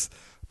once,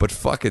 but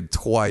fucking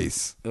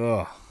twice?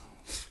 Ugh.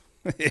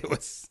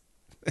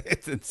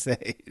 It's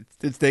insane.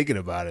 It's thinking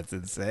about it. It's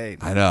insane.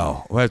 I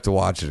know. We'll have to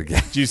watch it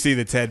again. Did you see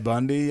the Ted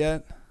Bundy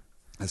yet?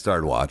 I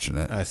started watching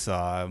it. I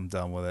saw. I'm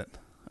done with it.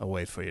 I'll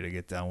wait for you to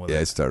get done with Yeah,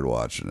 I it. started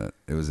watching it.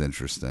 It was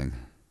interesting.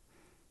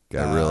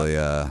 Got really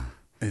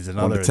He's wanted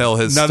another to tell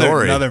his another,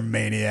 story. Another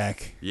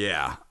maniac.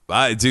 Yeah.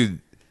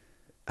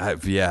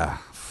 Yeah.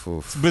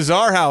 It's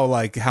bizarre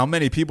how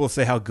many people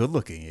say how good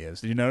looking he is.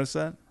 Did you notice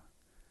that?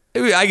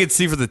 I could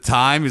see for the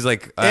time he's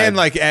like, And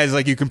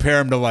as you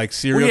compare him to like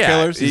serial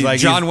killers, he's like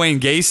John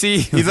Wayne Gacy.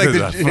 He's like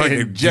the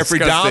fucking Jeffrey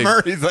disgusting-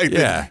 Dahmer. He's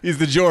like he's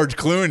the George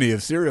Clooney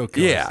of serial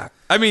killers. Yeah,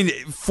 I mean,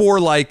 for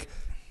like,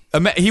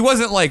 he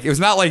wasn't like, it was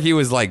not like he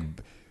was like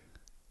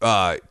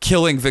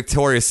killing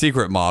Victoria's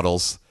Secret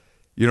models.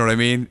 You know what I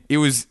mean? It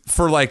was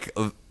for like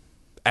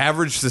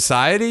average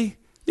society.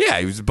 Yeah,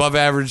 he was above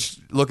average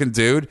looking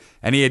dude,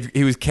 and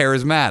he was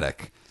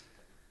charismatic.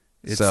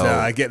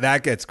 I get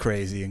that gets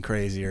crazy and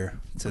crazier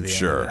to the end.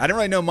 Sure. I didn't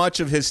really know much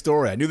of his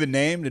story. I knew the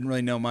name, didn't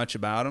really know much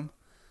about him.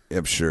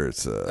 I'm sure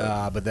it's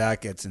But that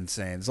gets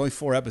insane. There's only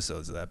 4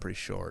 episodes of that, pretty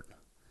short.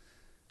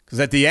 Because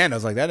at the end, I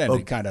was like, that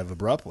ended kind of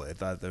abruptly. I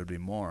thought there would be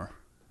more.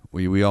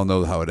 we all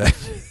know how it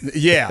ended.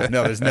 Yeah,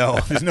 no, there's no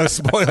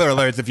spoiler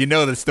alerts. If you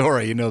know the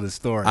story, you know the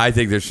story. I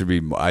think there should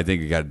be. I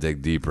think you got to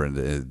dig deeper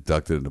into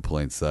Abducted into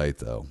Plain Sight,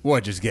 though.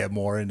 What, just get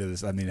more into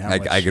this? I mean, how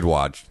much? I could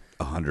watch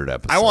 100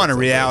 episodes. I want a of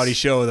reality this.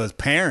 show of those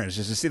parents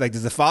just to see, like,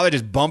 does the father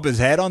just bump his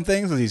head on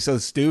things because he's so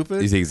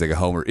stupid? You think he's like a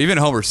Homer? Even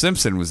Homer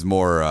Simpson was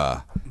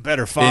more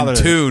Better father. in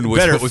tune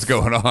with what was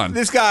going on.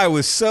 This guy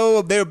was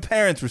their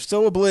parents were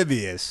so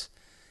oblivious.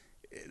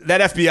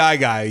 That FBI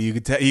guy, you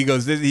could tell, he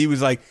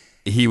was like,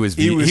 He was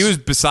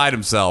beside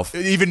himself.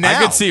 even now.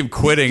 I could see him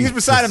quitting. He's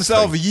beside This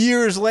himself thing.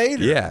 years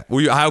later. Yeah.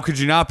 Well, how could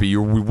you not be?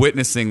 You're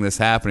witnessing this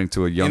happening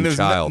to a young And there's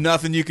child.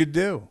 nothing you could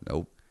do.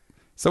 Nope.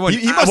 Someone.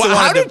 He must have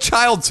how wanted did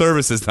child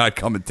services not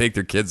come and take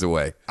their kids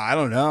away? I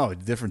don't know. A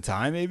different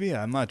time, maybe?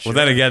 I'm not sure.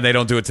 Well, then again, they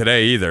don't do it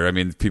today either. I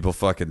mean, people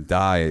fucking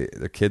die.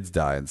 Their kids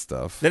die and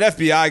stuff. That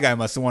FBI guy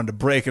must have wanted to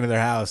break into their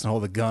house and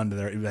hold a gun to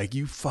their, like,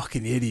 you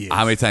fucking idiot.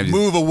 How many times-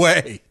 Move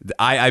away.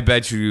 I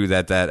bet you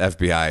that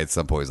FBI at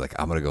some point was like,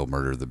 I'm gonna go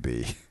murder the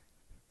bee.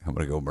 I'm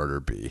gonna go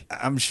murder B.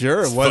 I'm sure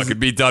it Just was. fucking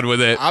be done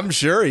with it. I'm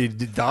sure he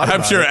thought I'm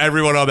about sure it.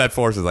 everyone on that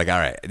force is like, all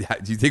right,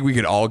 do you think we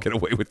can all get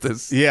away with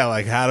this? Yeah,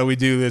 like, how do we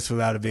do this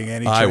without it being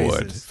any traces? I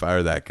would. If I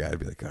were that guy, I'd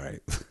be like, all right,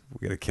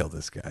 we're gonna kill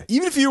this guy.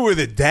 Even if you were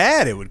the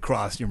dad, it would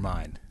cross your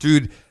mind.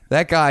 Dude,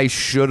 that guy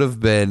should have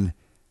been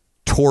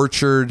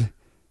tortured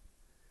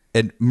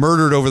and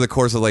murdered over the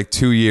course of like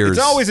 2 years. It's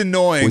always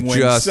annoying with when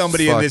just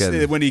somebody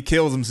fucking- when he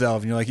kills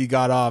himself and you're like, he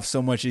got off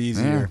so much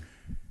easier. Yeah.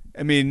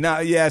 I mean,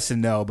 not yes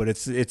and no, but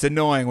it's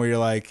annoying where you're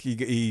like,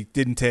 he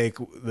didn't take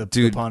the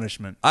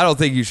punishment. I don't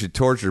think you should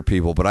torture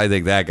people, but I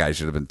think that guy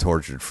should have been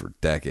tortured for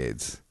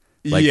decades.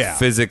 Like Yeah.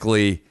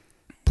 physically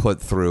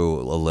put through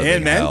a living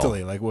And hell.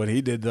 mentally, like what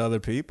he did to other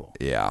people.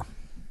 Yeah.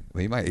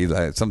 Well, he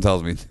might. Some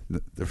tells me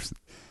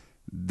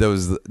there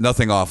was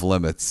nothing off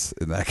limits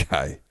in that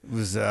guy. It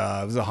was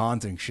a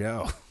haunting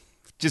show.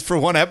 Just for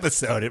one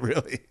episode, it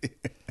really.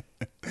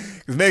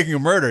 Because Making a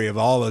Murder, you have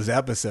all those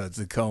episodes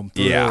to comb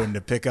through and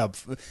to pick up.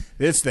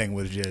 This thing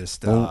was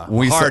just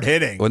hard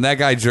hitting. When that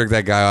guy jerked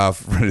that guy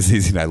off,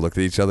 Rannazzisi and I looked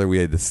at each other. We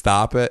had to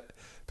stop it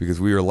because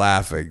we were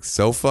laughing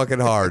so fucking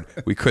hard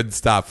we couldn't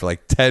stop for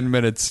like 10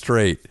 minutes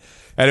straight.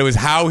 And it was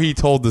how he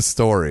told the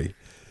story.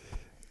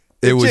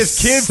 It was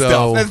just kid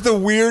stuff. That's the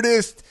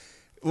weirdest.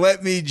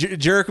 Let me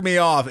jerk me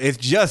off. It's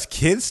just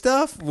kid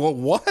stuff? Well,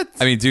 what?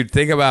 I mean, dude,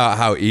 think about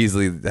how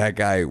easily that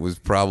guy was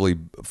probably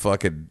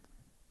fucking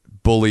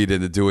bullied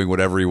into doing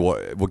whatever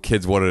what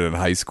kids wanted in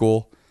high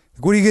school.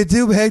 Like, what are you gonna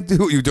do, man?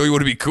 Do you want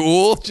to be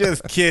cool?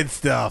 Just kid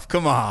stuff.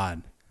 Come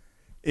on.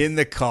 In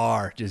the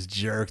car, just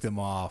jerked him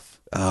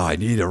off. Oh, I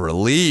need a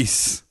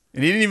release.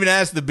 And he didn't even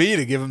ask the bee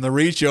to give him the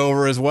reach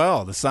over as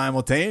well, the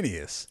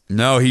simultaneous.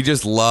 No, he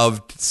just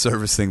loved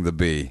servicing the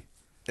bee.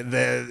 And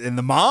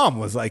the mom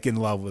was like in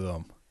love with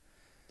him.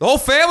 The whole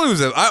family was.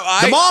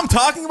 The mom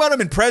talking about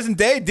him in present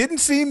day didn't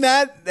seem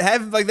that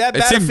have like that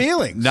bad of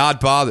feelings. Not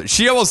bothered.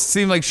 She almost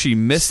seemed like she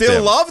missed him.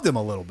 Still loved him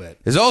a little bit.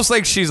 It's almost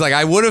like she's like,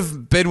 I would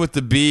have been with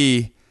the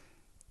bee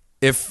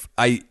if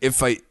I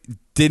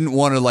didn't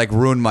want to like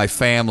ruin my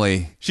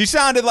family. She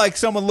sounded like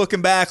someone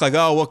looking back, like,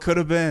 oh, what could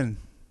have been.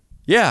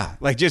 Yeah,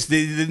 like just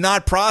did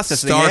not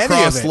processing any of it.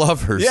 Star-crossed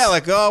lovers. Yeah,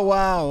 like, oh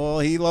wow, well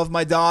he loved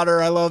my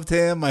daughter, I loved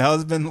him, my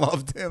husband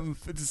loved him.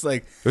 It's just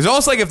like it was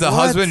almost like if the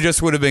husband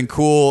just would have been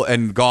cool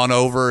and gone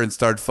over and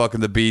started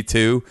fucking the bee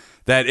too.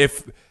 That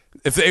if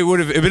they would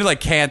have been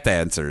like cat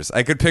dancers,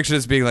 I could picture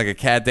this being like a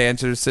cat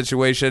dancer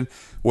situation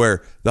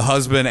where the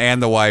husband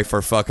and the wife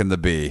are fucking the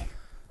bee.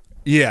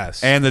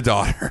 Yes, and the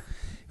daughter.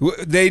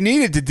 They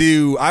needed to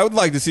do. I would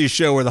like to see a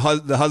show where the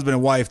husband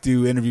and wife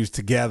do interviews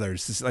together.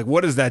 It's just like,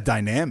 what is that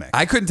dynamic?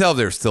 I couldn't tell if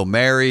they were still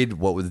married.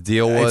 What the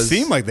deal was? It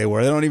seemed like they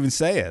were. They don't even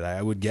say it.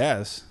 I would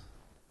guess.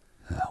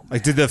 Oh,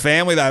 like, did the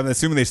family? I'm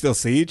assuming they still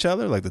see each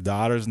other. Like the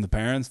daughters and the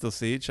parents still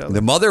see each other. The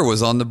mother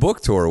was on the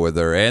book tour with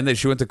her, and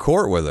she went to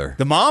court with her.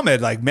 The mom had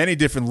like many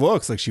different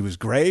looks. Like she was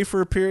gray for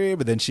a period,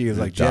 but then she was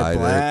like jet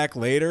black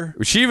later.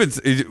 She even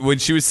when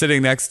she was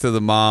sitting next to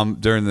the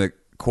mom during the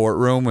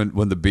courtroom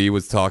when the bee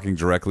was talking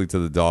directly to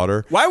the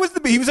daughter. Why was the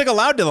bee? He was like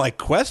allowed to like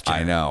question.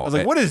 I know. I was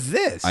like, what is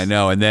this? I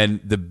know. And then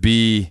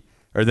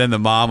the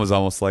mom was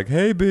almost like,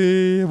 hey,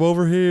 bee, I'm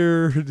over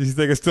here. Do you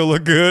think I still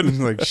look good?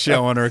 Like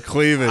showing her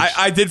cleavage.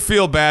 I did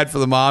feel bad for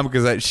the mom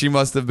because she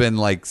must have been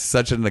like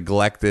such a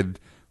neglected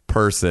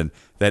person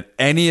that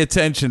any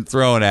attention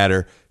thrown at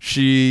her,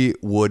 she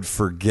would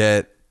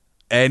forget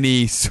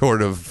any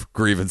sort of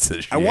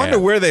grievances. I wonder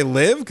where they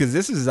live because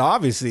this is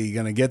obviously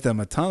going to get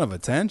them a ton of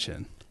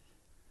attention.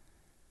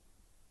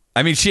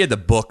 I mean, she had the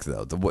book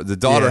though. The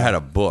daughter had a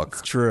book.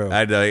 It's true.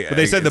 But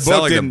they said the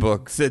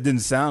book didn't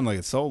sound like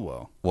it sold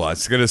well. Well,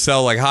 it's going to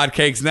sell like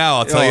hotcakes now.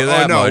 I'll tell you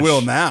that much. It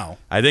will now.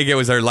 I think it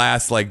was her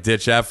last like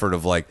ditch effort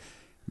of like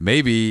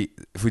maybe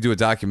if we do a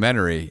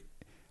documentary.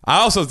 I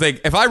also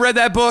think if I read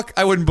that book,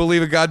 I wouldn't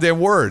believe a goddamn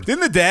word. Didn't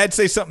the dad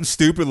say something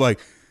stupid like,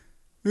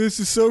 "This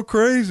is so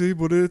crazy,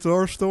 but it's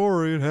our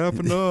story. It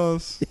happened to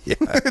us." Yeah.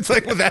 It's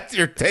like, well, that's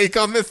your take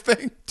on this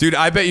thing? Dude,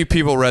 I bet you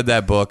people read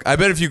that book. I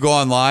bet if you go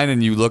online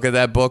and you look at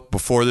that book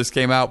before this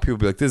came out, people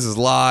be like, this is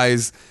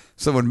lies.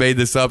 Someone made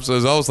this up. So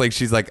it's almost like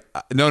she's like,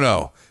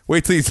 no.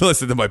 Wait till you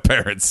listen to my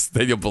parents.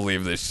 Then you'll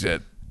believe this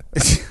shit.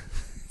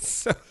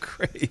 So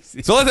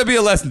crazy. So let that be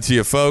a lesson to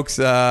you, folks.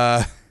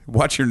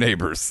 Watch your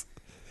neighbors.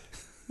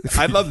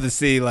 I'd love to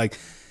see, like,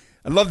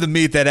 I'd love to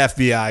meet that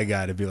FBI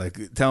guy to be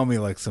like, tell me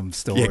like some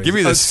stories. Yeah, give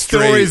me the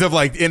stories of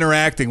like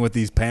interacting with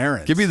these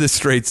parents. Give me the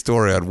straight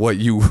story on what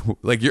you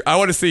like. I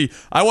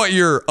want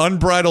your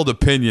unbridled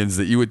opinions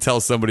that you would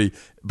tell somebody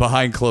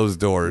behind closed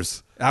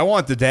doors. I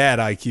want the dad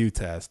IQ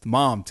test.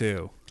 Mom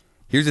too.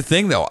 Here's the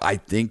thing, though. I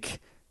think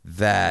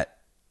that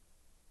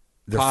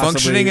they're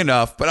functioning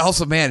enough, but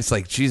also, man, it's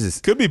like Jesus.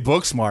 Could be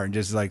book smart and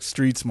just like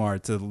street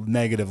smart to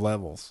negative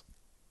levels.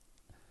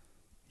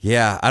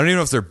 Yeah, I don't even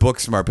know if they're book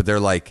smart, but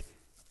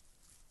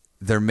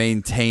they're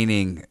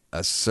maintaining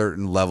a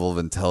certain level of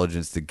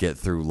intelligence to get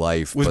through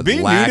life. Was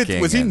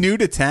he new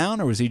to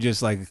town, or was he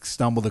just like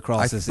stumbled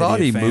across this idiot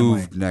family? I thought he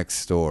moved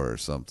next door or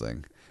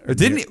something. Or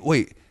didn't he?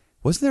 Wait,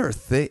 wasn't there a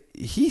thing?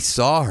 He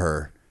saw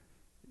her,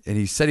 and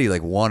he said he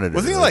like wanted.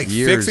 Wasn't he like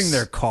fixing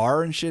their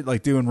car and shit,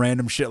 like doing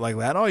random shit like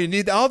that? Oh,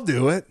 I'll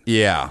do it.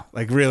 Yeah,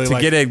 like really to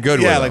get in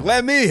good. Yeah, with like him.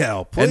 Let me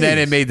help, please. And then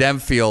it made them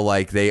feel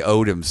like they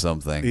owed him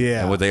something.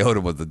 Yeah, and what they owed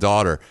him was the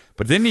daughter.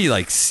 But didn't he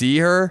like see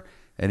her?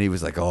 And he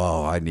was like,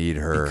 oh, I need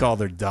her. He called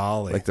her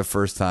Dolly. Like the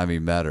first time he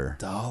met her.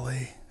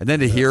 Dolly. And then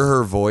to hear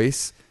her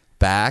voice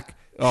back,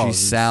 she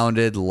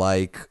sounded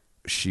like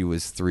she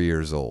was 3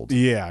 years old.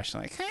 Yeah. She's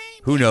like, hey.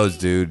 Who knows,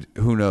 dude?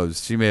 Who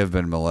knows? She may have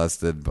been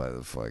molested by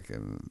the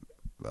fucking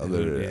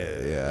other.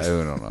 Yeah, I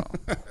don't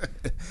know.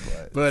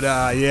 But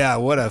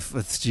yeah,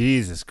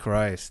 Jesus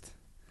Christ.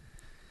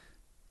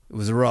 It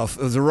was a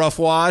rough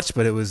watch,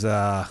 but it was,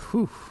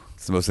 whew.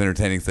 It's the most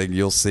entertaining thing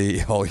you'll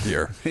see all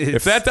year.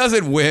 If that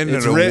doesn't win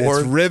an award,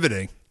 it's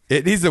riveting.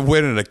 It needs to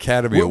win an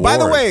Academy Award. By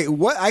the way,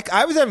 what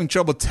I was having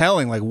trouble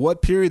telling, like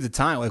what period of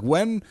time, like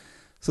when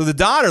So the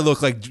daughter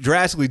looked like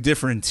drastically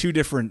different in two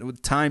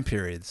different time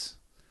periods.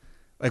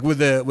 Like with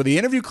the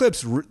interview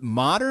clips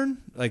modern,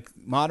 like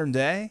modern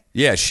day?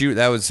 Yeah,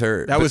 that was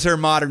her. That was her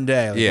modern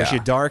day. Like, yeah. Was she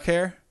had dark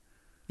hair?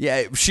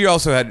 Yeah, she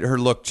also had her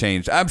look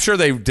changed. I'm sure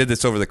they did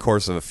this over the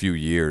course of a few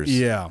years.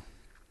 Yeah.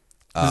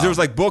 Because there was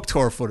like book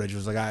tour footage. It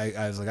was like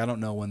I was like, I don't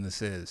know when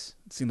this is.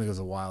 It seemed like it was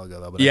a while ago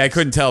though. But I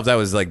couldn't tell if that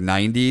was like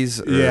 90s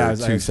or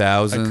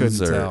 2000s. I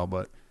couldn't tell,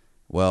 but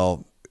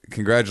well,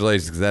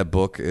 congratulations, because that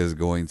book is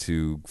going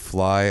to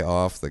fly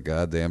off the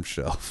goddamn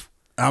shelf.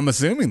 I'm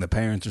assuming the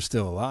parents are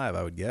still alive,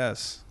 I would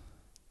guess.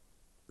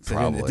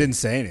 Probably. It didn't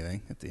say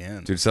anything at the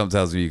end. Dude, something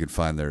tells me you could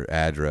find their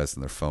address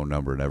and their phone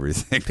number and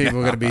everything. People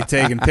are going to be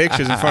taking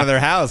pictures in front of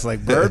their house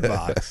like Bird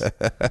Box.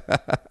 People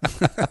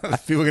are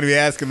going to be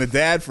asking the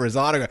dad for his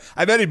autograph.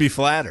 I bet he'd be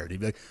flattered.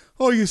 He'd be like,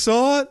 "Oh, you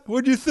saw it?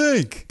 What'd you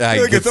think?"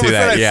 I could see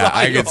that. Yeah,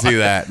 I could see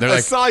that. They're I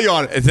like, saw you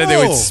on it. And then they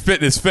would spit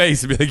in his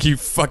face and be like, "You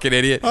fucking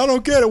idiot." I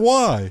don't get it.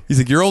 Why? He's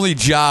like, "Your only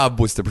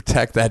job was to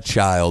protect that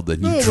child,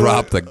 and you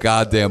dropped the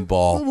goddamn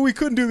ball." We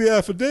couldn't do the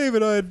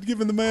affidavit. I had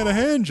given the man a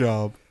hand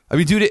job. I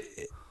mean, dude,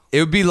 it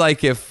would be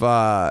like if,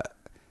 who's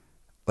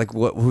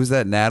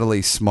that?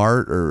 Natalie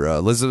Smart or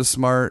Elizabeth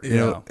Smart? You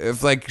know,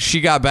 if like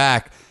she got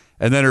back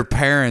and then her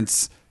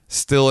parents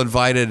still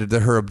invited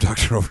her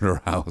abduction over to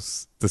her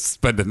house to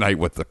spend the night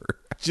with her.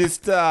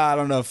 Just, I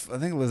don't know I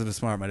think Elizabeth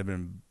Smart might have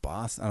been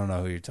Bossman. I don't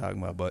know who you're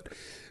talking about, but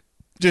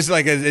just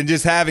like, and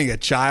just having a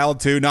child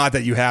too. Not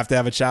that you have to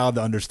have a child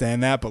to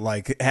understand that, but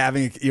like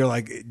you're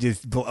like,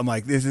 I'm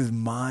like, this is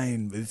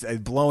mine. It's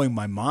blowing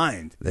my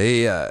mind.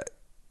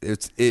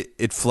 It's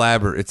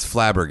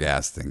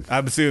flabbergasting.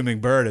 I'm assuming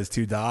Bert has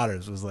two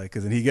daughters was like,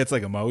 because he gets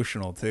like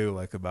emotional too,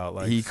 like about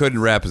like he couldn't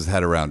wrap his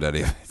head around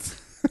any of it.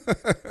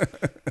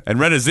 And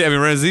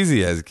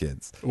Rannazzisi has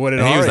kids. What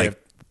Ari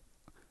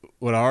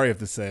have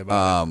to say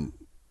about it?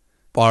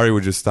 Ari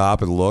would just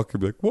stop and look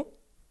and be like, "What?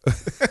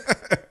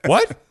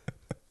 What?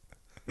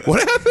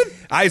 What happened?"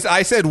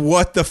 I said,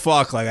 "What the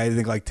fuck?" Like I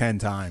think like 10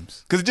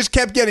 times because it just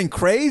kept getting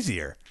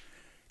crazier.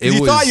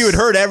 You thought you had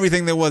heard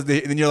everything there was,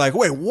 and you're like,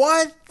 "Wait,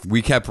 what?"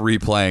 We kept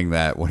replaying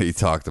that when he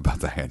talked about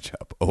the hand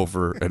job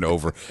over and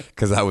over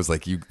because I was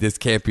like, this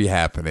can't be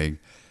happening.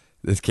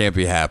 This can't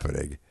be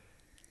happening."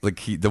 Like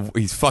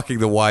he's fucking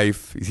the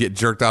wife. He's getting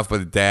jerked off by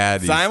the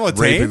dad. He's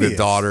raping the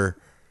daughter.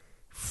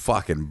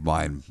 Fucking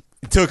mind.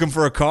 Took him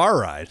for a car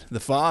ride. The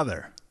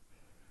father.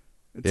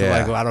 It's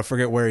like, I don't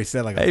forget where he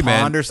said, like a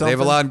pond or something. They have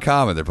a lot in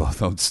common. They're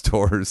both own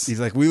stores. He's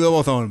like, we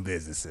both own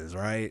businesses,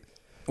 right?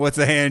 What's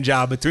a hand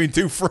job between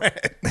two friends?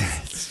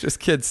 It's just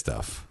kid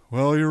stuff.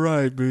 Well, you're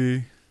right,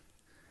 B.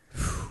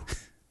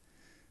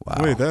 Wow.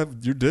 Wait,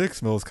 your dick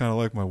smells kind of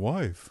like my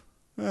wife.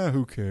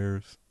 Who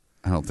cares?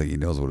 I don't think he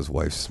knows what his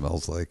wife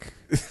smells like.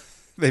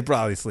 They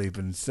probably sleep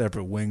in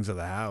separate wings of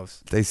the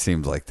house. They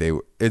seemed like they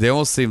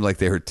almost seemed like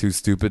they were too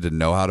stupid to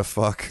know how to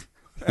fuck.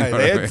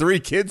 They had 3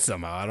 kids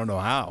somehow. I don't know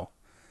how.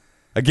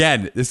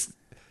 Again, this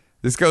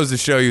goes to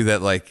show you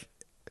that like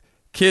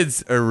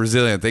kids are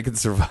resilient. They can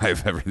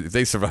survive everything.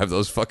 They survive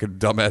those fucking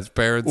dumbass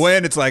parents.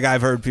 When it's like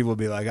I've heard people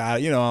be like,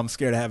 I'm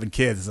scared of having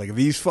kids. It's like if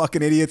these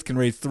fucking idiots can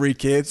raise 3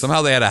 kids.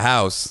 Somehow they had a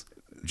house,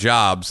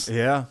 jobs,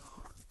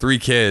 3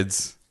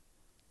 kids.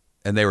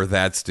 And they were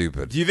that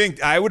stupid. Do you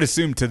think, I would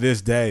assume to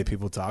this day,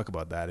 people talk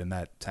about that in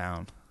that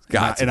town?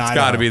 It's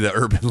got to be the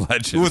urban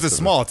legend. It was a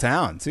small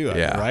town, too,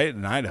 yeah. Right?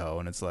 In Idaho.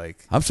 And it's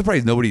like. I'm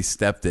surprised nobody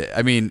stepped in.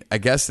 I mean, I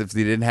guess if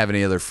they didn't have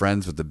any other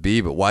friends with the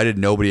B, but why did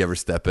nobody ever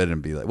step in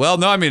and be like, well,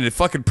 no, I mean, the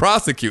fucking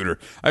prosecutor.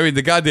 I mean,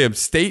 the goddamn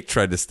state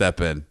tried to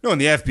step in. No,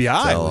 and the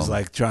FBI was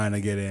like trying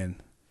to get in.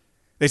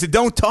 They said,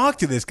 don't talk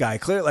to this guy.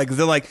 Clear, like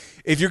they're like,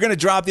 if you're going to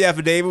drop the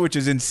affidavit, which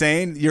is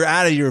insane, you're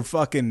out of your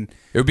fucking.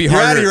 It would be you're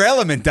harder. out of your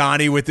element,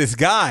 Donnie, with this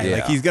guy. Yeah.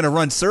 Like he's going to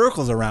run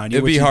circles around you.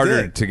 It'd be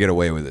harder to get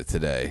away with it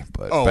today,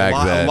 but back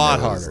then a lot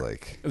it was harder.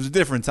 like it was a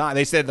different time.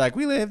 They said like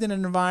we lived in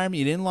an environment.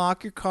 You didn't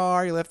lock your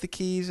car. You left the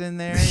keys in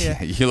there.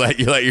 you let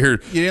your you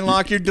didn't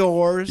lock your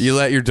doors. You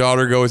let your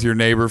daughter go with your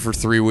neighbor for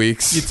 3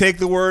 weeks. You take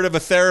the word of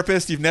a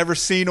therapist you've never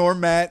seen or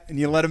met, and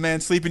you let a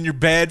man sleep in your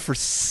bed for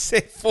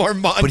 4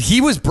 months. But he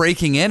was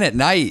breaking in at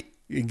night.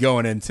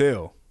 Going in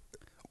too.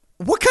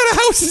 What kind of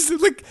house is it?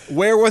 Like,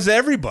 where was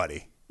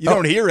everybody? You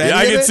don't hear any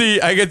of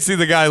it? I could see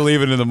the guy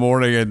leaving in the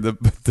morning, and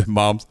the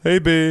mom's, "Hey,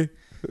 B,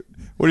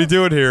 what are you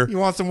doing here? You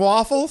want some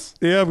waffles?"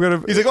 Yeah, I'm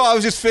gonna. He's like, "Oh, I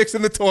was just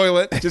fixing the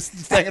toilet,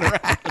 just hanging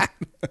around."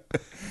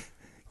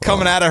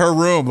 Coming out of her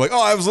room, like,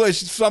 "Oh, I was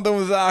something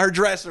was her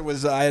dresser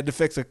was I had to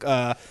fix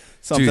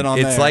something Dude, on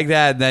it's there." like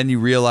that, and then you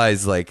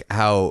realize like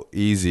how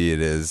easy it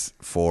is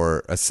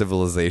for a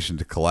civilization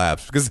to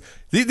collapse because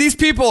these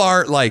people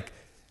aren't like.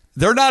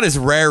 They're not as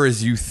rare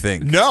as you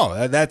think.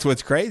 No, that's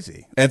what's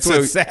crazy. That's so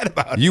what's sad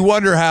about it. You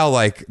wonder how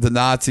like the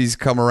Nazis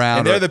come around.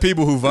 And they're the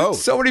people who vote.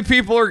 So many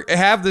people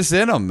have this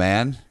in them,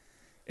 man.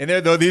 And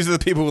these are the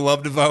people who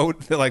love to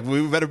vote. They're like,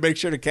 we better make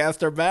sure to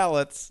cast our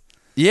ballots.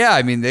 Yeah,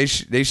 I mean they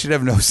should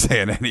have no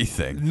say in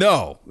anything.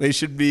 No, they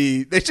should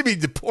be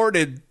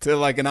deported to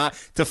like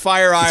to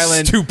Fire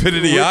Island,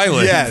 Stupidity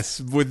Island.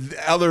 Yes, with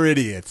other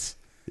idiots.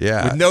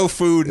 Yeah. with no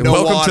food, And no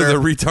welcome water. to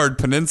the retard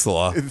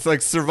peninsula. It's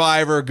like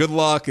Survivor. Good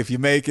luck if you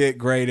make it.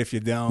 Great if you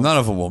don't. None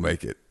of them will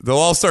make it. They'll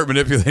all start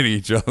manipulating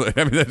each other.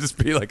 I mean, that'd just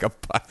be like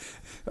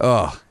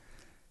oh.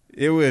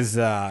 It was,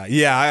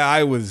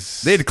 I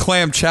was. They had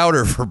clam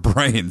chowder for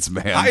brains,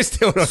 man. I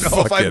still don't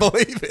know if I Fucking-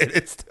 believe it.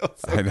 It's still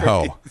so I know.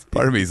 crazy.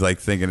 Part of me is like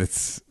thinking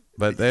it's,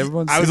 but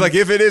everyone's. I was like,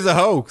 if it is a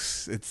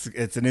hoax,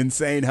 it's an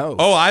insane hoax.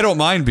 oh, I don't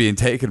mind being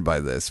taken by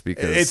this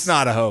because It's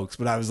not a hoax,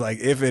 but I was like,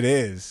 if it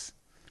is,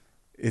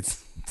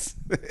 it's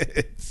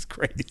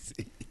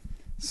crazy.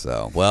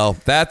 So, well,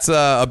 that's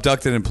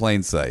Abducted in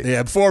Plain Sight.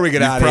 Yeah, before we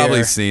get out You've of probably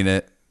here. seen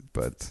it,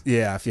 but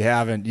Yeah, if you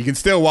haven't, you can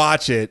still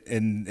watch it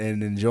and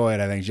enjoy it,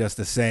 I think, just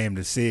the same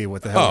to see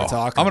what the hell we're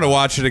talking I'm going to about.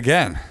 watch it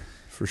again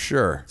for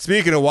sure.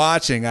 Speaking of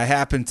watching, I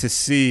happened to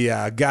see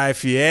Guy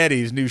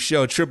Fieri's new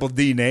show, Triple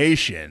D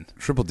Nation.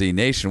 Triple D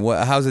Nation.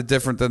 How's it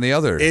different than the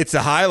other? It's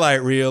a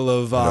highlight reel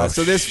of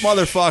so this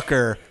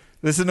motherfucker,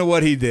 listen to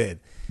what he did.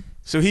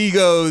 So he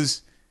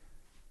goes,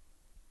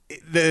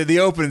 the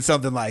opening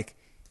something like,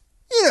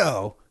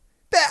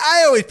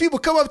 people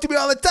come up to me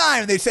all the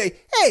time and they say,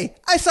 hey,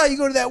 I saw you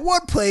go to that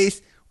one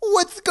place.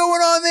 What's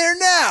going on there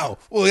now?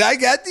 Well, I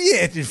got the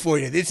answer for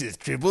you. This is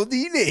Triple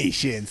D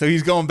Nation. So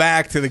he's going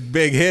back to the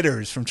big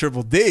hitters from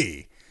Triple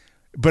D.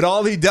 But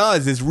all he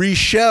does is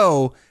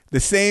re-show the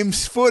same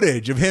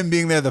footage of him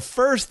being there the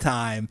first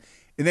time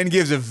and then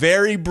gives a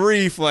very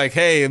brief, like,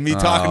 hey, me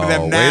talking to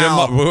them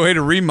now. Way to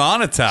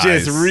remonetize.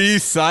 Just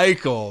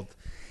recycled.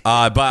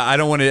 But I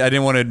didn't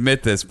want to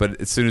admit this,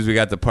 but as soon as we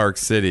got to Park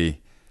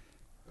City,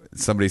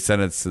 somebody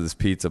sent us to this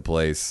pizza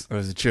place. It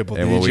was a Triple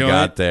D And when we joint?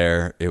 got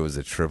there, it was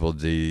a Triple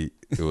D.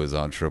 It was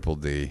on Triple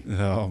D.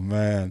 Oh,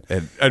 man.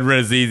 And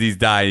Rannazzisi's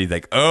died. He's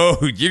like, oh,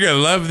 you're going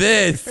to love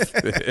this.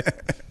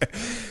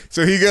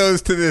 So he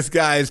goes to this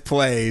guy's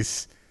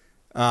place.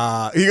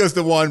 He goes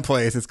to one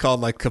place. It's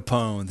called like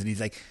Capone's. And he's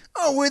like,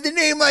 oh, with a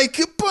name like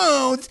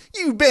Capone's,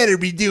 you better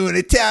be doing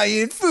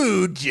Italian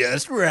food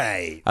just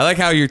right. I like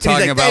how you're And he's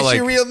talking like, about that's like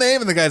your real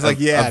name? And the guy's like,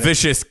 yeah. a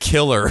vicious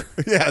killer.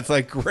 Yeah, it's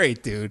like,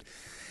 great, dude.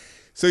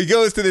 So he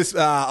goes to this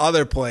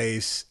other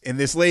place, and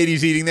this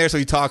lady's eating there, so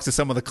he talks to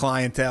some of the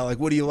clientele, like,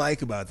 what do you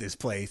like about this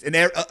place? And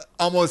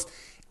almost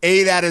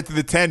 8 out of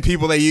the 10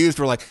 people they used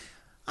were like,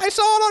 I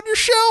saw it on your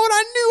show, and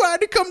I knew I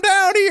had to come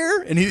down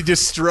here. And he's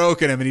just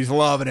stroking him, and he's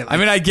loving it. I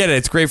mean, I get it.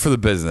 It's great for the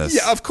business.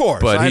 Yeah, of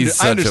course. But I he's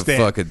such a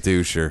understand. fucking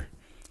doucher.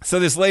 So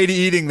this lady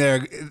eating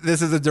there,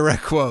 this is a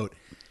direct quote.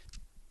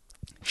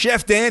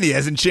 Chef Danny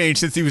hasn't changed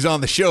since he was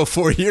on the show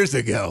 4 years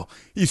ago.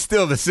 He's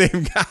still the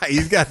same guy.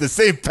 He's got the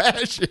same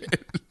passion.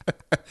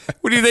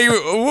 What do you think?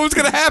 What was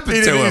going to happen to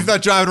He's him?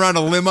 not driving around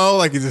a limo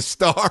like he's a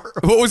star.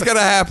 What was going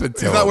to happen to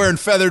him? He's not wearing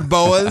feathered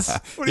boas.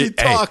 What are you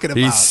talking about?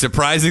 He's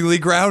surprisingly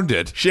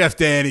grounded. Chef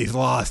Danny's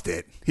lost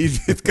it.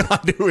 It's gone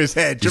to his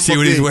head. You see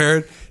what he's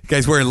wearing? The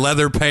guy's wearing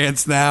leather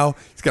pants now.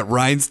 He's got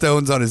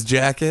rhinestones on his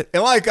jacket.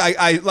 And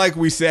like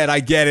we said, I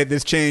get it.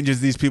 This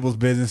changes these people's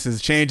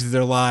businesses, changes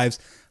their lives.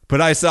 But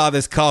I saw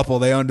this couple.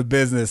 They owned a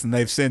business, and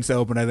they've since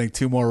opened, I think,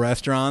 2 more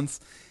restaurants.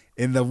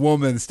 And the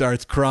woman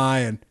starts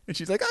crying, and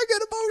she's like, I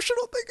get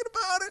emotional thinking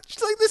about it.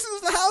 She's like, this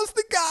is the house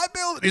the guy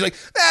built. And he's like,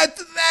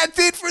 that's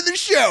it for the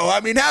show.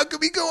 I mean, how can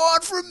we go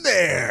on from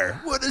there?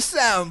 What a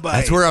soundbite.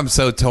 That's where I'm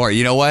so torn.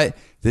 You know what?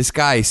 This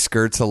guy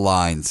skirts a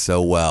line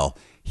so well.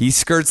 He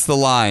skirts the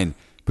line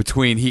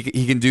between he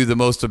can do the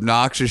most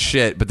obnoxious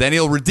shit, but then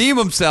he'll redeem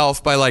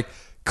himself by like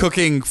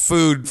cooking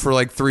food for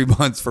like 3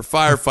 months for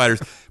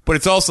firefighters. But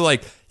it's also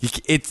like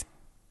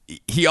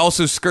he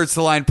also skirts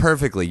the line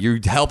perfectly. You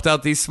helped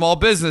out these small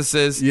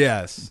businesses.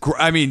 Yes.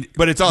 I mean,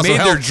 But it's also made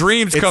their helped-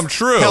 dreams it's come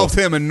true. helped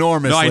him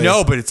enormously. No, I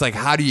know, but it's like,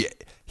 how do you?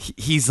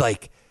 He's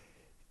like,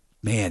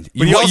 man, But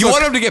you he also-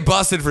 want him to get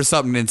busted for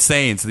something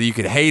insane so that you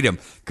could hate him.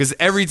 Because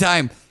every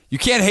time you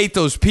can't hate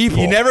those people.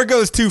 He never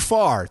goes too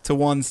far to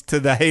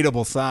the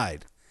hateable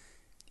side.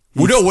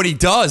 Well, no, what he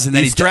does, and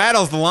then He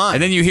straddles the line.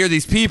 and then you hear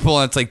these people,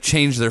 and it's like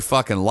change their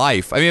fucking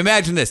life. I mean,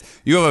 imagine this: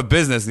 you have a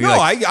business, and you're No,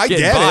 like, I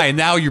getting get by, it.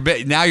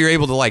 and now you're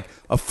able to like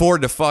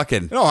afford to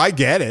fucking. No, I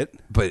get it.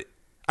 But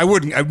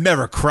I'd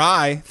never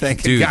cry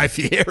thanking dude, Guy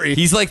Fieri.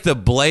 he's like the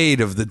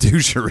Blade of the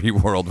douchery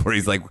world, where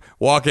he's like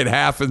walking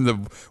half in the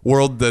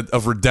world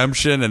of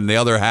redemption and the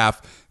other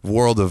half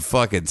world of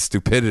fucking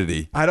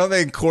stupidity. I don't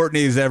think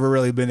Courtney's ever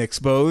really been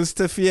exposed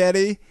to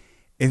Fieri.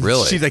 And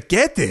Really? she's like,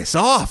 get this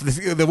off.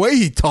 The way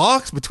he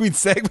talks between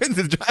segments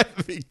is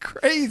driving me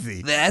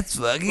crazy. That's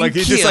fucking Like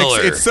it's just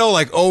like it's so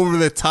like over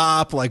the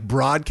top, like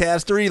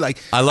broadcastery. Like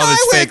I love his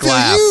fake went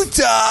laugh. to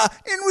Utah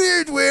and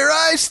weird where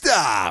I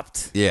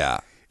stopped. Yeah,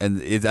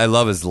 and I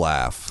love his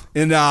laugh.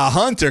 And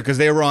Hunter, because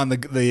they were on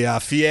the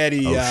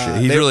Fieri. Oh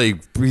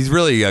shit, he's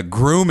really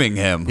grooming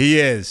him. He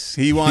is.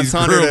 He wants He's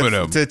Hunter grooming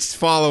him. to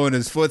follow in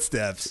his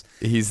footsteps.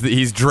 He's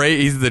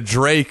the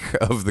Drake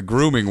of the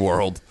grooming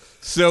world.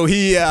 So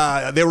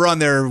they were on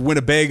their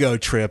Winnebago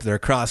trip, their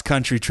cross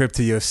country trip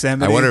to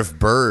Yosemite. I wonder if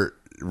Bert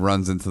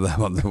runs into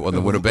them on the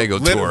Winnebago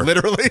tour.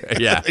 Literally,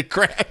 Yeah. they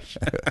crash.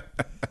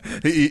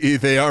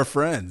 They are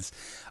friends.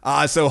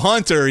 So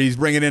Hunter, he's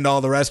bringing into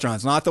all the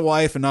restaurants, not the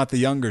wife and not the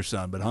younger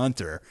son, but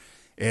Hunter.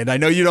 And I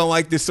know you don't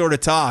like this sort of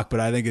talk, but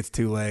I think it's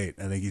too late.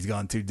 I think he's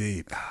gone too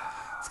deep.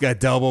 He's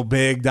got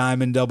big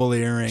diamond double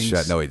earrings.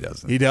 Shut. No, he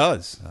doesn't. He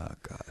does. Oh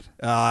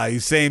God.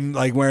 He's same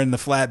like wearing the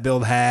flat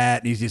billed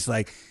hat. And he's just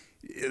like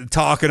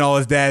talking all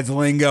his dad's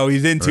lingo.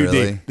 He's in too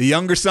Really? deep. The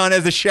younger son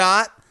has a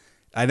shot.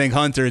 I think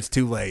Hunter, it's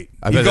too late.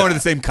 I He's bet going to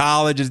that- the same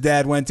college his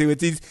dad went to.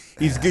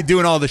 He's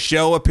doing all the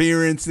show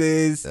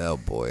appearances. Oh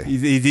boy.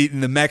 He's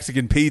eating the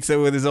Mexican pizza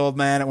with his old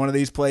man at one of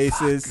these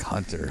places.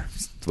 Hunter.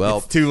 Well,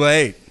 It's too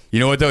late. you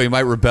know what though? He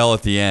might rebel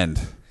at the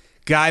end.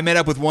 Guy met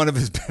up with one of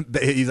his.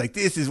 He's like,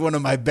 this is one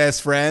of my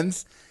best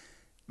friends.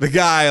 The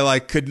guy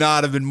like could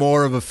not have been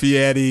more of a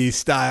Fieri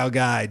style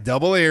guy.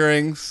 Double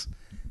earrings,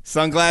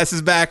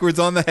 sunglasses backwards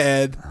on the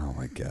head. Oh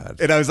my God.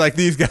 And I was like,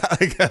 these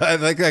guys,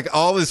 like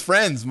all his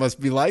friends must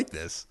be like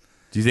this.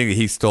 Do you think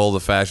he stole the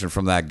fashion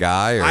from that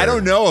guy? Or? I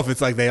don't know if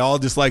it's like they all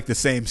just like the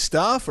same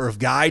stuff, or if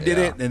Guy did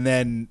Yeah. it and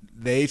then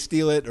they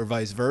steal it, or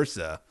vice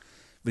versa.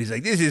 But he's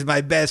like, this is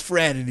my best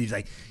friend, and he's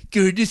like,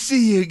 good to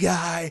see you,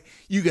 Guy.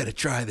 You got to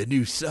try the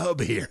new sub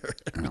here.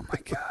 Oh my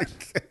God.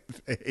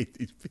 I hate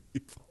these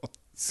people.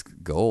 It's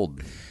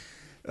gold.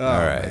 Oh, All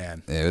right.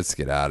 man. Yeah, let's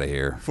get out of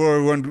here.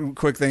 For one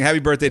quick thing, happy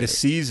birthday to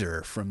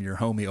Caesar from your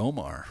homie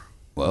Omar.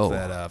 Whoa.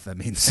 If that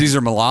means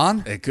Caesar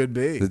Milan? it could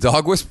be. The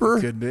dog whisperer?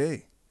 Could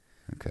be.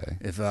 Okay.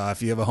 If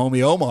you have a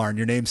homie Omar and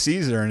your name's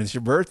Caesar and it's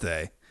your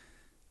birthday,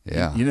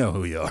 Yeah. you know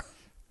who you are.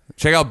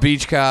 Check out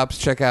Beach Cops.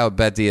 Check out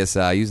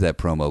BetDSI. Use that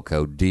promo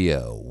code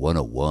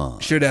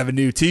DIO101. Should have a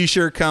new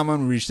T-shirt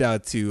coming. We reached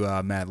out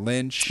to Matt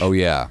Lynch. Oh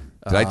yeah.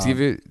 Did I give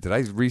you? Did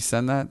I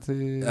resend that to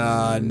you?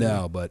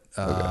 No, but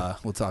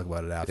we'll talk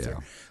about it after. Yeah.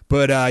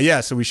 But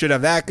yeah, so we should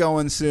have that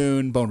going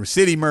soon. Boner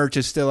City merch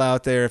is still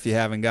out there if you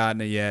haven't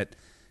gotten it yet.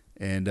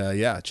 And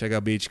yeah, check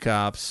out Beach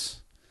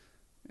Cops.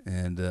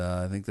 And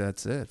I think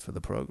that's it for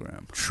the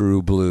program.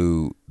 True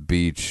Blue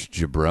Beach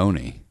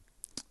Jabroni.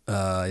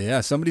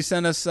 Yeah, somebody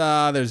sent us.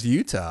 There's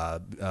Utah.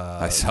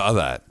 I saw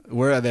that.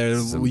 Where are there?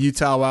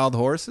 Utah Wild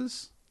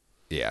Horses.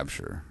 Yeah, I'm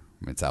sure.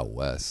 I mean, it's out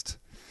west.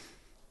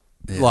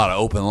 A lot of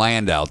open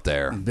land out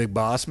there. Big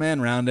Boss Man,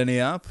 round any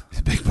up?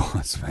 Big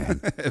boss, man.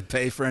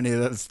 Pay for any of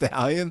those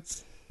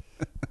stallions?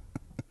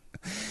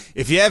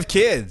 If you have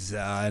kids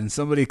and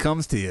somebody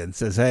comes to you and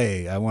says,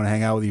 hey, I want to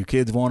hang out with your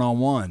kids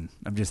one-on-one.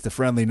 I'm just a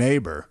friendly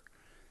neighbor.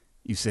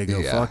 You say, go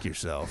Yeah. fuck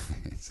yourself.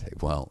 Say,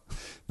 well,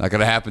 not going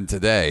to happen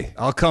today.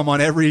 I'll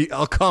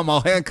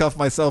handcuff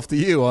myself to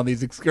you on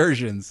these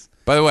excursions.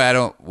 By the way,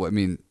 I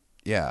mean,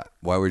 yeah,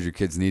 why would your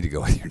kids need to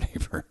go with your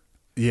neighbor?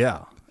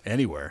 Yeah,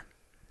 anywhere.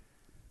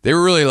 They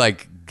were really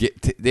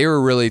they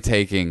were really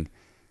taking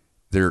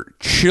their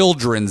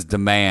children's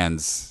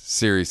demands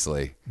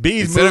seriously.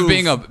 Instead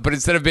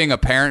of being a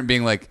parent,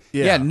 being like,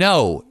 yeah,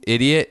 no,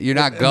 idiot, you're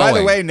not And going. by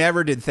the way,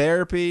 never did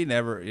therapy.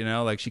 Never,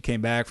 like she came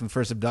back from the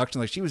first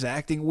abduction, like she was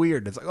acting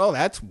weird. It's like, oh,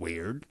 that's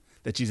weird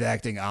that she's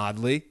acting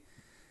oddly.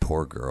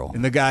 Poor girl.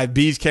 And the guy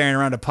B's carrying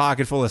around a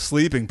pocket full of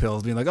sleeping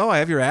pills, being like, "Oh, I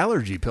have your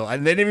allergy pill."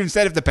 And they didn't even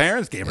said if the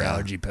parents gave her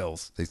allergy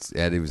pills. They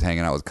said he was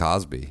hanging out with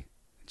Cosby.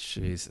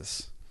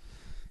 Jesus,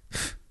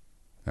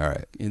 All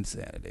right.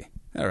 insanity.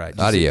 All right,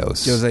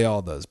 Adios. Jose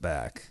Aldo's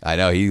back. I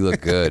know he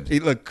looked good. He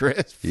looked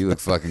crisp. He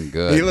looked fucking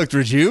good. He looked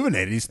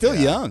rejuvenated. He's still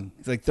young.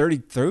 He's like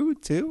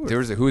 32. There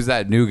was who's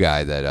that new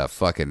guy that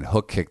fucking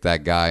hook kicked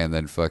that guy and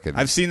then fucking.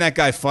 I've seen that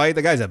guy fight.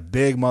 The guy's a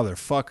big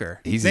motherfucker.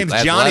 His His name's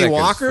athletic Johnny as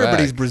Walker, but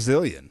he's fuck.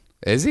 Brazilian.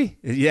 Is he?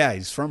 Yeah,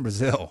 he's from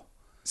Brazil.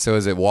 So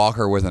is it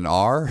Walker with an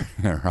R?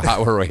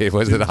 Or wait,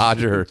 was it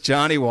Hodger?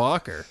 Johnny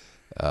Walker.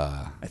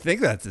 I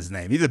think that's his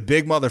name. He's a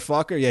big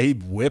motherfucker. Yeah, he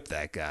whipped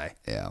that guy.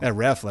 Yeah. That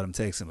ref let him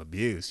take some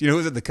abuse. You know who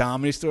was at the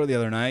Comedy Store the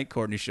other night?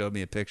 Courtney showed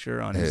me a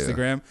picture on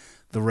Instagram.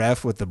 The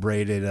ref with the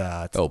braided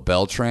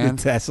Beltran?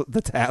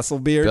 the tassel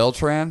beard.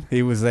 Beltran?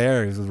 He was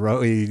there. He was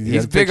with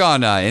He's big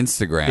on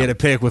Instagram. He had a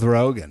pic with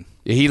Rogan.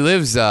 He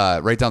lives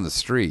right down the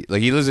street.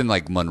 Like he lives in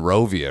like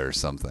Monrovia or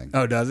something.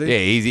 Oh, does he? Yeah,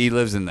 he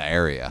lives in the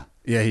area.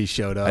 Yeah, he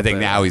showed up. I think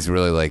now he's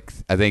really like.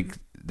 I think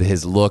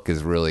his look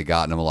has really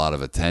gotten him a lot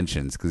of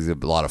attention because he's a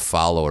lot of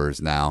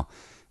followers now,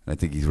 and I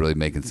think he's really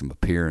making some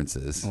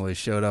appearances. Well, he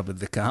showed up at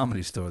the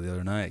Comedy Store the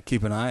other night.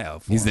 Keep an eye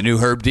out for He's him. the new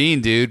Herb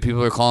Dean, dude.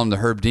 People are calling him the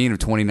Herb Dean of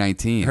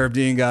 2019. Herb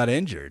Dean got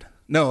injured.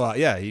 No,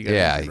 yeah, he got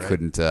yeah, injured, he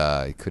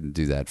right? couldn't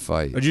do that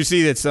fight. Did you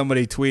see that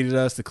somebody tweeted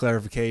us the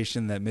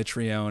clarification that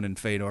Mitrione and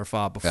Fedor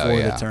fought before Oh,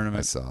 yeah, the tournament?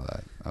 I saw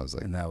that. I was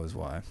like, And that was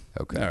why.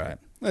 Okay. All right.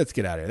 Let's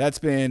get out of here. That's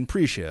been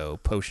pre-show,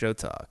 post-show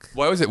talk.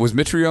 why was it? Was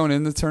Mitrione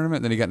in the tournament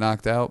and then he got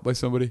knocked out by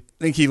somebody?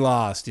 I think he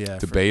lost, yeah.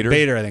 To Bader?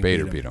 Bader, I think.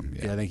 Bader beat him,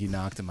 yeah. I think he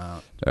knocked him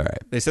out. All right.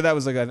 They said that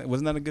was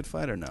wasn't that a good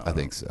fight or no? I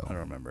think so. I don't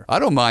remember. I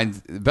don't mind.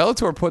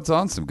 Bellator puts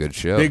on some good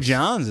shows. Big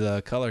John's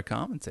a color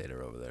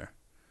commentator over there.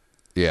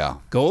 Yeah.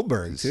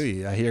 Goldberg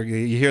too. I hear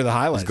you hear the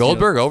highlights. Is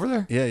Goldberg over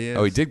there? Yeah, yeah.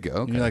 Oh, he did go.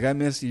 Okay. You're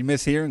like you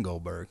miss hearing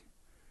Goldberg.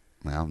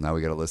 Well, now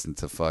we got to listen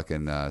to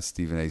fucking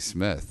Stephen A.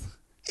 Smith.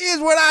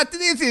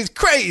 This is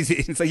crazy.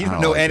 It's like you I don't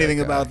don't know like that anything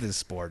guy. about this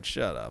sport.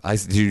 Shut up.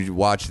 Did you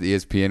watch the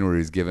ESPN where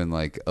he's giving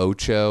like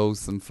Ocho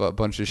some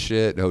bunch of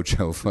shit?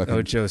 Ocho fucking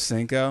Ocho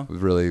Cinco?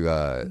 really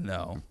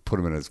No. put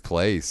him in his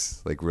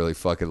place, like really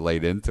fucking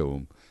laid into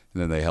him.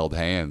 And then they held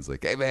hands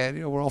like, hey,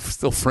 man, we're all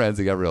still friends.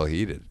 They got real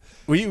heated.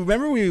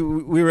 Remember we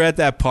were at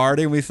that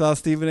party and we saw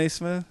Stephen A.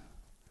 Smith?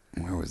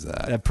 Where was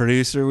that? That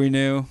producer we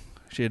knew.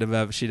 She'd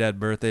had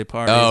birthday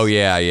parties. Oh,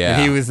 yeah.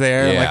 And he was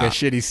there in like Yeah. a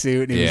shitty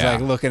suit, and he was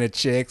like looking at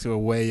chicks who were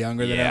way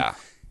younger than him. Yeah.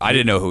 I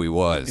didn't know who he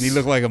was. And he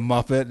looked like a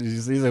Muppet.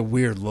 He's a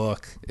weird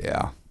look.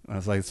 Yeah. I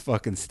was like, it's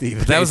fucking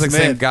Stephen That A. was like the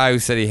Smith. same guy who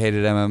said he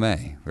hated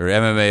MMA. Or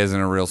MMA isn't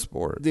a real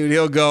sport. Dude,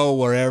 he'll go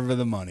wherever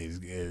the money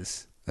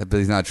is. But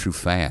he's not a true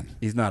fan.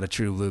 He's not a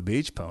true Blue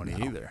Beach pony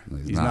either.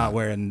 he's not not.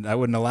 wearing. I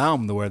wouldn't allow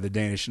him to wear the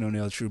Danish and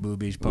O'Neill True Blue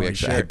Beach pony I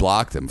shirt.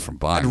 blocked him from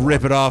buying I'd one.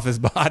 rip it off his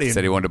body. He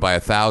said he wanted to buy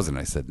 1,000.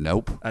 I said,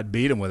 nope. I'd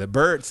beat him with it.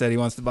 Bert said he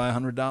wants to buy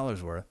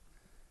 $100 worth.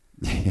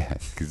 Yeah,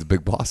 he's a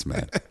big boss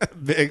man.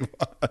 Big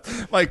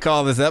boss. Might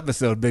call this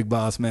episode Big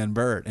Boss Man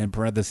Bert, in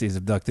parentheses,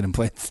 abducted in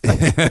plain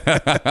sight.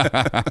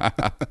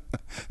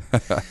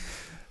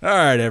 All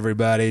right,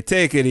 everybody.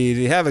 Take it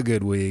easy. Have a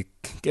good week.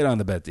 Get on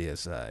the Bet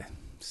DSI.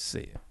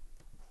 See ya.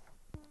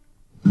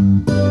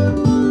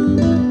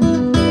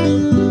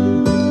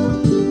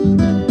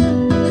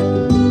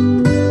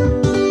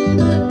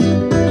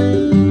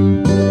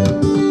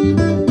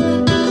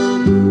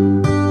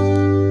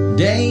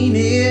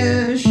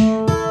 Danish,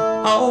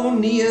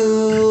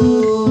 O'Neill,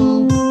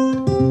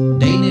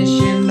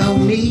 Danish and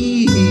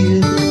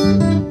O'Neill.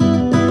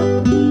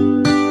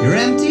 Your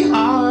empty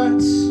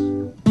hearts,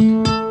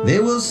 they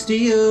will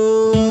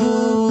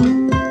steal.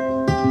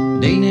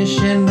 Danish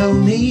and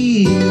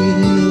O'Neill.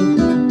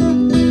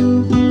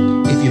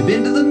 If you've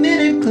been to the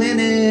Minute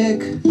Clinic,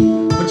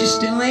 but you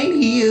still ain't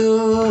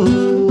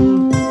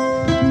healed.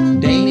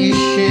 Danish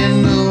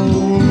and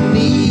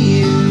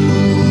O'Neill.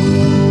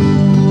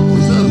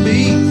 What's up, B?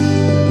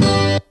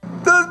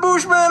 Does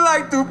Bushman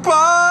like to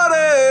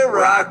party?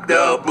 Rock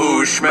the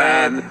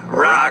Bushman,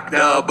 rock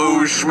the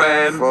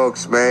Bushman.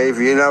 Folks, man, if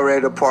you're not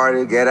ready to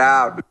party, get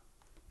out.